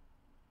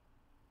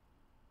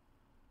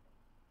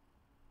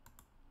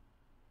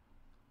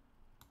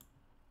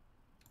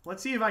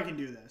 Let's see if I can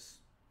do this.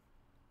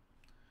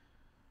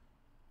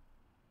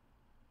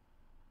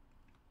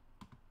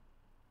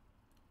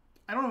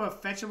 I don't have a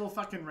fetchable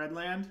fucking red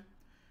land.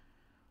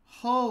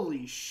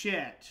 Holy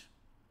shit.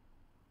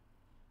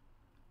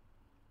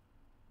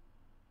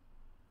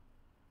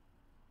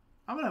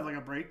 I'm gonna have like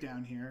a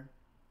breakdown here.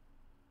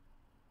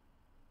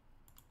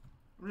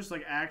 I'm just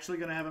like actually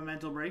gonna have a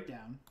mental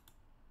breakdown.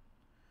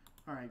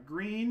 Alright,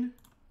 green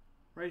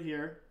right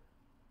here.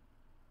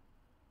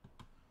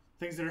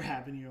 Things that are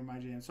happening in my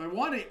jam. So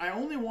I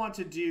only want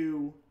to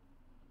do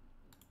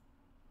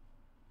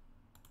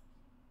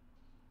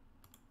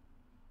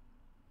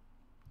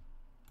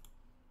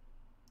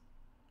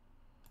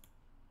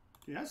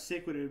dude, how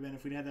sick would it have been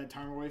if we'd had that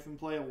Tarmogoyf in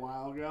play a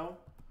while ago?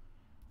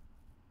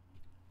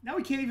 Now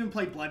we can't even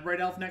play Bloodbraid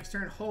Elf next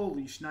turn.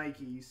 Holy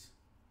shnikes.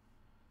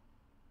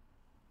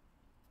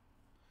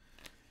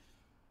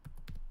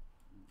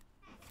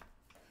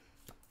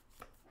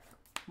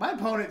 My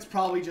opponent's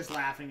probably just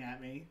laughing at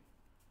me.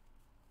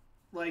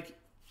 Like,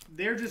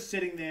 they're just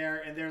sitting there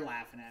and they're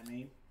laughing at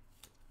me.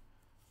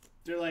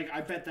 They're like,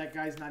 I bet that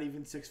guy's not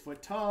even 6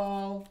 foot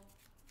tall.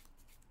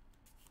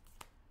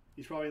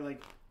 He's probably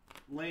like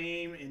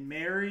lame and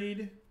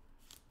married.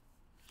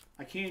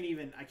 I can't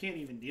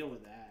even deal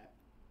with that.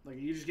 Like,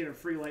 you just get a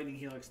free lightning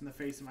helix in the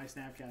face of my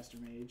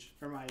Snapcaster Mage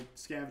or my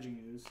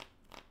Scavenging Ooze.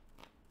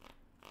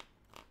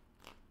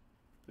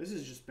 This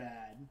is just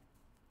bad.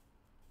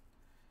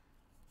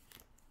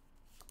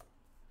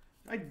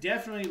 I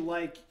definitely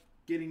like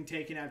getting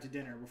taken out to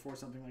dinner before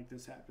something like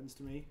this happens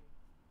to me.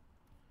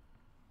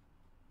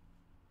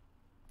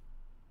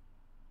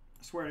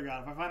 I swear to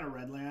God, if I find a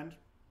red land,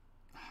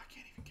 oh, I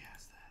can't even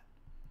cast that.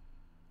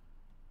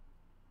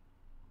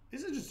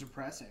 This is just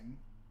depressing.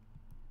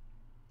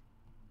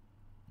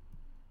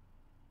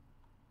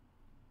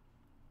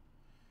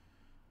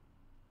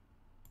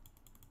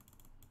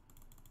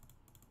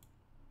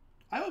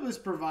 I hope this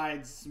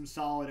provides some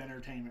solid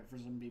entertainment for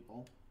some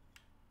people.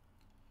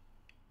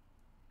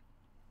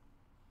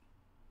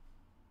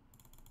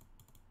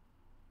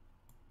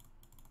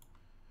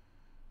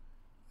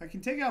 I can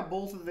take out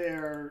both of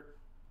their...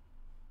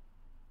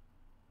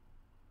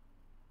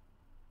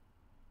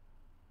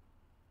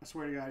 I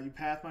swear to God, you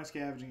path my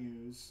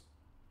Scavenging Ooze.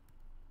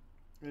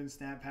 And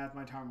snap path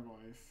my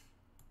Tarmogoyf.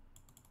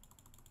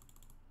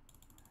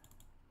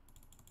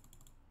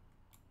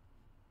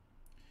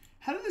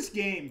 How did this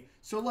game...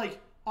 So,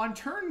 like, on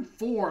turn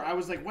 4, I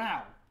was like,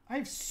 wow, I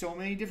have so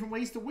many different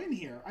ways to win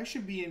here. I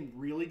should be in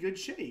really good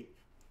shape.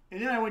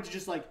 And then I went to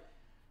just, like,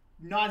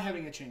 not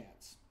having a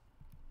chance.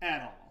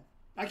 At all.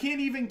 I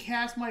can't even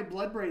cast my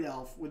Bloodbraid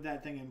Elf with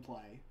that thing in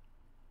play.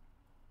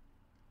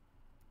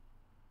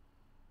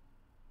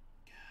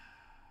 God.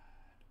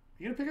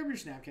 You gonna pick up your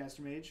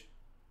Snapcaster Mage?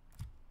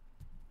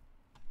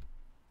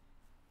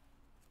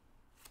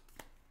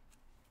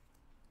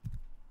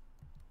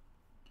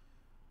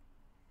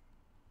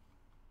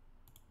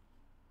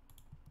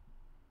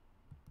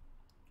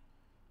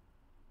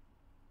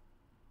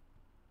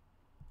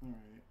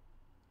 Alright.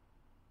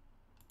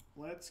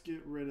 Let's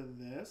get rid of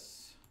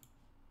this.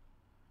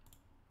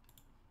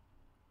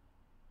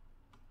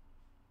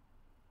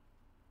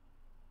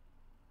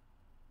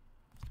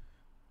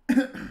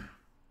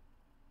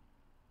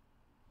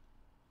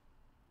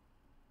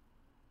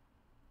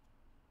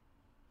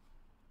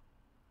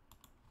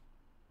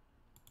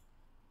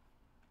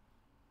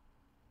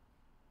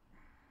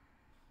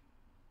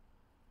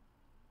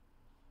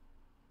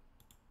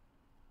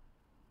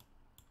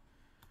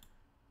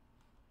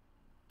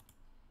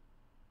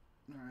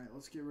 Alright,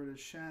 let's get rid of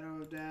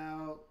Shadow of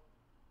Doubt.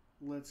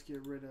 Let's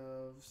get rid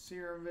of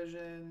Serum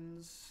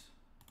Visions.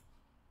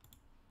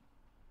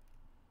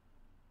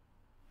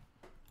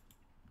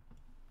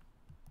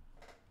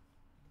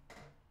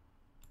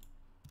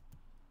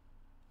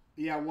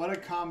 Yeah, what a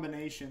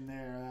combination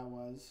there that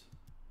was.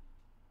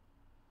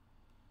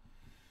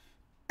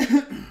 I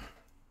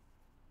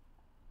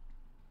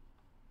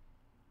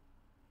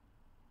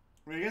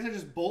guess I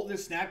just bolt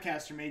this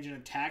Snapcaster Mage and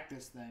attack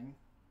this thing.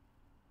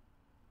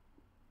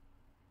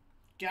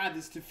 God,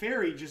 this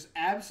Teferi just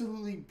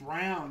absolutely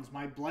browns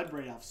my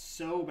Bloodbraid Elf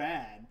so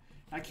bad.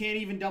 I can't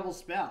even double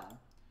spell.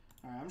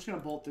 Alright, I'm just going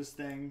to bolt this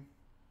thing.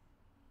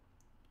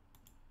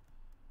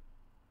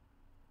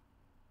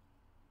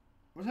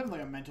 I was having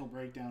like a mental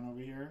breakdown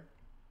over here.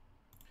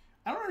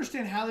 I don't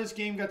understand how this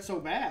game got so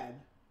bad.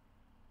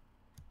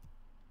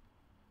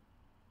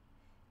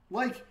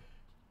 Like,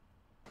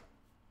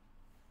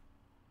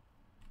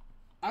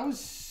 I was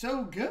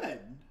so good.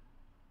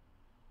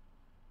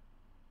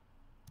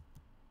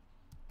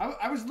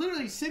 I was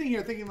literally sitting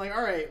here thinking like,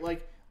 all right,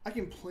 like, I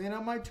can plan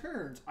out my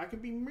turns. I can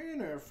be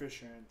mana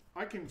efficient.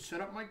 I can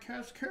set up my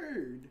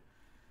cascade.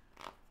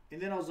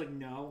 And then I was like,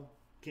 no,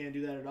 can't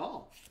do that at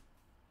all.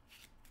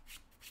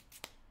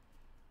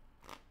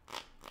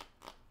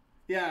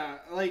 Yeah,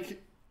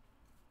 like,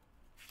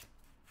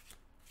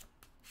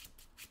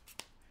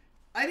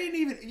 I didn't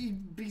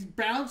even, he's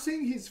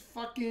bouncing his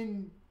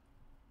fucking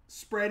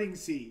Spreading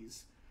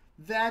Seas.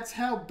 That's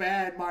how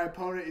bad my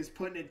opponent is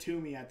putting it to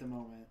me at the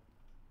moment.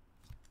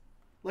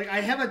 Like,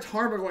 I have a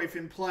Tarmogoyf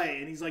in play,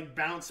 and he's like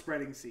bounce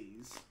spreading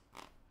seas.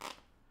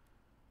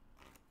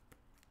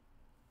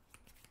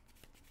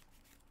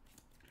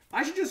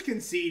 I should just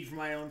concede for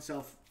my own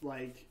self,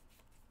 like,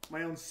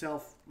 my own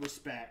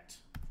self-respect.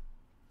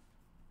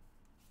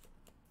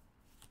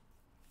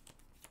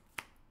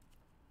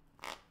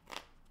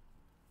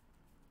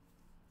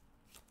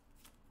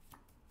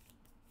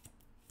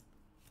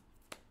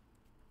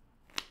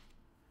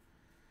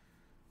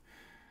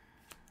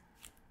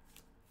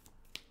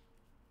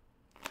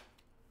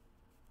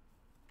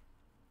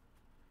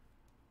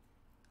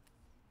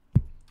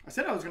 I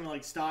said I was gonna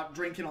like stop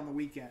drinking on the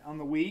weekend,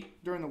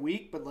 during the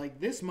week, but like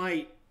this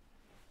might.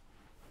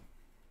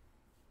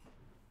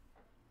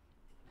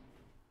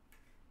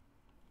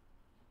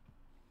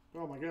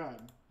 Oh my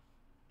god!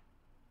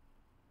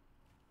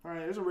 All right,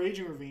 there's a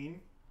Raging Ravine.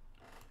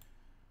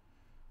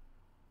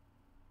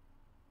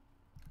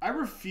 I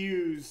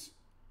refuse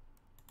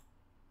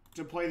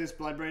to play this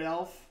Bloodbraid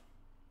Elf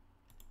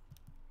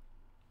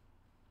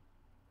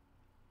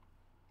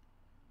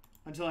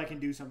until I can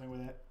do something with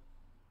it.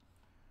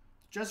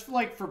 Just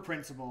for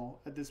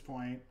principle at this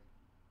point.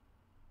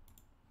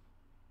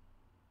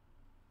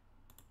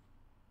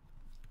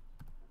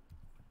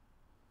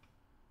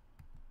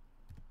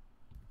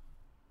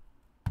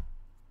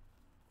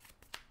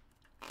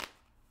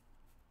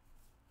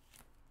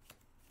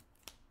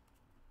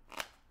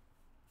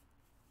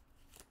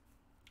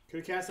 Could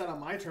have cast that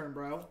on my turn,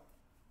 bro.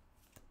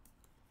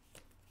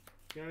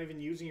 You're not even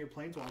using your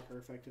Planeswalker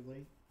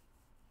effectively.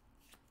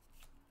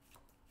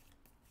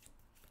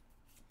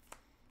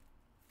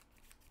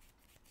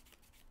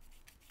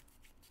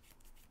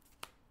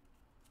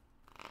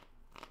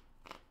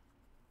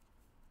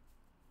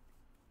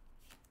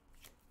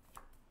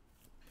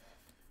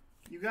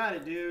 You got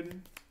it,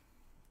 dude.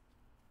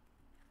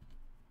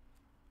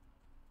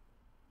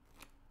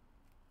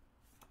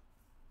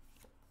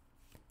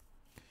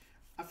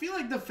 I feel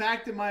like the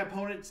fact that my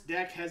opponent's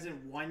deck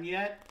hasn't won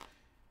yet.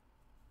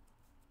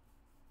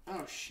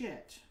 Oh,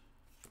 shit.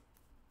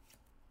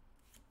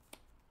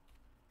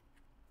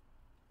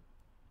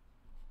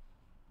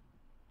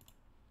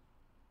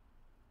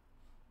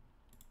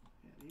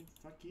 Yeah, dude,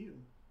 fuck you.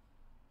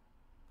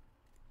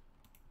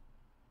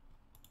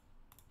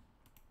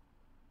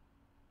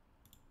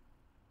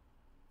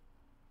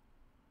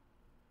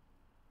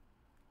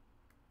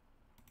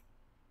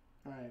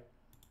 Alright.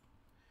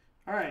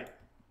 Alright.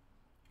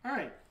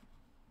 Alright.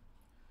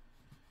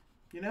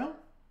 You know?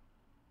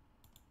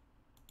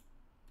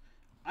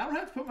 I don't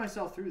have to put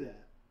myself through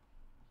that.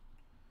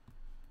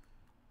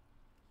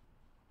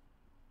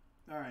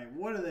 Alright,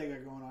 what do they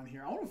got going on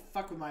here? I want to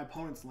fuck with my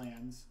opponent's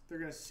lands. They're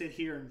going to sit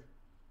here and...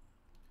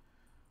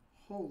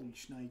 Holy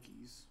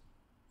shnikes.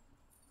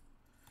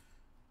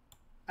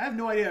 I have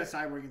no idea how to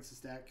sideboard against this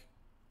deck.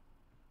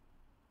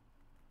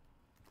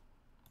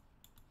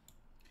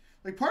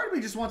 Like, part of me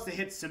just wants to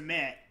hit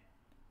submit.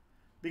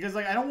 Because,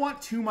 like, I don't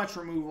want too much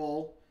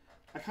removal.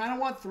 I kind of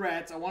want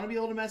threats. I want to be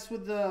able to mess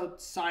with the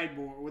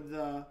sideboard. With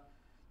the...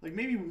 Like,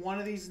 maybe one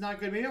of these is not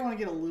good. Maybe I want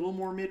to get a little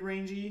more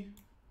mid-rangey.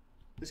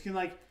 This can,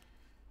 like,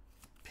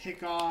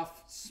 pick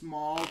off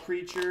small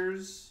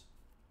creatures.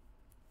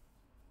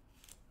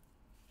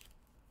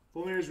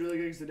 Fulminator is really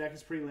good because the deck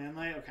is pretty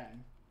landlight. Okay.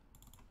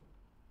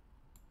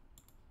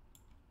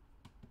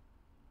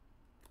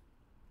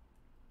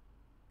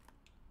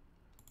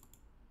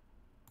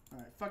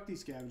 Alright, fuck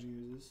these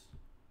Scavenging Oozes.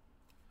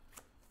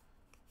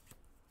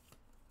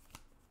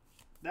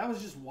 That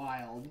was just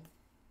wild.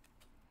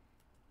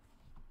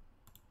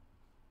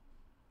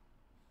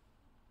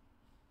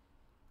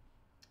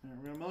 Alright,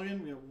 we're going to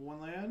mulligan. We have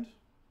one land.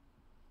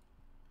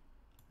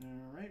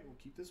 Alright, we'll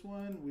keep this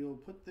one. We'll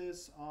put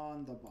this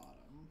on the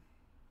bottom.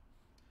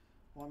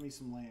 Want me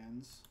some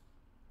lands.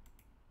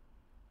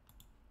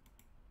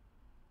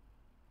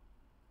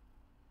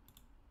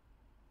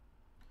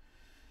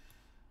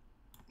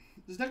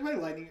 This deck plays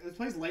Lightning. This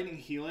plays Lightning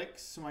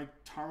Helix, so my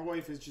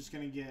Tarmogoyf is just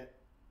going to get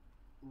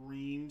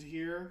reamed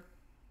here.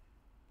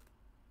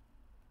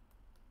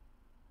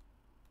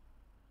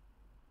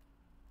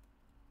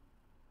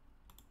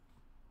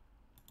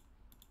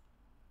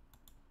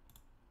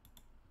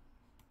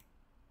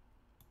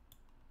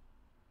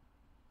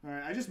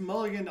 Alright, I just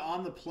mulliganed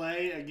on the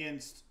play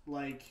against,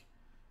 like,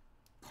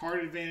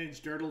 card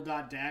advantage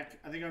Dirtle.deck.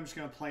 I think I'm just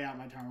going to play out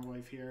my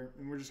Tarmogoyf here,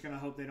 and we're just going to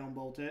hope they don't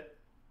bolt it.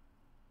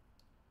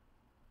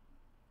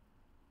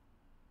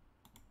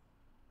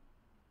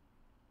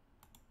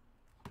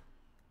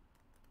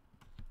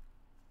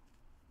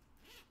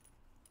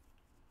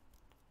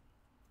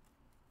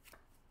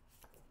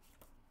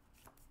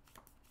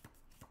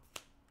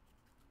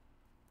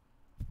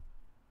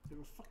 They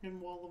have a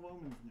fucking Wall of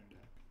Omens in their deck.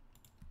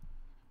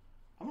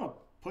 I'm going to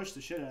push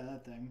the shit out of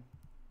that thing.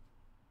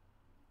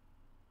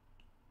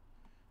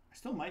 I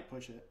still might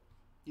push it.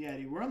 Yeah,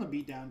 dude, we're on the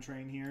beatdown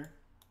train here.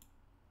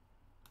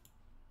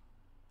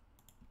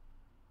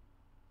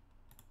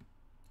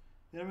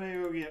 Then I'm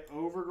going to go get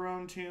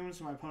Overgrown Tomb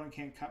so my opponent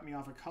can't cut me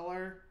off a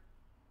color.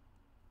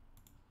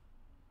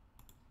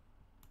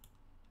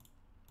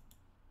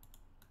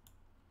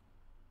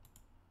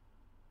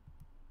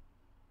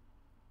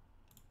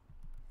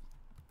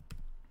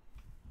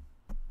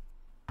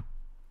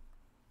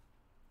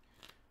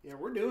 Yeah,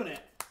 we're doing it.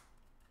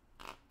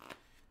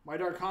 My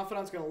Dark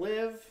Confidant's gonna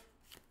live.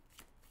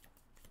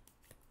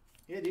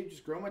 Yeah, dude,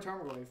 just grow my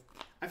Tarmogoyf.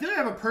 I feel like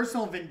I have a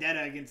personal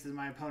vendetta against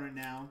my opponent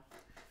now.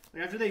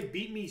 Like, after they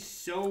beat me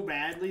so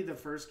badly the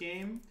first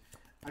game,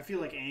 I feel,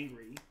 like,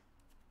 angry.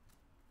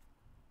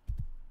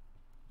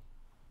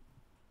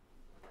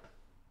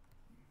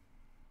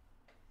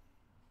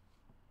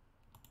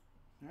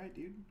 Alright,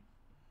 dude.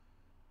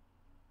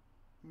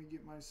 Let me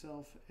get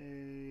myself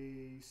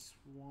a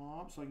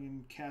swamp so I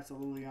can cast a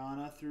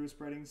Liliana through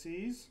Spreading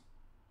Seas.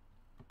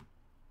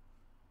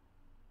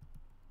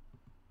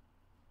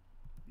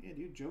 Yeah,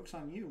 dude, joke's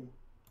on you.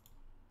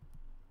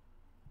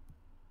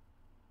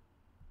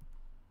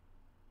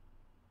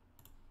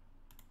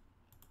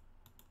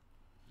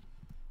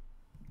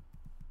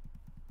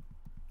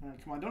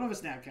 Alright, come on, don't have a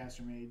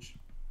Snapcaster Mage.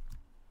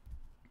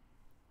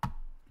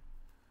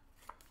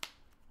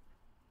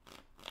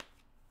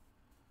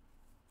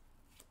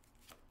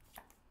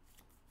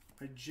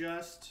 I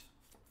just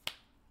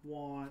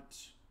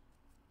want...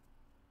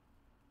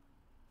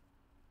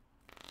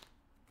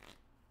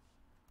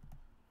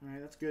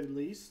 Alright, that's good at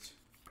least.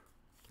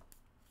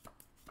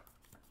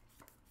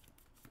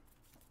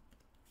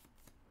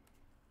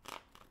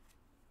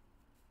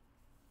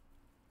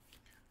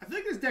 I feel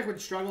like this deck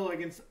would struggle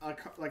against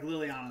like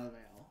Liliana the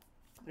Veil.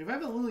 Like, if I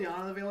have a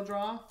Liliana the Veil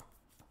draw...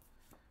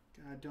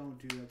 God, don't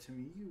do that to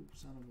me, you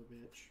son of a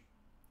bitch.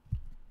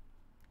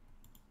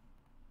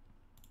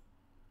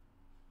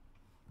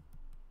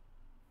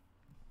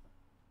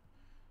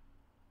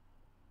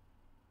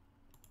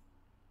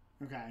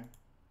 Okay.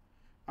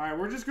 Alright,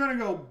 we're just going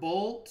to go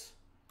Bolt.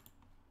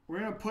 We're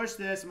going to push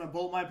this. I'm going to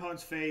Bolt my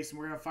opponent's face, and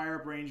we're going to fire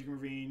up Raging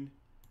Ravine.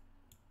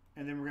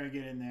 And then we're going to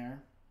get in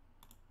there.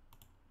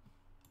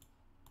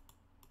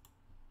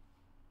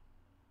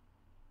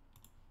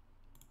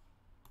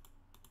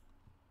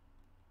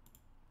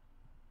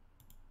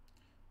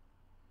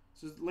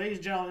 So, ladies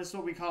and gentlemen, this is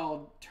what we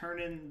call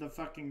turning the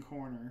fucking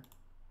corner.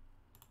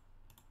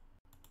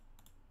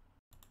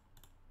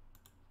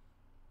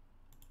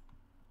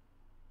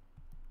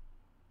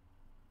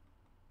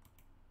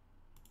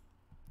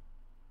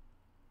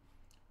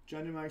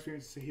 Judging my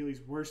experience,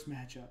 Saheli's worst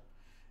matchup.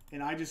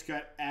 And I just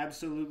got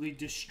absolutely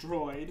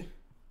destroyed.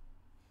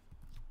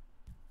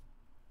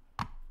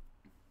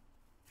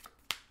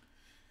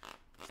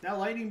 Now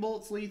Lightning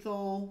Bolt's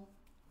lethal.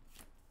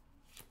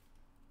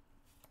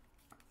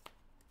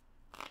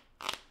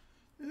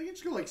 I think I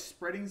just go like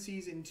Spreading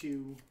Seas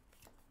into...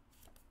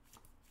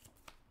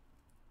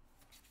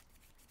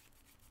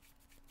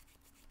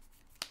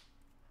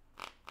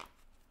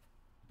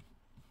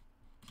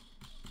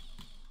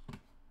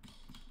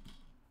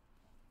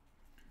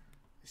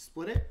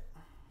 Split it.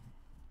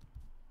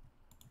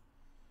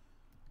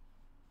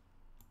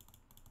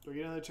 Do I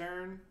get another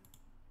turn?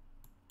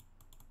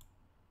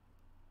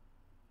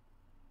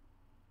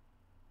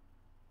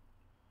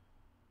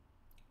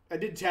 I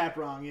did tap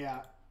wrong,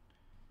 yeah.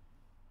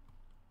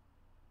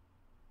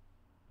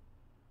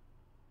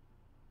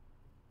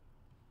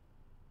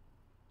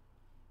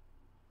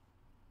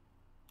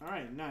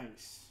 Alright,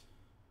 nice.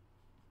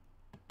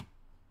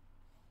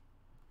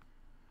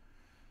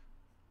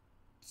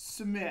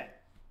 Submit.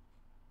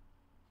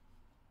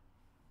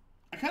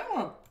 I kind of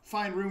want to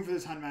find room for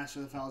this Huntmaster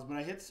of the Fells, but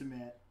I hit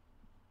submit.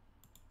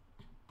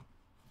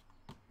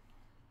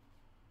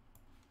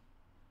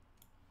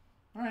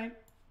 Alright.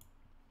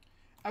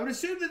 I would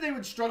assume that they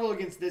would struggle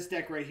against this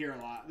deck right here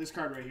a lot. This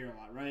card right here a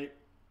lot, right?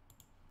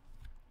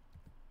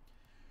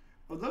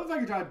 I would love if I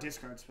could draw a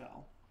discard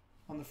spell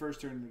on the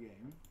first turn of the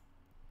game.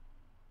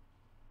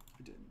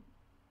 I didn't.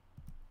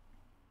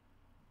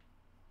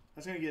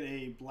 That's going to get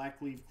a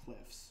Blackcleave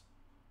Cliffs.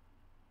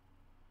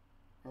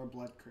 Or a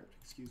Blood Crypt,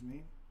 excuse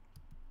me.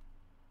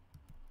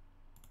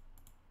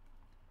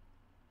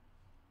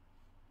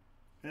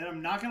 And then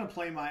I'm not going to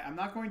play my... I'm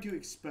not going to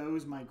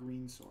expose my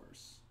green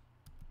source.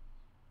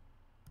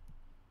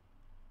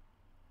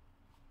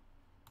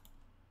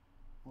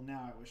 Well,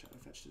 now I wish I would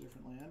have fetched a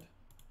different land.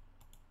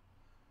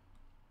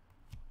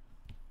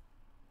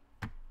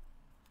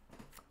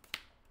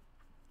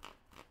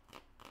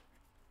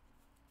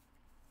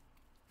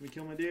 Let me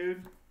kill my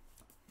dude.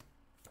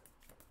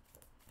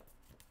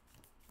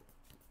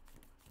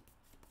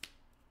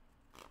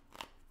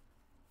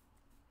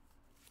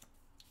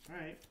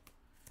 Alright.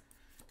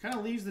 Kind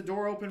of leaves the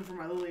door open for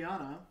my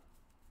Liliana.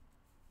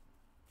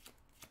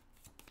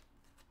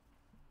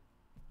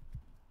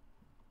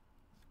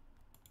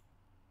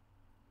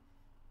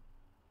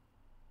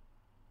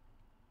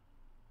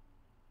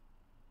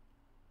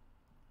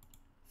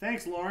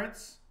 Thanks,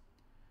 Lawrence.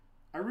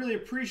 I really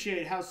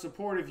appreciate how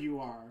supportive you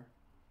are.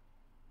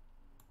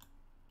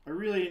 I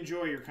really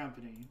enjoy your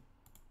company.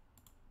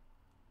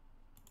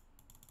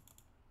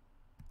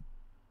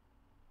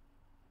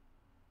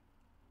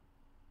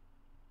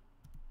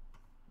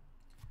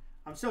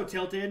 I'm so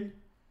tilted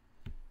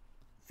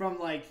from,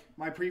 like,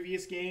 my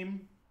previous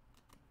game.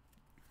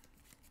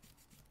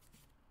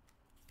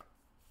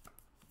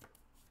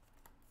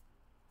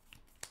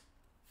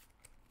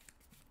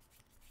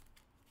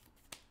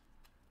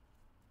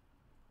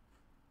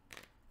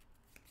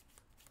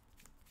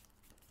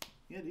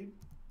 Yeah, dude.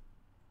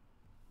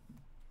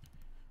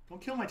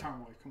 Don't kill my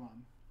Tarmogoyf. Come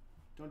on.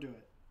 Don't do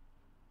it.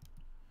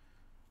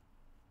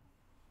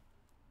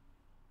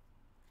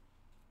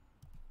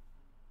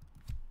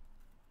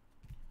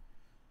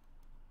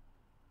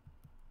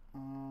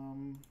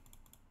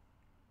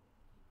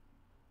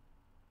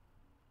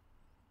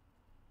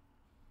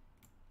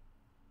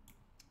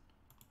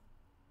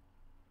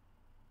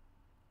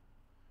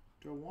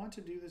 Do I want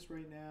to do this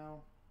right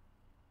now?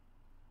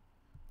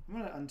 I'm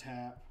going to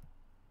untap.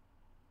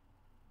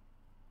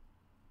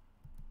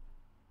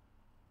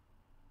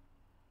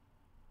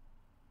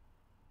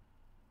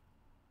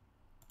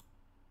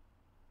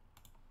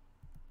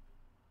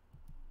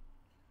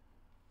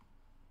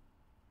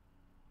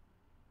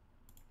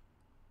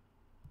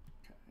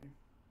 Okay.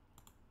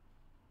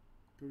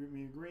 Go get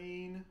me a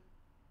green.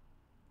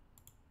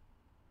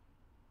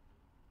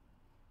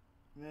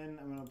 Then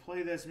I'm going to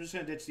play this. I'm just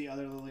going to ditch the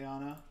other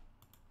Liliana.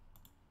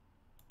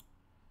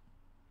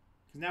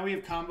 Because now we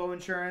have combo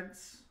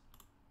insurance.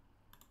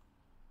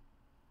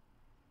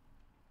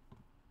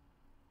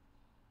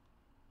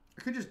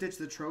 I could just ditch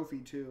the trophy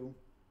too.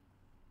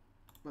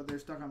 But they're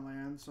stuck on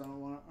land, so I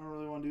don't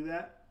really want to do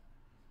that.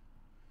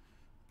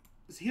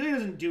 Saheli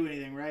doesn't do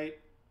anything, right?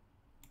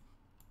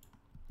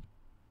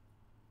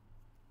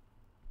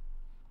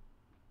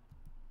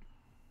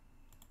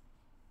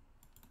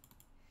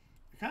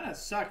 It kind of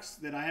sucks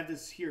that I have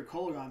this here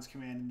Kolaghan's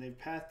command and they've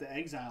path to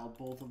exile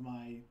both of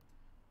my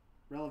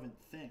relevant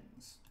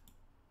things.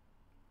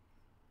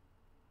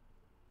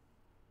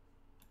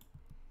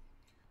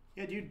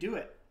 Yeah, dude, do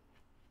it.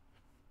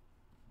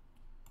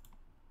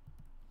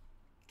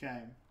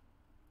 Okay.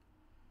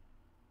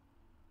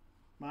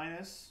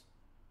 Minus.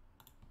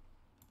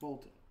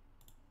 Bolt it.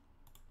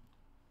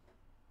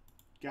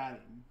 Got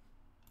him.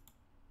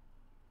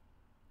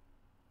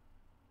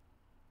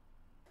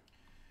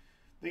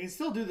 They can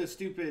still do the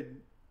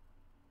stupid.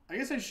 I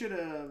guess I should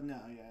have. No,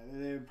 yeah,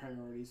 they have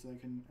priorities, so I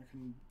can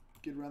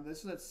get around this.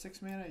 Is that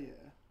 6 mana? Yeah.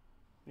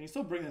 They can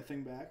still bring the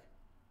thing back.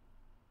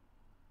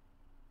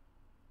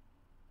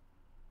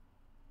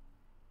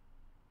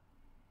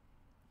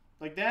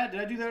 Like that?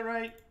 Did I do that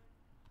right?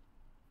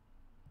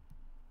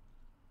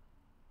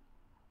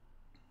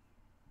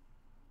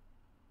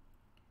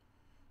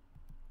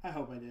 I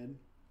hope I did.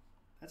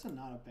 That's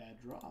not a bad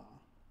draw.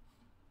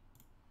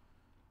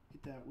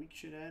 Get that weak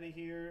shit out of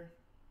here.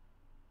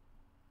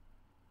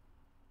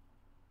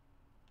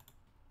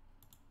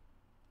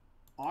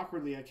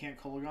 Awkwardly, I can't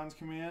Kolaghan's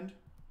command.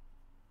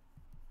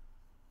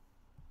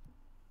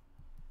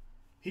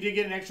 He did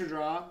get an extra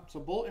draw. So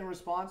bolt in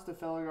response to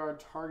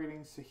Felagard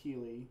targeting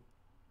Saheli.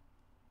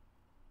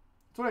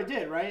 That's what I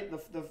did, right?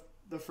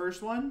 The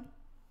first one?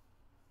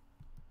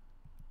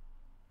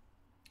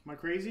 Am I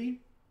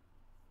crazy?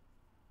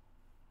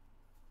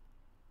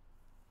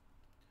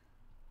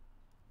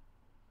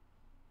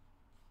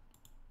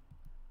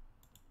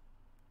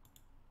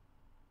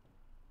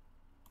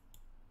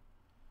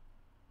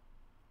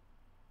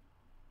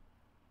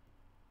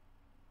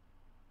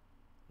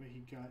 Wait,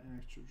 he got an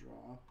extra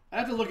draw. I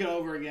have to look it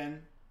over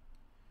again.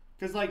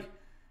 Because, like,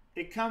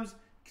 it comes...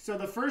 So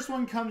the first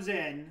one comes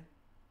in...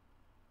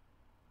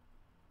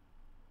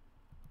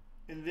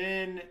 And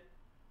then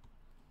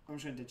I'm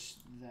just going to ditch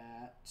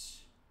that.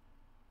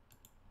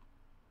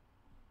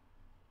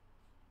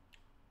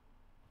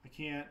 I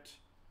can't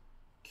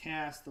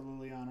cast the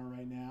Liliana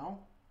right now.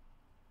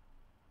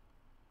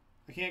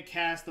 I can't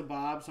cast the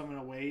Bob, so I'm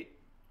going to wait.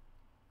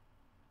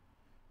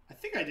 I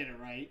think I did it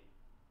right.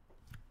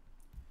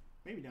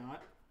 Maybe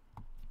not.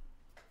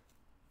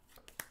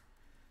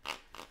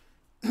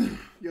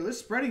 Yo, this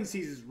spreading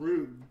seas is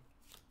rude.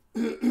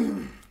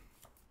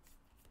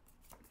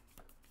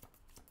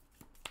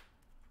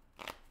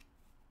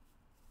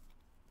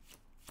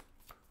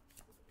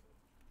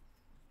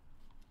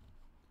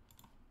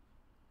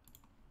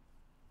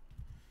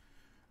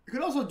 I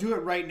could also do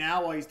it right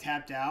now while he's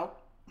tapped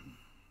out.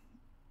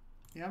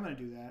 Yeah, I'm going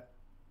to do that.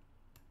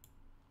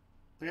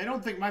 Like, I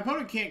don't think... My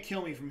opponent can't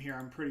kill me from here,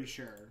 I'm pretty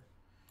sure.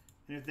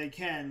 And if they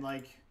can,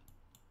 like...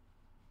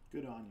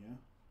 Good on you.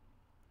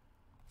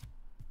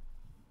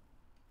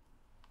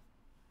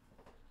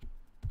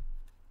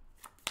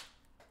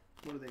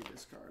 What are they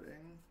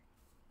discarding?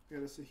 Got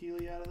a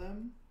Saheli out of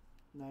them.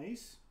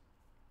 Nice.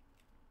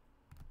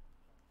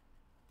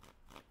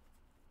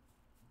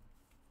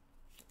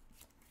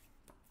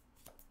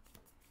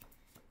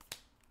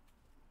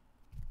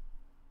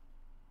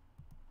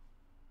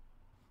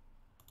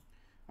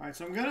 Alright,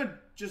 so I'm going to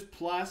just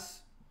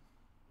plus.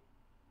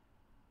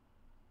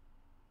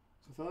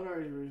 So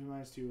Felidar is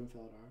 -2 and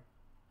Felidar.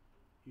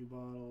 You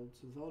bottled.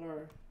 So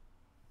Felidar.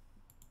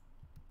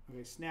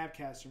 Okay,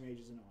 Snapcaster Mage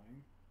is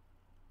annoying.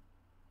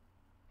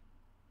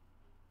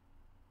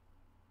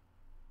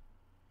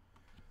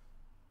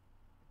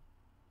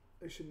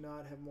 I should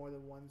not have more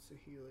than one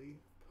Saheli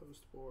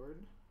post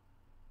board.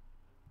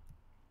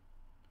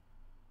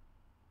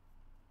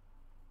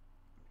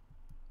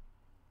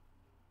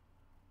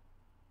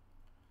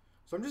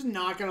 So I'm just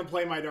not going to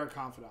play my Dark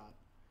Confidant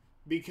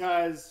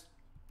because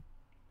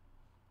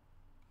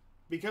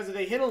because if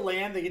they hit a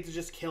land, they get to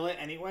just kill it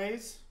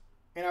anyways.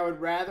 And I would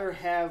rather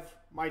have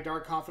my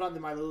Dark Confidant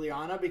than my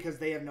Liliana because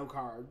they have no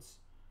cards.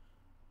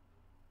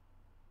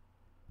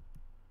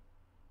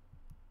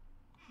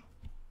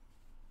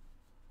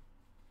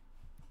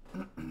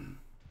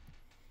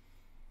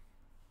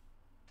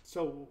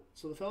 So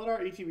the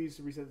Felidar ATBs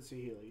to reset the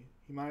Saheli.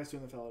 He -2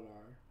 on the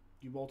Felidar.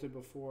 You bolted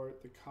before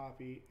the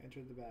copy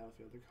entered the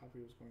battlefield. The copy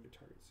was going to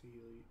target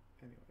Saheli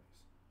anyways.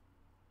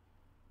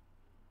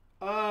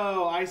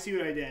 Oh, I see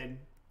what I did.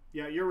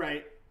 Yeah, you're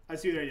right. I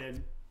see what I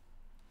did.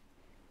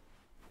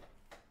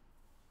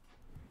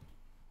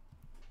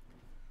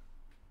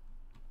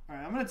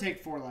 Alright, I'm going to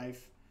take 4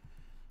 life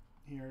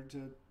here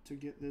to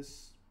get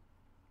this.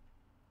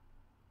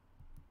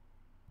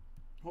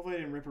 Hopefully I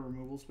didn't rip a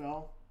removal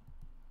spell.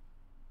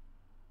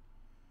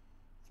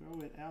 Throw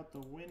it out the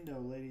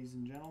window, ladies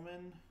and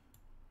gentlemen.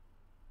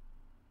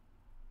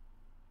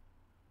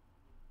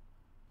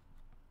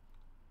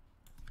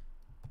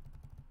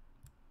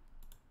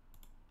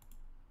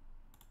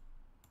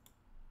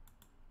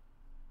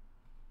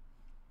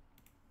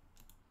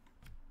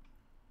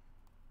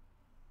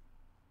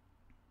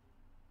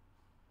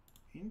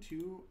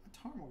 Into a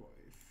Tarmogoyf.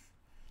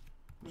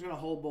 I'm just gonna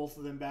hold both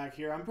of them back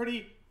here. I'm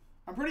pretty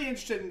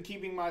interested in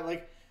keeping my,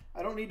 like,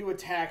 I don't need to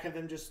attack, have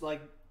them just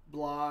like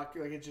block,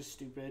 like it's just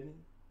stupid.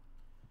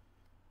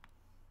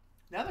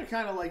 Now they're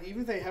kind of like,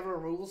 even if they have a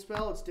removal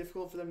spell, it's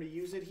difficult for them to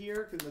use it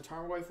here because the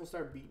Tarmogoyf will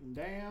start beating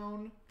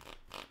down.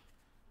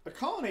 A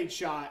Colonnade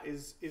shot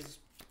is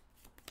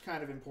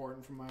kind of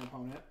important for my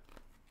opponent.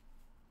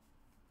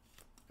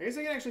 I guess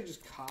I can actually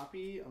just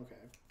copy. Okay.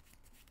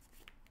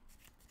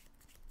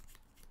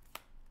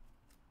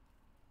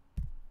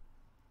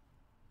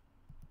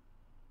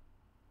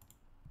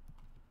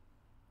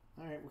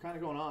 Alright, we're kind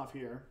of going off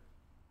here.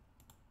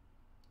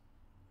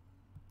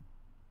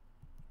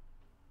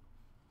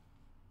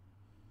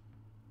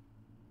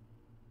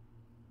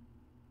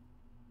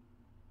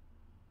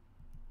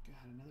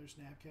 God, another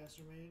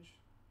Snapcaster Mage.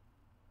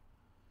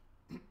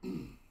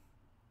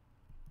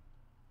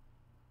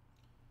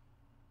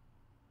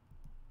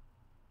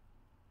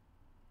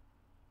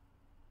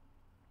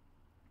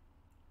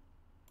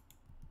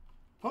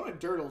 Opponent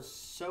dirtles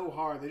so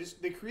hard.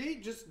 They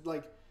create just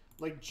like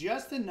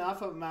just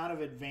enough amount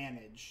of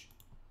advantage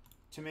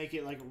to make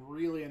it like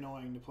really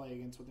annoying to play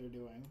against what they're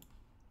doing.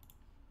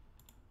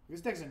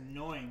 This deck's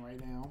annoying right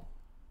now.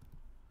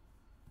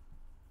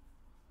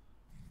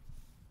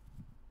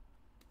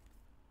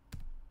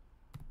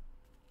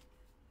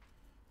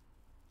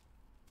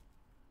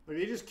 Like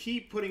they just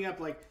keep putting up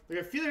like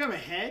I feel like I'm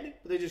ahead,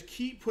 but they just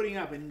keep putting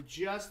up in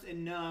just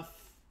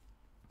enough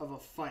of a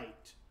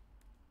fight.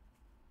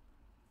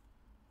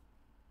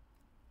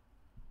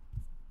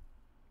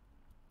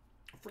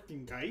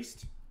 Freaking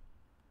Geist.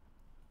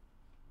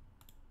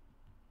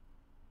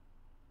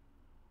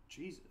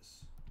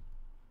 Jesus.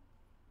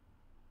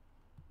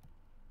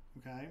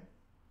 Okay.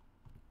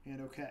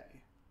 And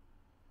okay.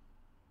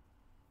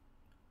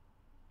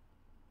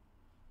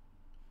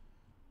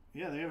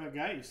 Yeah, they have a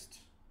Geist.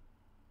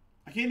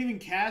 I can't even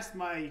cast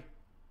my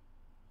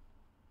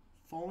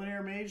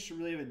Fulminator Mage to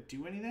really have it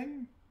do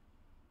anything.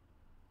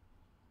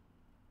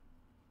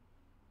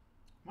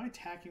 Am I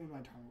attacking with my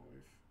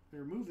Tarmogoyf? If I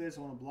remove this,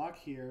 I want to block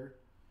here.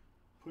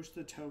 Push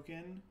the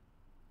token.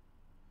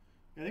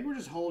 I think we're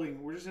just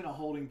holding. We're just in a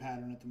holding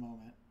pattern at the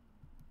moment.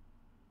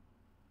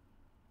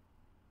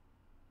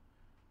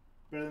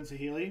 Better than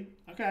Saheli?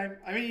 Okay.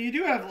 I mean, you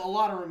do have a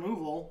lot of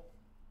removal.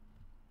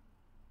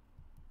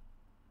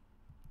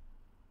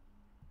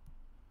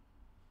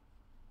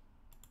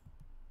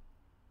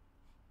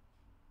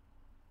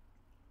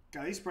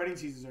 God, these spreading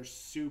seasons are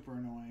super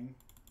annoying.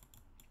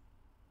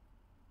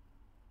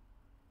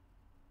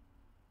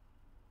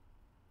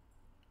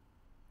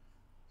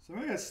 So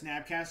I'm going to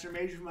Snapcaster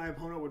Mage for my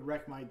opponent would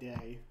wreck my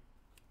day.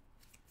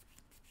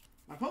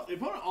 The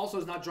opponent also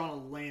has not drawn a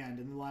land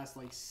in the last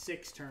like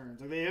 6 turns.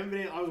 Like they haven't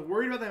been. I was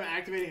worried about them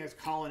activating as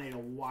Colonnade a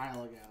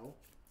while ago.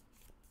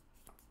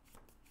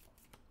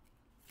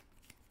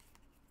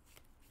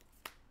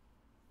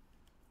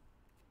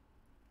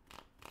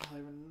 I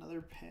have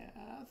another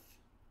path.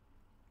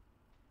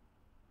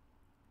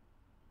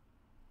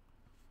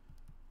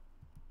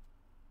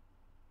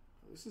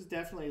 This is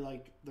definitely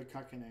like the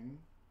Cuckening.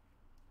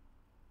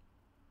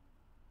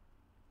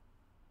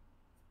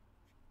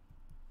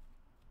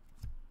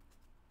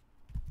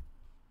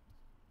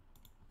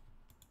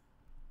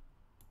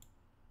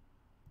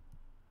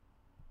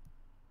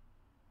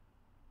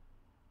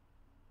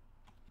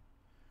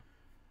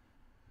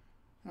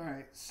 All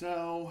right,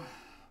 so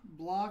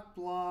block,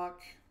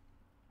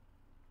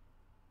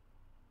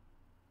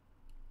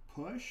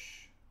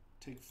 push,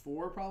 take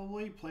 4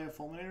 probably, play a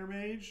Fulminator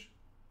Mage.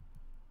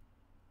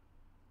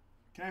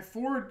 Can I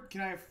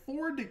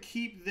afford to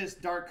keep this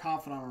Dark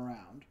Confidant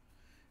around?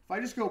 If I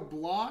just go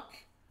block,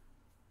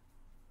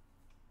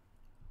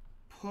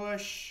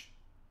 push,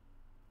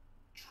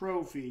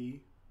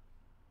 trophy,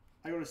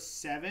 I go to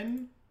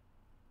 7.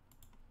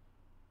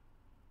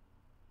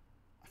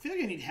 I feel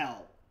like I need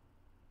help.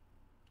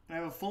 I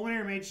have a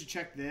Fulminator Mage to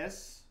check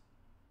this.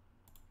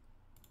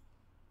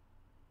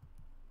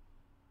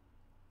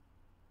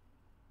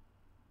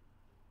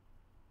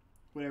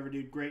 Whatever,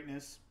 dude.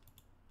 Greatness.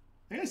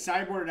 I think I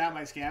sideboarded out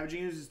my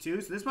Scavenging Oozes too,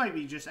 so this might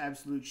be just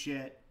absolute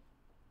shit.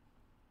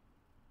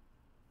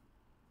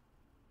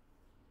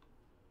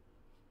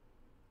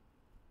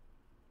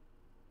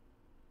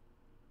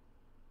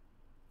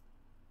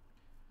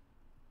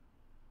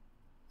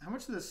 How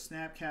much do the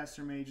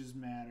Snapcaster Mages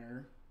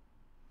matter?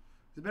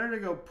 Is it better to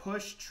go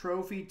push,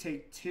 trophy,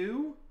 take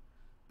 2,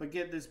 but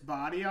get this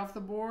body off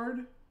the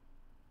board?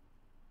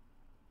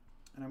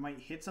 And I might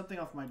hit something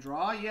off my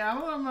draw? Yeah,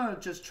 I'm going to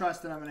just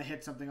trust that I'm going to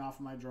hit something off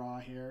my draw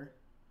here.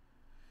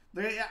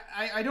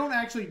 I don't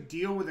actually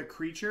deal with a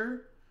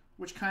creature,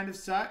 which kind of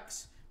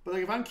sucks. But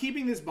like if I'm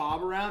keeping this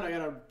Bob around,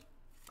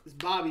 this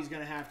Bobby's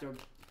going to have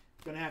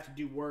to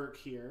do work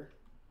here.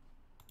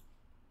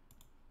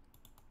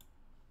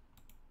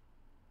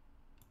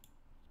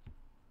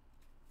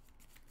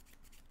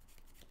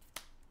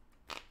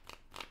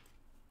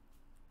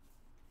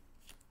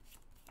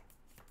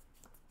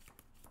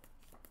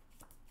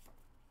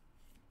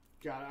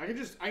 God, I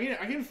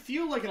can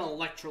feel like an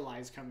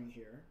electrolyze coming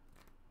here.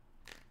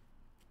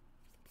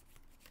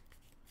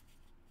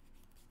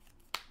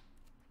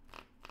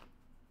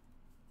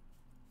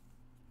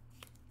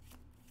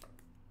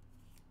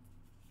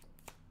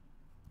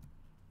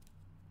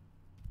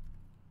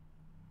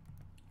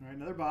 All right,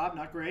 another Bob,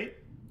 not great.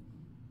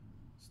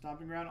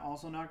 Stomping Ground,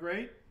 also not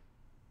great.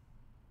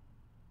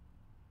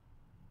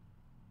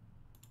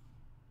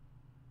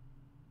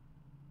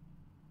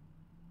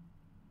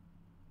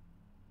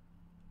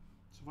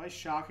 So if I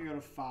shock and go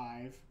to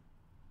 5,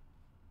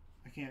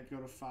 I can't go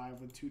to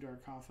 5 with 2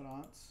 Dark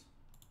Confidants.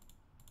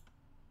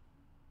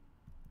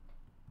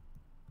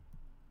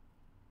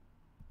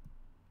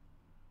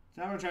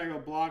 So now I'm going to try to go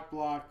block,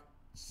 block,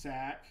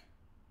 sack.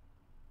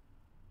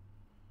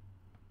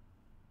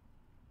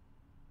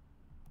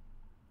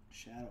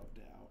 Shadow of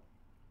Doubt.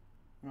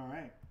 All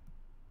right.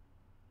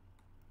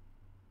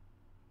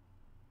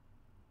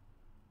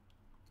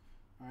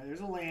 All right,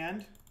 there's a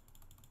land.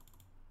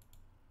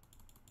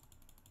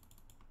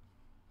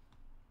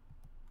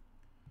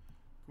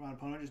 Come on,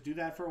 opponent, just do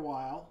that for a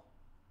while.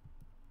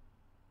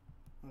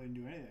 Oh, they didn't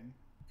do anything.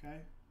 Okay.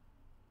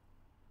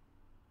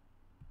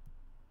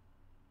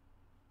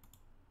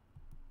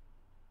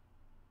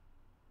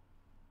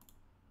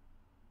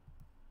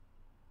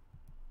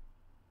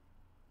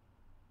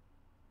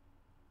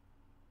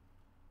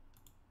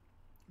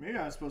 Maybe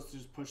I was supposed to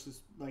just push this,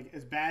 like,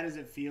 as bad as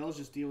it feels,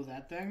 just deal with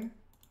that thing.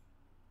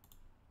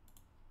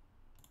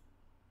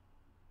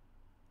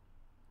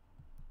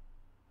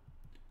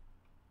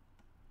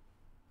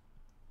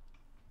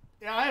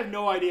 Yeah, I have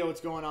no idea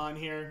what's going on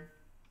here.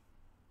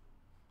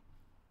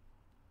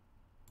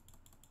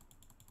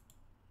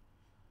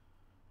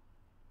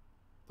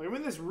 Like, I'm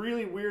in this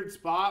really weird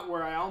spot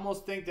where I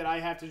almost think that I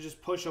have to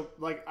just push a,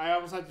 like, I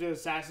almost have to do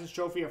Assassin's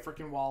Trophy, a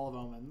freaking Wall of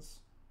Omens.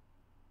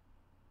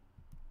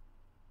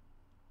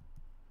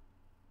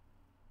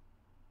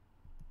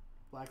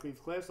 Blackcleave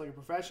Cliffs, like a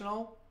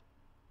professional.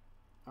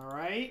 All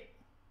right.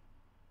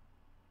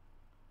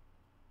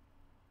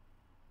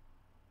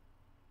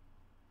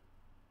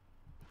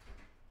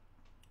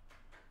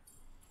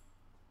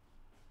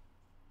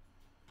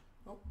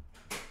 Oh,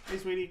 hey,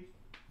 sweetie.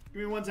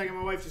 Give me 1 second.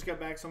 My wife just got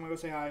back, so I'm gonna go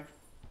say hi.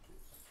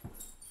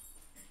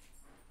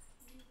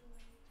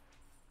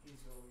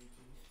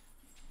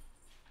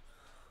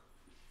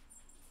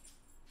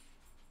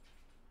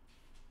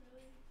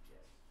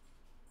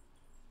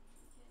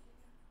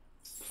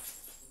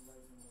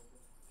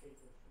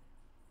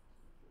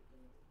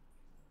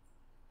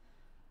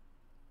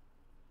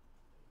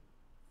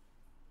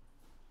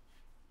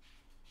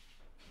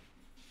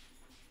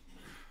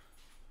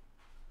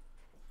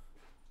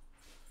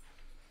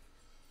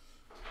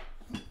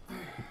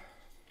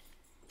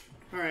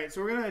 Alright,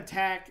 so we're going to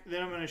attack,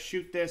 then I'm going to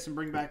shoot this and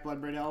bring back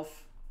Bloodbraid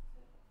Elf.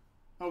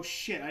 Oh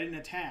shit, I didn't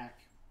attack.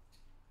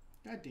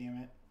 God damn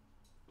it.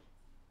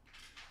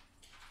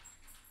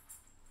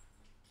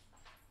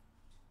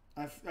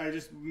 I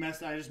just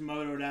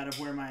motoed out of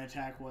where my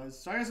attack was.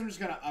 So I guess I'm just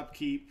going to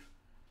upkeep,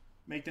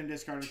 make them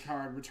discard a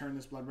card, return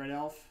this Bloodbraid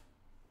Elf.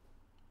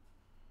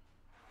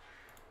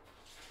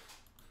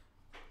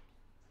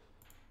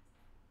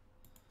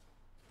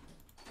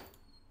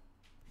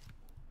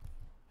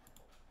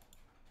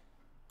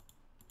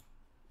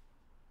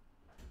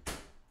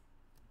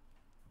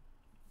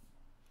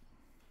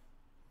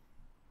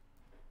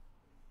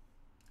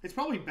 It's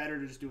probably better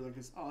to just do it like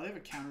this. Oh, they have a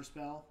counter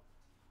spell.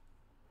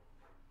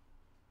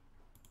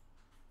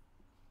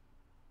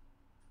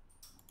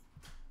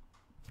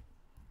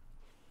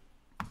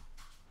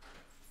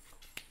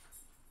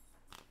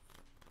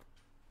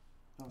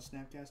 Oh,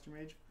 Snapcaster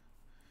Mage.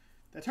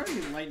 That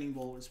targeted Lightning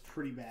Bolt was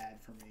pretty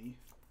bad for me.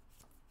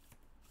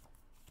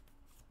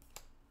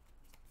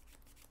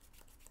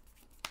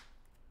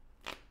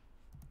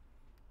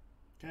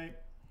 Okay.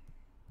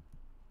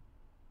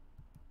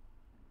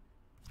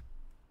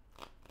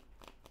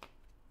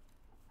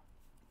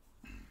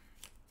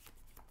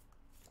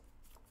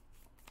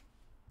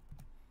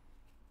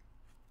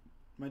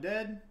 Am I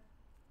dead?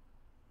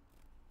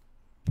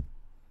 I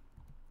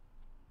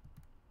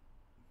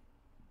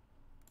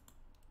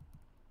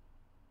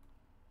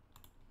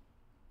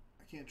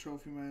can't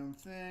trophy my own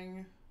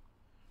thing.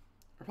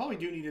 I probably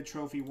do need to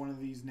trophy one of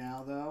these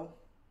now, though.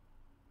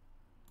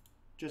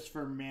 Just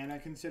for mana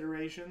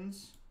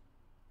considerations.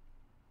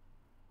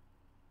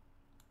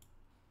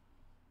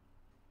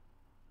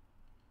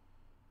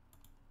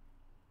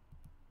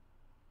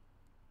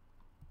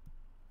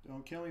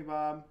 Don't kill me,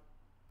 Bob.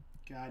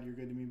 God, you're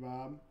good to me,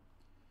 Bob.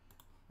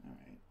 All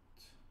right.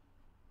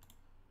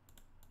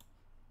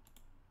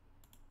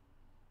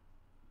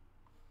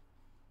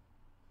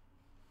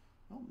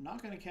 Well, I'm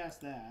not going to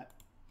cast that.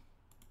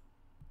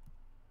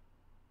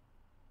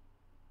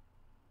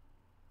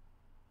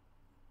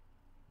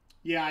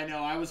 Yeah, I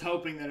know. I was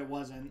hoping that it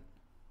wasn't.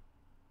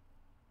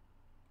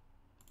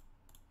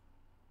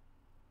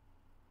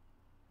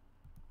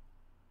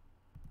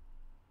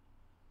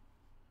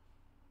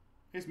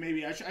 I guess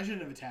maybe I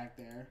shouldn't have attacked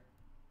there.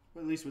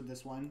 But at least with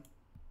this one.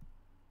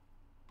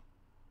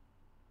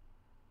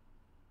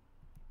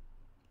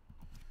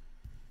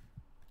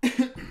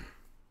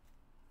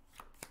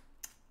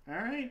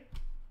 Alright.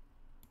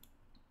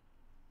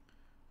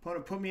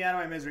 Opponent put me out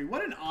of my misery.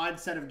 What an odd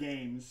set of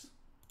games.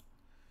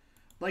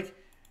 Like,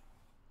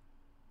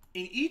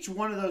 in each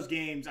one of those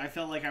games, I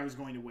felt like I was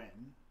going to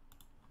win.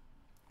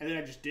 And then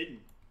I just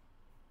didn't.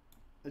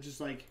 That's just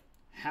like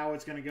how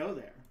it's going to go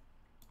there.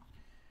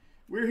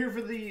 We're here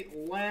for the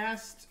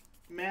last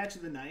match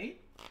of the night.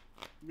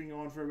 We've been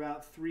going for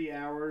about 3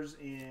 hours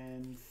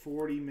and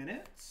 40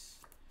 minutes.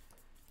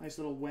 Nice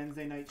little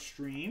Wednesday night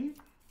stream.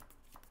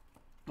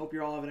 Hope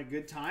you're all having a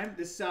good time.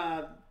 This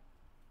turn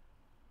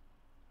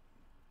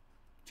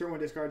 1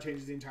 discard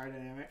changes the entire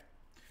dynamic.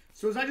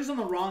 So was I just on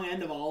the wrong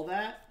end of all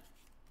that?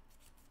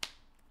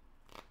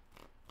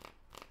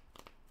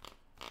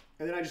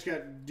 And then I just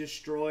got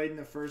destroyed in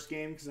the first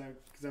game because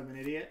I'm an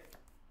idiot.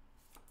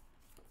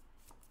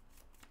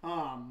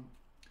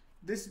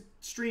 This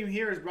stream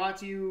here is brought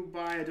to you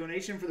by a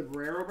donation for the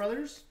Barrero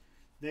brothers.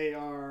 They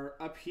are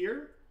up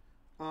here.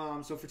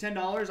 So for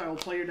 $10, I will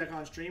play your deck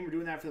on stream. We're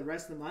doing that for the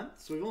rest of the month.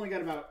 So we've only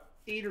got about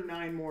 8 or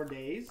 9 more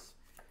days.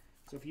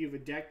 So if you have a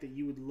deck that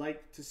you would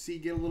like to see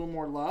get a little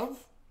more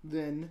love,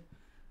 then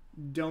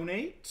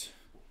donate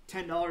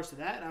 $10 to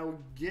that, and I will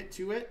get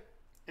to it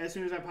as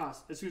soon as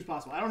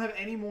possible. I don't have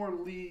any more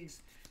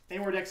leagues, any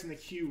more decks in the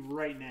queue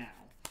right now.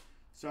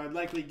 So I'd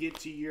likely get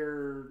to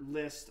your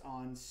list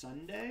on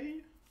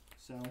Sunday.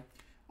 So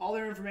all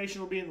their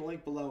information will be in the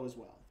link below as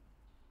well.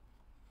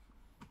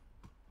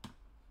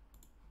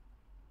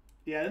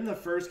 Yeah, then the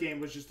first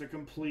game was just a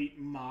complete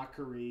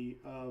mockery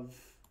of,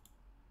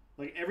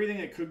 like, everything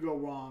that could go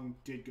wrong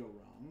did go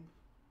wrong.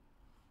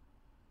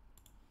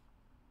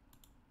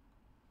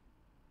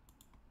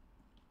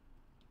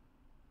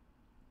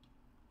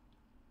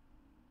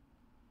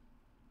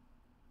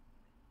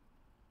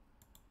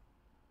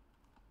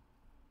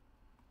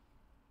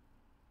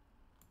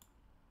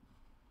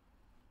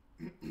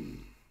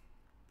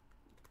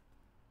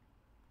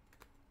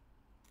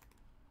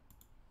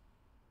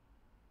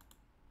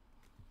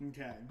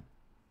 Okay.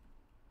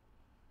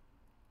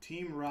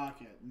 Team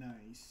Rocket,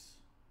 nice.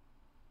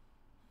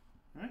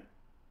 All right.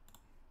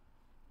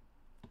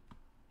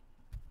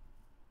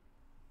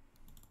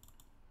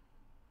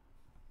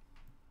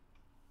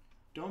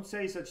 Don't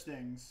say such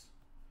things.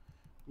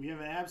 We have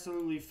an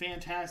absolutely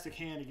fantastic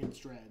hand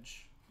against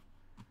Dredge.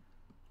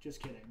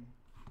 Just kidding.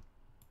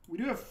 We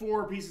do have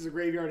 4 pieces of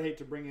graveyard hate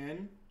to bring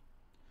in.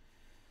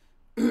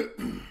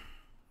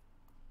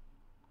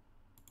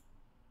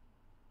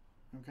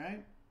 Okay.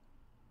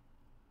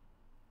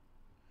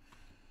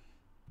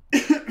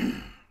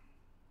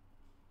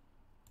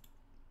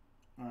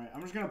 Alright,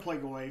 I'm just going to play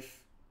Goyf.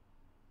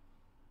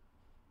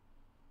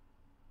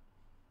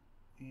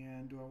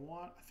 And do I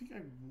want... I think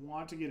I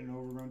want to get an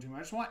Overgrown Tomb. I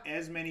just want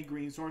as many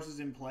green sources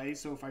in play,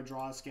 so if I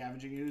draw a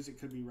Scavenging Ooze, it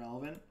could be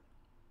relevant.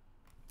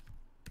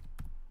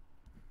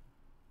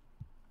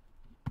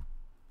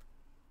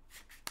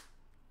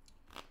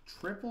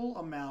 Triple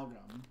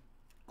Amalgam.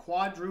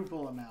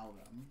 Quadruple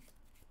Amalgam.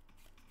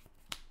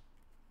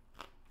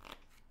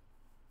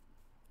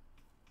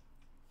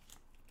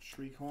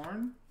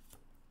 Shriekhorn.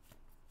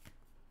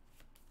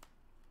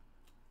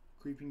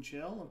 Creeping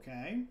Chill,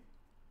 okay.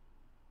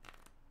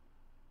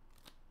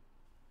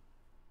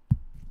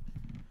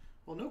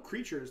 Well, no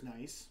creature is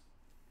nice.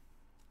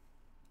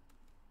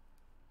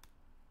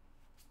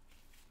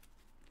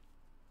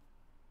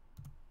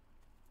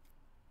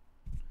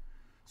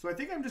 So I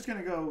think I'm just going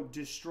to go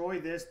destroy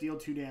this, deal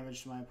 2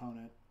 damage to my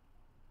opponent.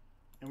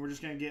 And we're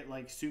just going to get,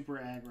 like, super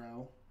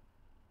aggro.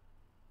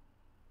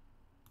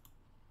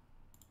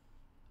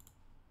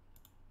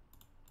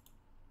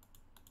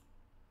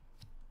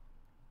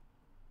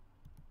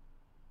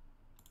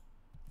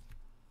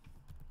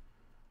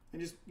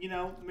 And just, you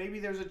know,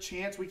 maybe there's a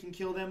chance we can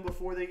kill them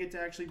before they get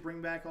to actually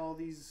bring back all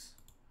these.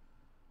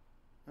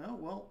 Oh,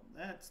 well,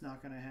 that's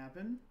not going to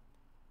happen.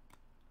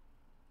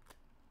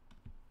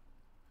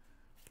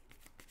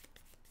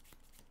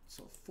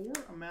 So 4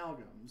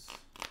 amalgams.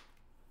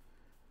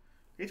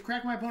 It's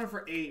crack my opponent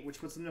for 8, which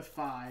puts them to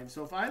 5.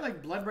 So if I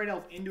like Bloodbraid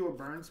Elf into a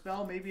burn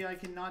spell, maybe I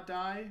can not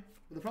die.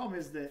 But the problem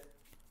is that,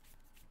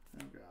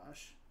 oh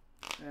gosh,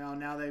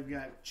 now they've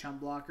got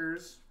chump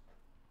blockers.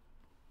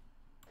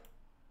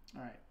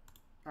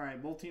 All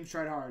right. Both teams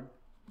tried hard.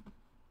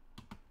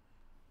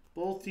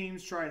 Both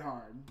teams tried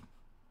hard.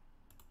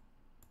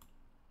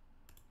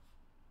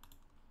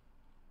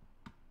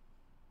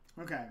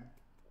 Okay.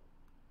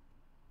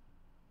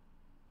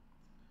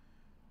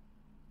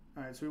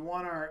 Alright, so we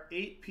want our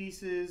 8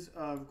 pieces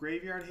of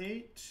Graveyard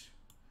Hate.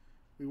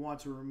 We want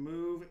to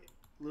remove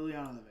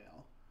Liliana the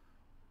Veil.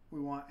 We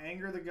want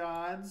Anger the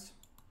Gods.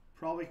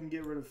 Probably can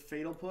get rid of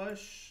Fatal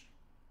Push.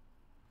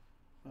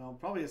 Well,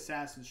 probably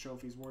Assassin's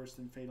Trophy is worse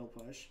than Fatal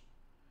Push.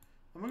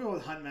 I'm going to go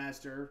with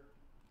Huntmaster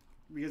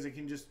because it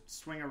can just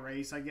swing a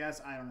race, I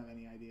guess. I don't have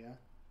any idea.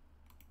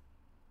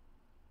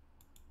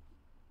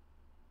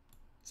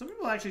 Some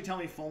people actually tell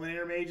me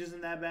Fulminator Mage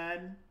isn't that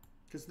bad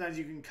because sometimes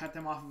you can cut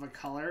them off of a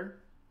color.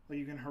 Like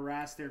you can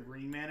harass their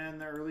green mana in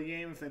the early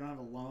game if they don't have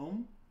a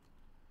loam.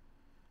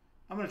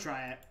 I'm going to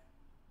try it.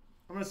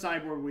 I'm going to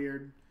sideboard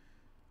weird.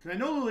 Because I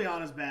know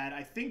Liliana's bad.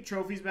 I think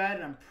Trophy's bad,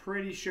 and I'm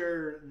pretty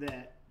sure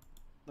that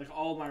like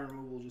all my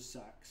removal just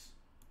sucks.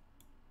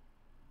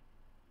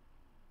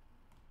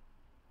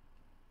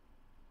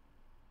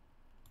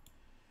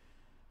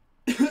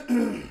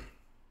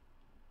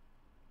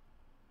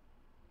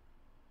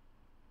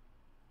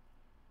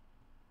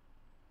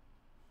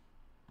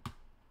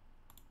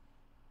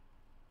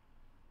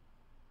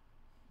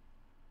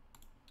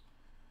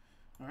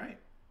 All right.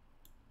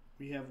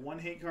 We have one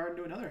hate card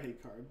into another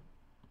hate card.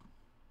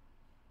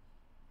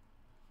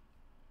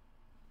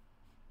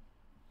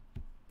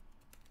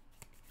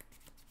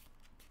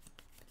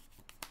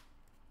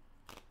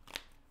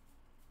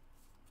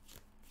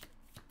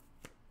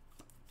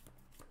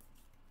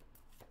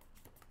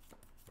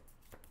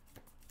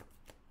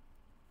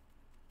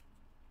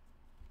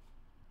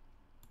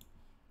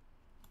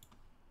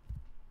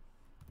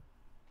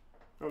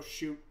 Oh,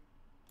 shoot.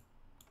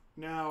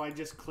 No, I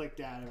just clicked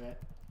out of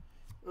it.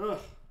 Ugh.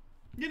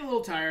 I'm getting a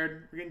little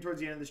tired. We're getting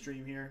towards the end of the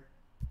stream here.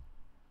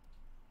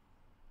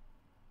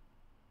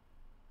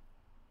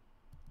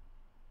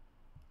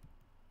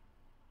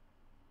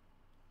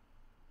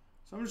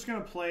 So I'm just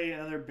going to play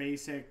another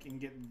basic and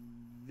get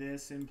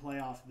this in play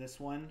off this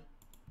one.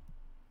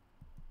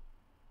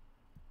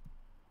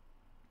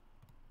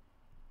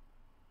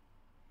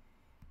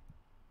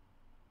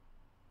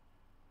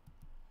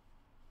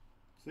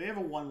 So they have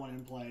a 1/1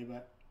 in play,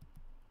 but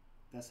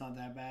that's not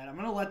that bad. I'm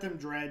going to let them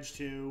dredge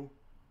too.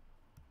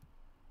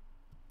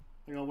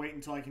 Like I'll wait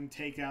until I can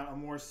take out a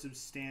more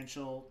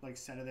substantial like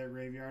set of their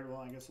graveyard.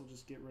 Well, I guess I'll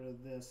just get rid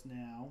of this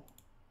now.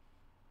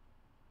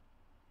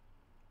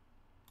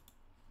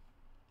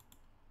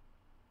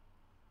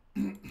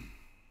 Okay,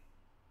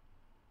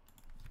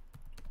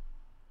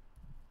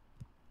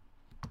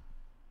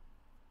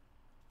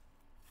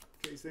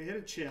 so they hit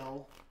a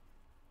chill,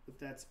 but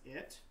that's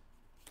it.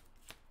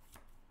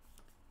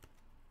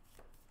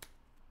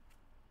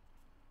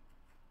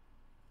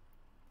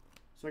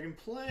 So I can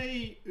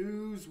play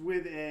Ooze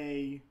with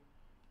a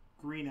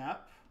green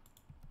up.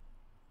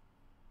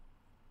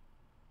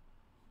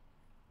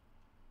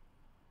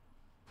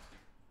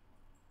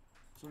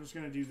 So I'm just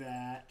going to do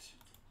that.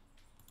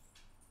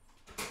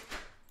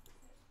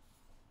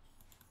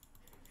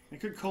 I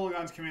could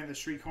Kolaghan's Command the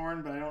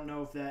Shriekhorn, but I don't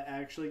know if that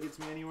actually gets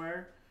me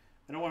anywhere.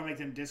 I don't want to make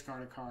them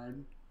discard a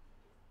card.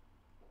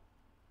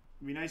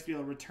 It'd be nice to be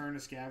able to return a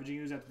Scavenging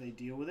Ooze after they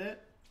deal with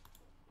it,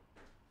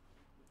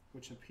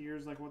 which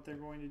appears like what they're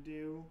going to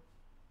do.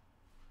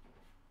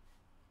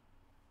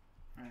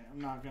 Alright,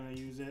 I'm not going to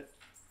use it.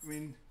 I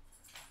mean,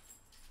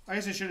 I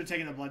guess I should have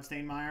taken the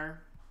Bloodstained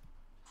Mire.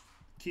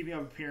 Keeping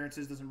up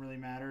appearances doesn't really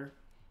matter.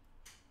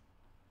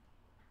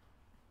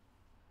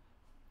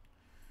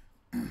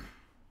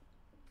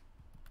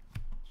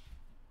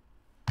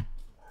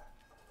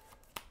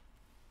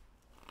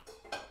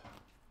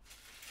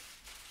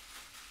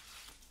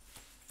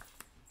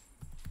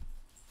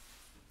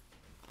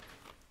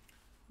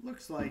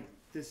 Looks like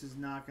this is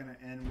not going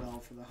to end well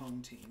for the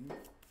home team,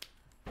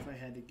 if I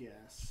had to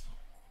guess.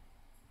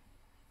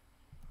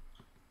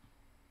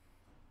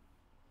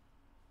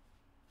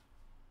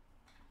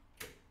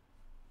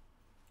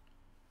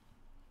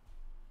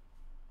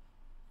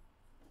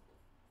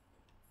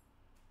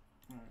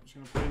 Alright, I'm just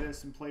going to play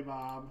this and play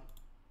Bob.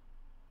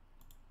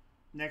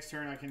 Next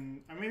turn I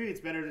can... maybe it's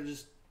better to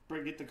just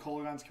get the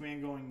Kolaghan's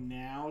Command going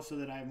now so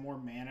that I have more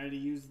mana to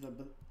use the...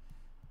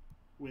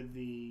 with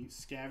the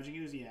Scavenging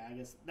Ooze. Yeah, I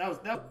guess that was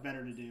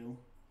better to do.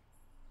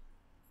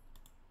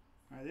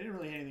 Alright, they didn't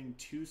really have anything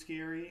too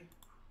scary.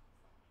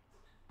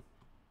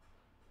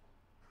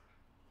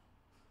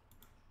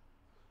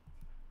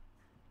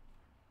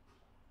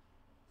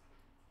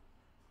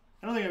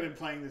 I don't think I've been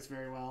playing this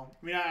very well.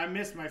 I mean, I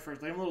missed my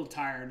first... like, I'm a little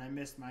tired, and I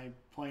missed my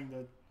playing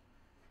the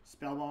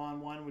Spellbomb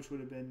on one, which would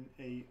have been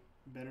a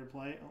better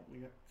play. Oh, we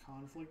got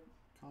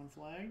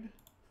conflagged.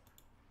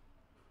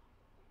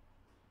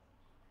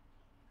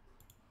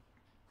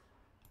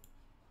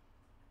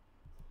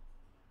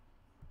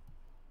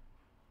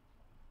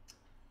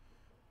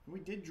 We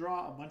did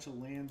draw a bunch of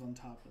lands on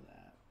top of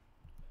that.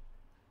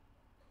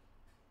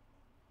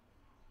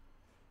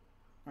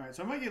 Alright,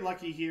 so I might get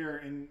lucky here,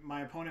 and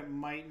my opponent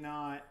might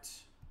not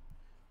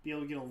be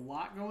able to get a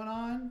lot going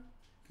on,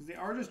 because they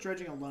are just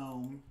dredging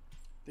alone.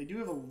 They do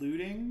have a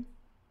looting.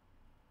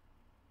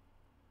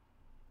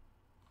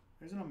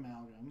 There's an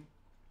amalgam.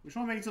 We just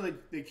want to make it so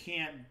they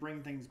can't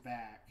bring things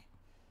back.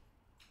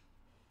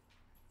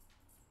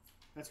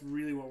 That's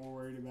really what we're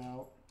worried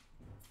about.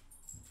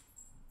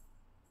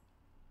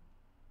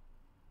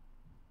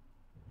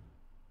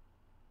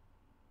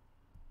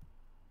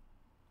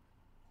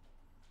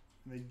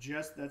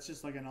 That's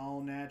just like an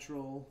all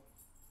natural,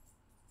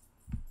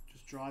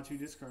 just draw 2,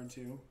 discard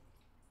 2.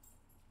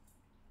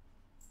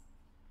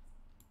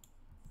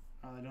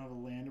 They don't have a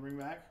land to bring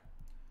back.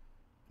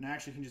 And I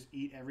actually can just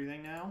eat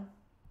everything now.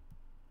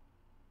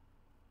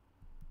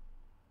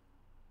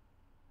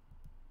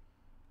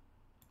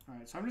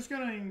 Alright, so I'm just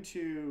going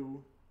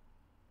to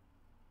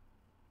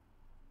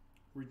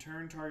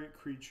return target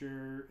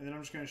creature, and then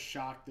I'm just going to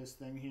shock this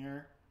thing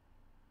here.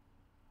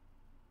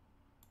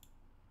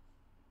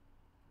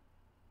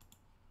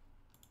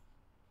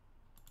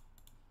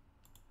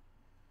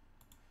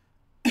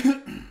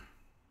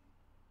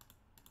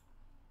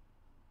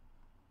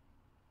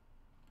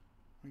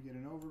 We get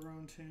an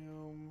Overgrown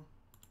Tomb.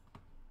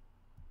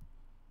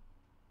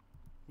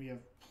 We have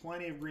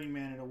plenty of green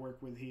mana to work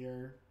with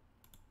here.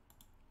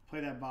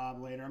 Play that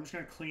Bob later. I'm just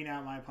going to clean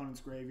out my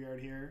opponent's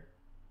graveyard here.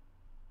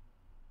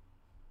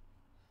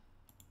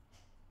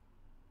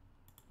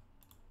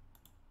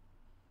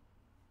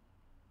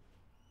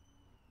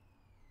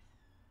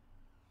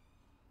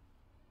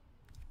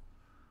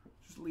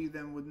 Just leave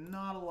them with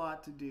not a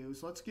lot to do.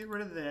 So let's get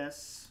rid of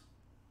this.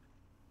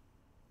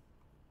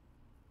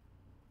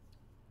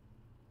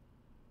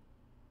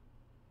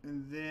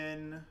 And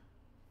then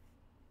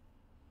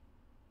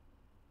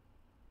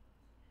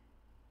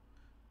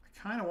I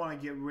kind of want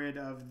to get rid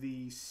of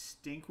the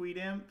Stinkweed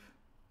Imp.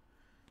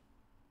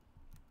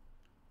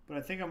 But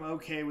I think I'm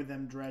okay with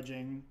them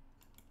dredging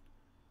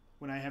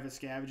when I have a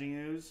Scavenging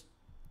Ooze.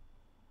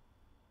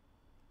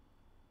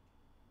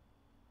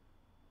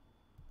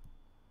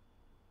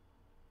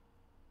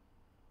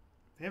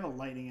 They have a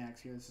Lightning Axe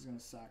here. This is going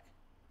to suck.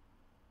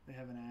 They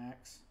have an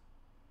axe.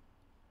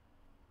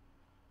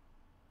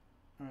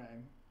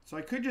 Alright. So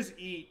I could just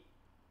eat.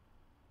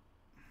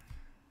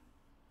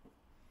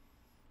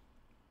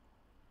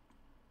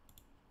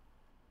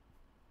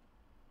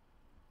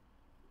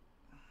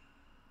 I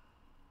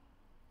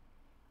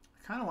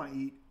kind of want to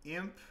eat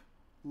Imp,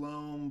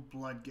 Loam,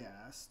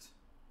 Bloodghast.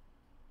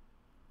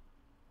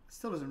 It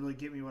still doesn't really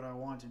get me what I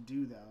want to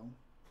do,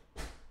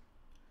 though.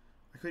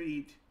 I could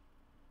eat.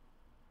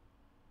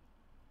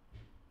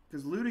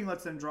 Because looting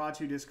lets them draw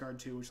 2, discard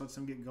 2, which lets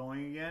them get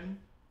going again.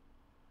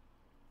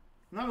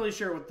 I'm not really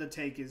sure what the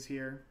take is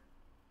here.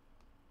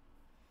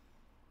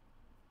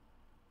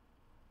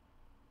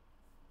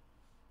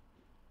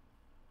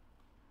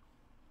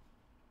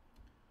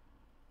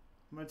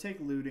 I'm going to take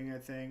looting, I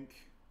think.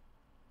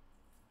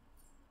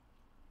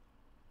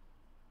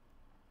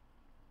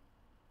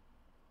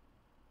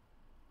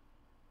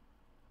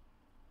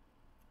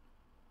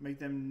 Make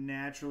them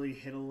naturally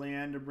hit a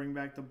land to bring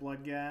back the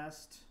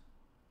Bloodghast.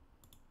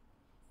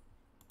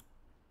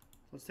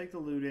 Let's take the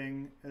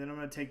looting, and then I'm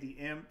going to take the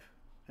Imp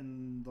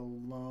and the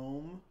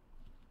Loam.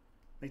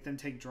 Make them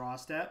take draw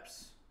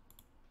steps.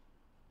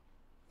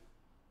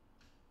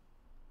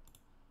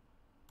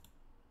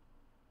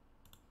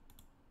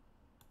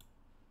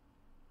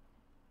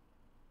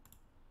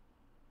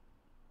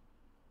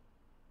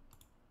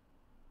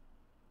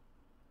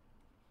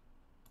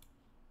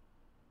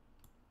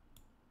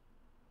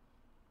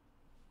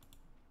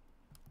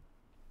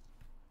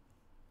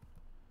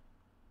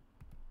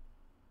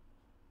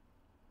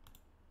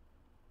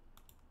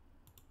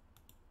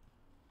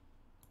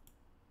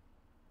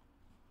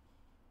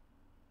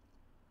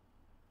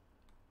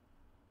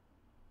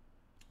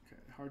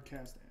 Hard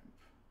cast Imp.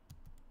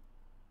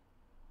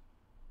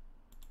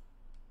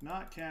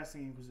 Not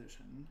casting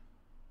Inquisition.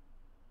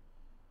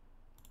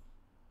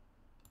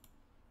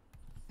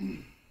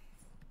 Alright,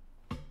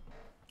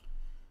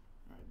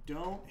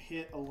 don't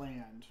hit a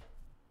land.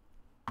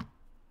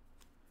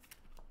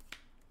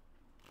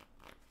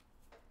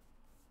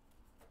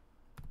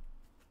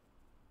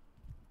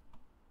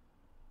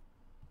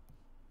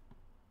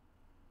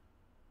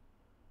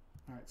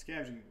 Alright,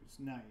 Scavenging Ooze.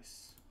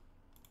 Nice.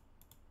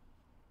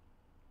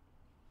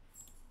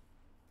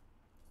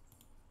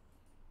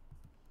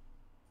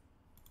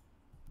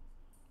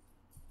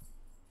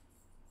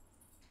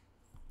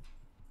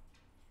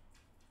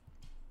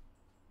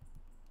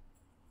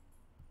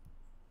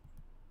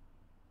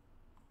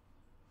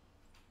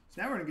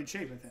 So now we're in good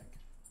shape, I think.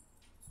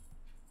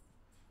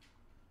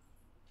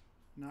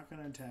 Not going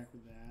to attack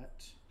with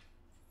that.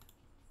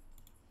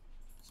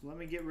 So let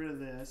me get rid of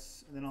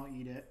this, and then I'll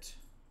eat it.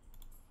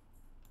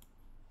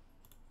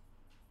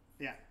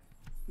 Yeah.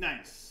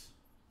 Nice.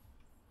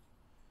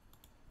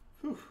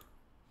 Whew.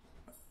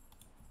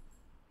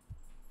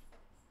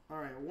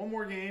 Alright, one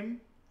more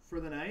game for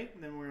the night,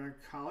 and then we're gonna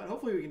call it.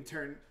 Hopefully we can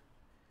turn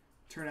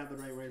out the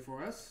right way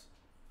for us.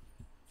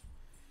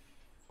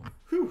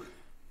 Whew.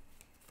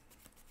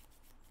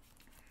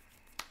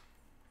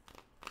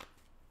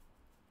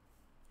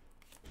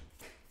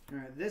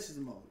 Alright, this is a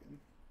mulligan.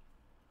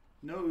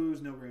 No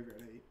ooze, no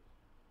graveyard hate.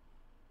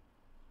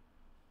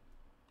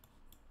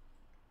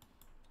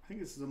 I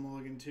think this is a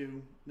mulligan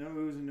too. No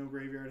ooze and no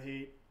graveyard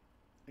hate.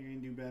 I think I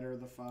can do better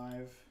with the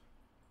 5.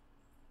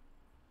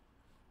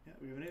 Yeah,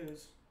 we have an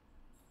ooze.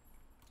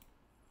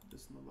 Put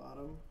this in the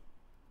bottom.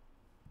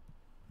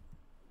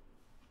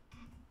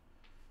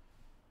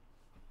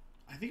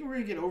 I think we're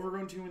going to get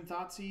Overgrown Tomb and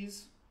Thoughtseize.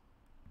 Is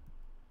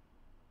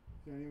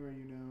there anywhere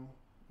you know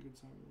a good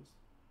song is?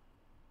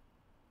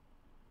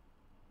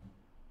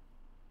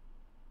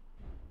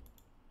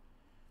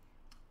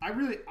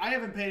 I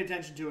haven't paid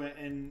attention to it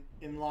in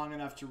long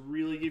enough to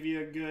really give you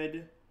a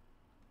good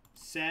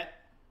set.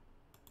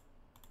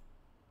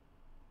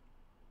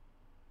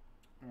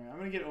 Alright, I'm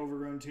going to get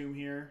Overgrown Tomb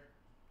here.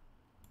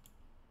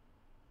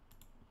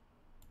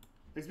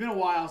 It's been a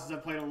while since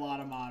I've played a lot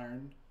of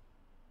Modern.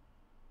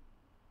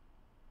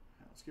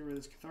 Right, let's get rid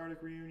of this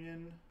Cathartic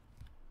Reunion.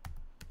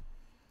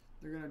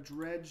 They're going to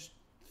Dredge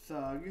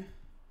Thug.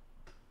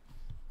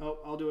 Oh,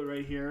 I'll do it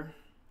right here.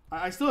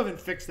 I still haven't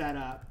fixed that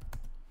up.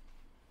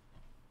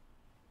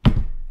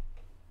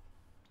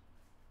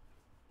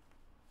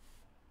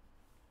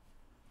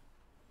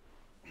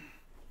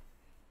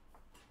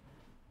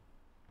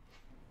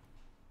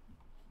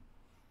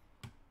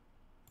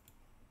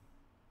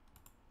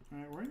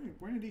 Alright,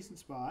 we're in a decent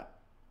spot.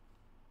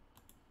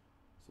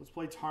 So let's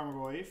play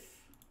Tarmogoyf.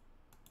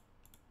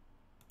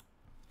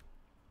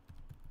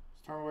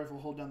 So Tarmogoyf will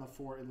hold down the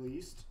 4 at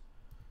least.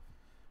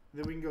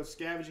 Then we can go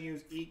Scavenging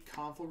Ooze, eat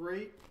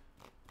Conflagrate.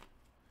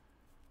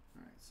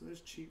 Alright, so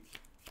there's cheap.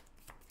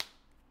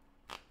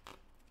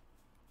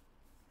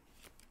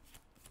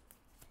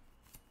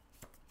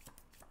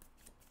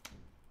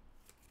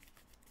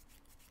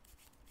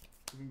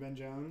 Giving Ben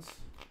Jones.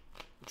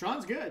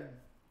 Tron's good.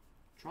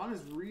 Tron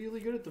is really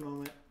good at the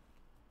moment.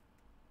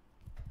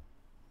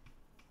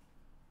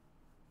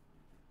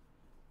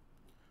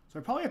 So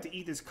I probably have to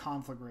eat this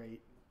Conflagrate.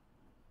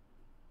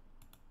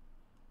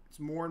 It's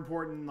more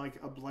important than like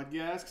a Blood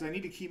Gas because I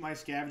need to keep my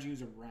Scavenging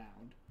Ooze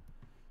around.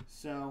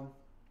 So,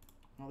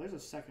 oh, there's a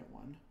second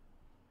one.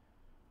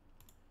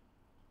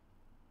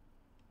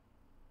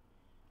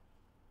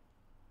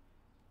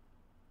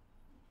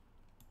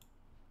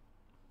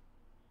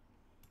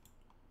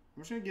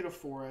 I'm just going to get a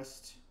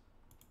Forest.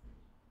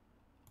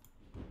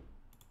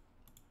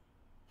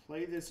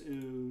 Play this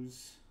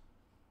Ooze.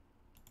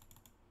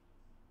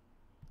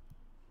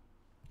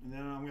 And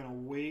then I'm going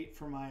to wait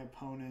for my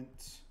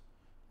opponent.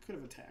 Could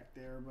have attacked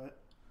there,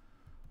 but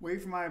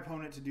wait for my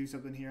opponent to do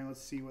something here.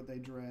 Let's see what they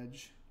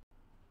dredge.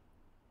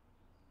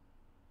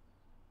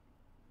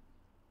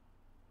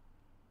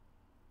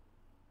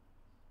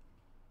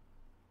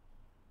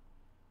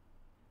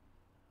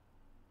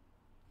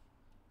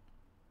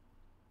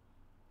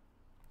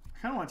 I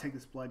kind of want to take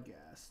this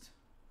Bloodghast,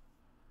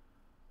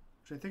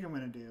 which I think I'm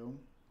going to do.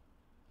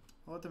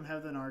 I'll let them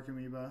have the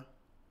Narcomoeba.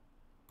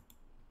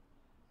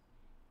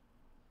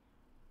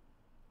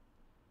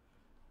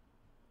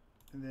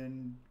 And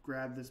then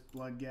grab this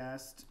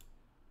Bloodghast.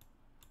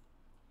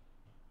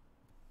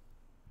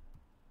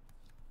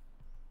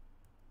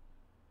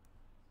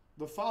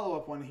 The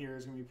follow-up one here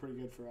is going to be pretty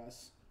good for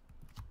us.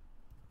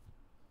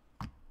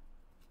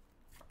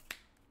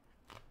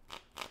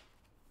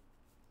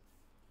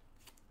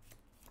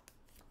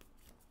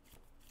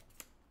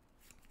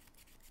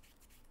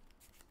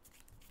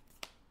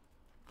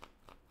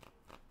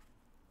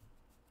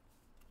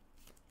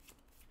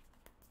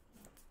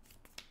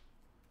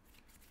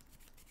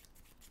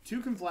 Two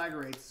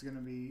Conflagrates is going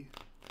to be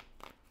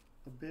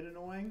a bit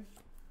annoying.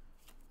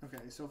 Okay,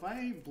 so if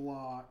I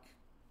block,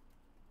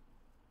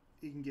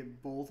 you can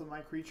get both of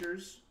my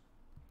creatures.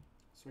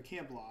 So I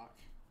can't block.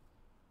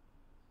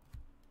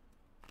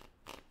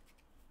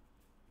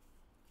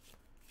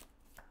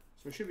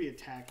 So I should be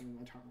attacking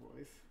my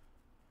Tarmogoyf.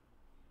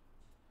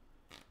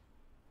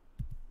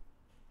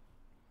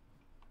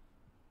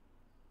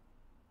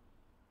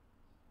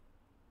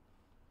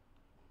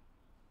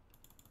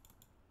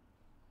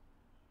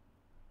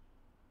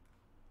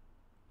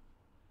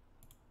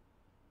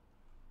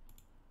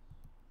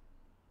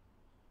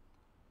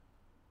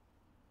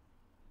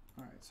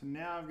 Alright, so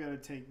now I've got to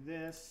take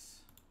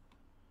this,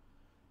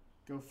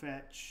 go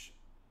fetch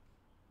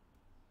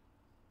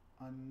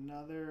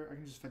another, I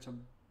can just fetch a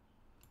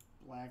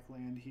black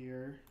land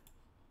here.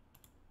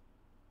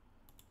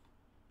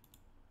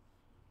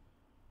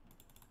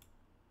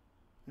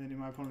 And then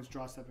do my opponent's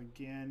draw step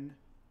again.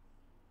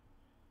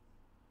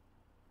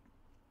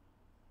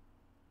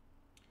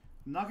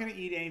 I'm not going to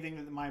eat anything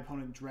that my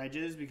opponent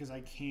dredges because I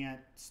can't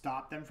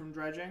stop them from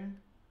dredging.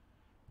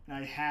 And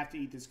I have to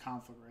eat this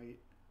Conflagrate.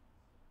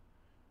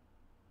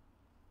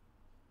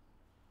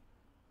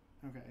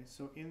 Okay,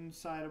 so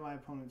inside of my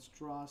opponent's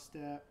draw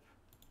step,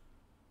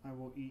 I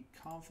will eat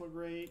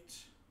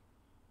Conflagrate.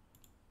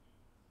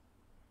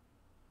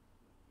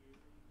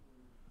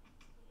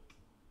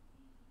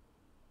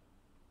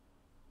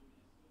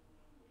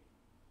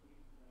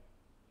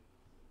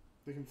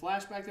 They can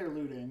flash back their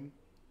looting.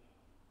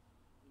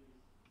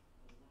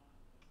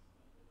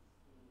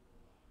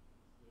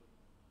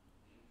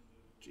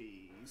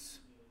 Jeez.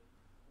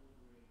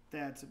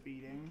 That's a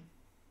beating.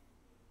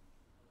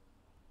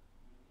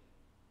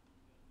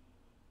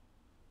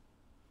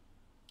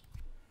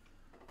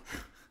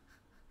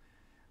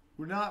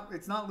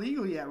 It's not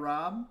legal yet,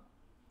 Rob.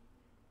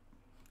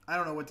 I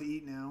don't know what to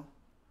eat now.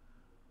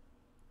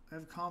 I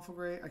have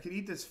Conflagrate. I could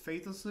eat this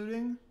Faithless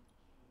Looting.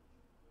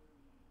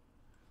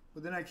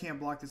 But then I can't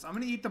block this. I'm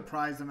going to eat the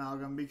Prized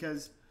Amalgam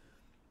because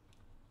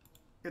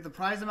if the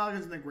Prized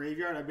Amalgam's in the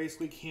graveyard, I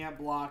basically can't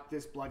block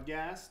this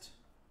Bloodghast.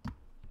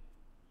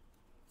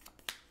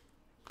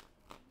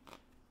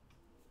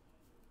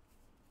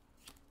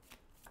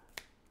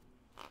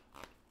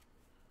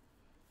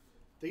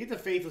 They get the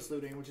Faithless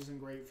Looting, which isn't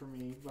great for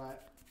me,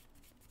 but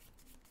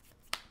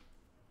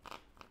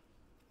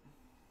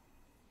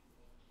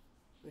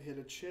they hit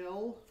a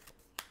Chill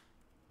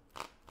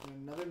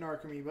and another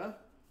Narcomoeba.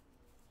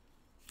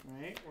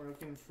 Alright, we're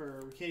looking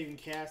for... We can't even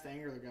cast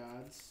Anger of the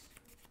Gods.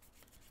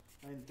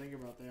 I didn't think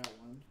about that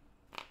one.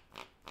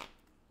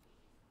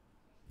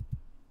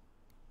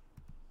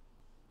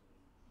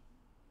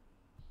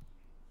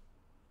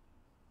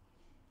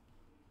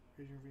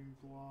 Raging Ravine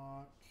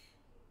block.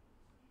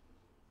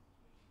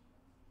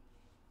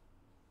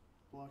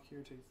 Block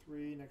here, take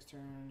 3. Next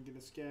turn, get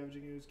a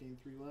Scavenging Ooze, gain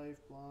 3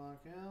 life.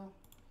 Block. Well,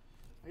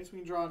 I guess we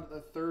can draw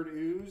the third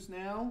Ooze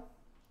now.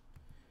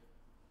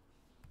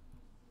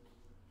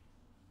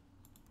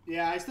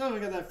 Yeah, I still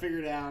haven't got that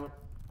figured out.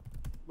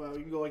 But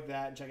we can go like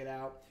that and check it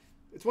out.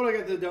 It's what I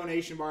got the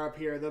donation bar up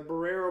here. The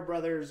Barrero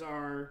brothers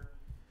are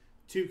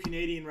 2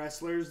 Canadian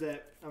wrestlers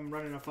that I'm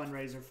running a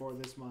fundraiser for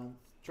this month.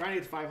 Trying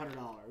to get to $500.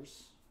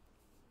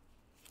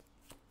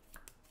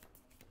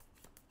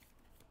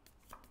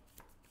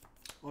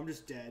 Well, I'm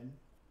just dead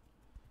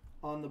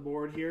on the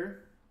board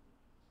here.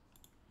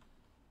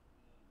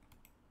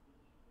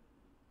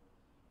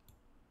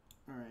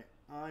 Alright,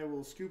 I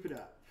will scoop it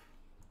up.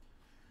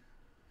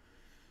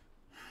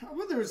 I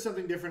bet there was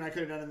something different I could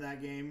have done in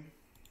that game.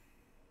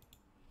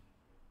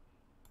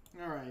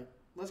 Alright,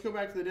 let's go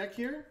back to the deck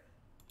here.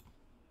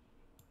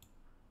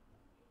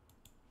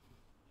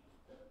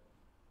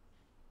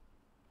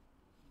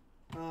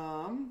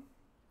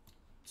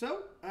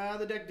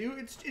 The deck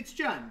it's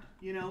Jund.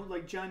 You know,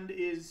 like Jund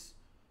is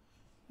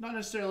not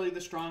necessarily the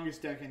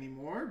strongest deck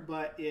anymore,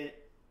 but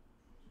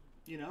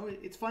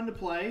it's fun to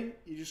play.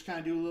 You just kind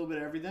of do a little bit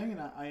of everything, and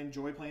I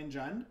enjoy playing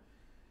Jund.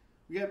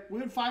 We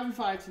went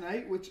 5-5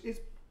 tonight, which is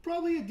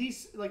probably a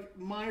decent, like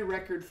my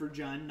record for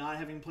Jund, not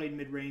having played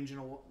mid range in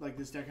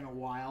this deck in a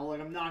while. Like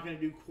I'm not going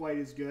to do quite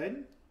as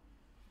good.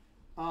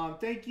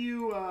 Thank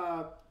you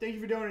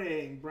for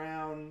donating,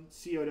 Brown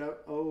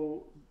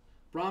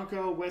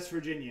Bronco, West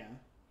Virginia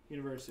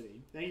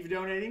University. Thank you for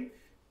donating,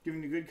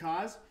 giving a good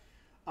cause.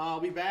 I'll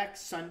be back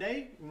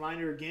Sunday.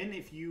 Reminder again,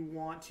 if you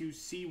want to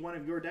see one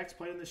of your decks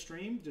played on the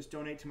stream, just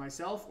donate to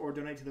myself or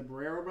donate to the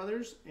Barrero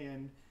brothers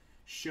and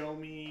send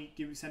me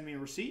a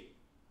receipt,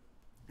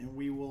 and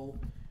we will,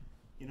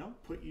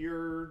 put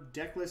your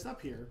deck list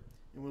up here,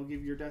 and we'll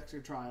give your decks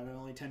a try at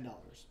only $10.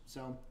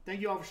 So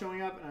thank you all for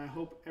showing up, and I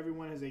hope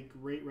everyone has a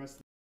great rest of the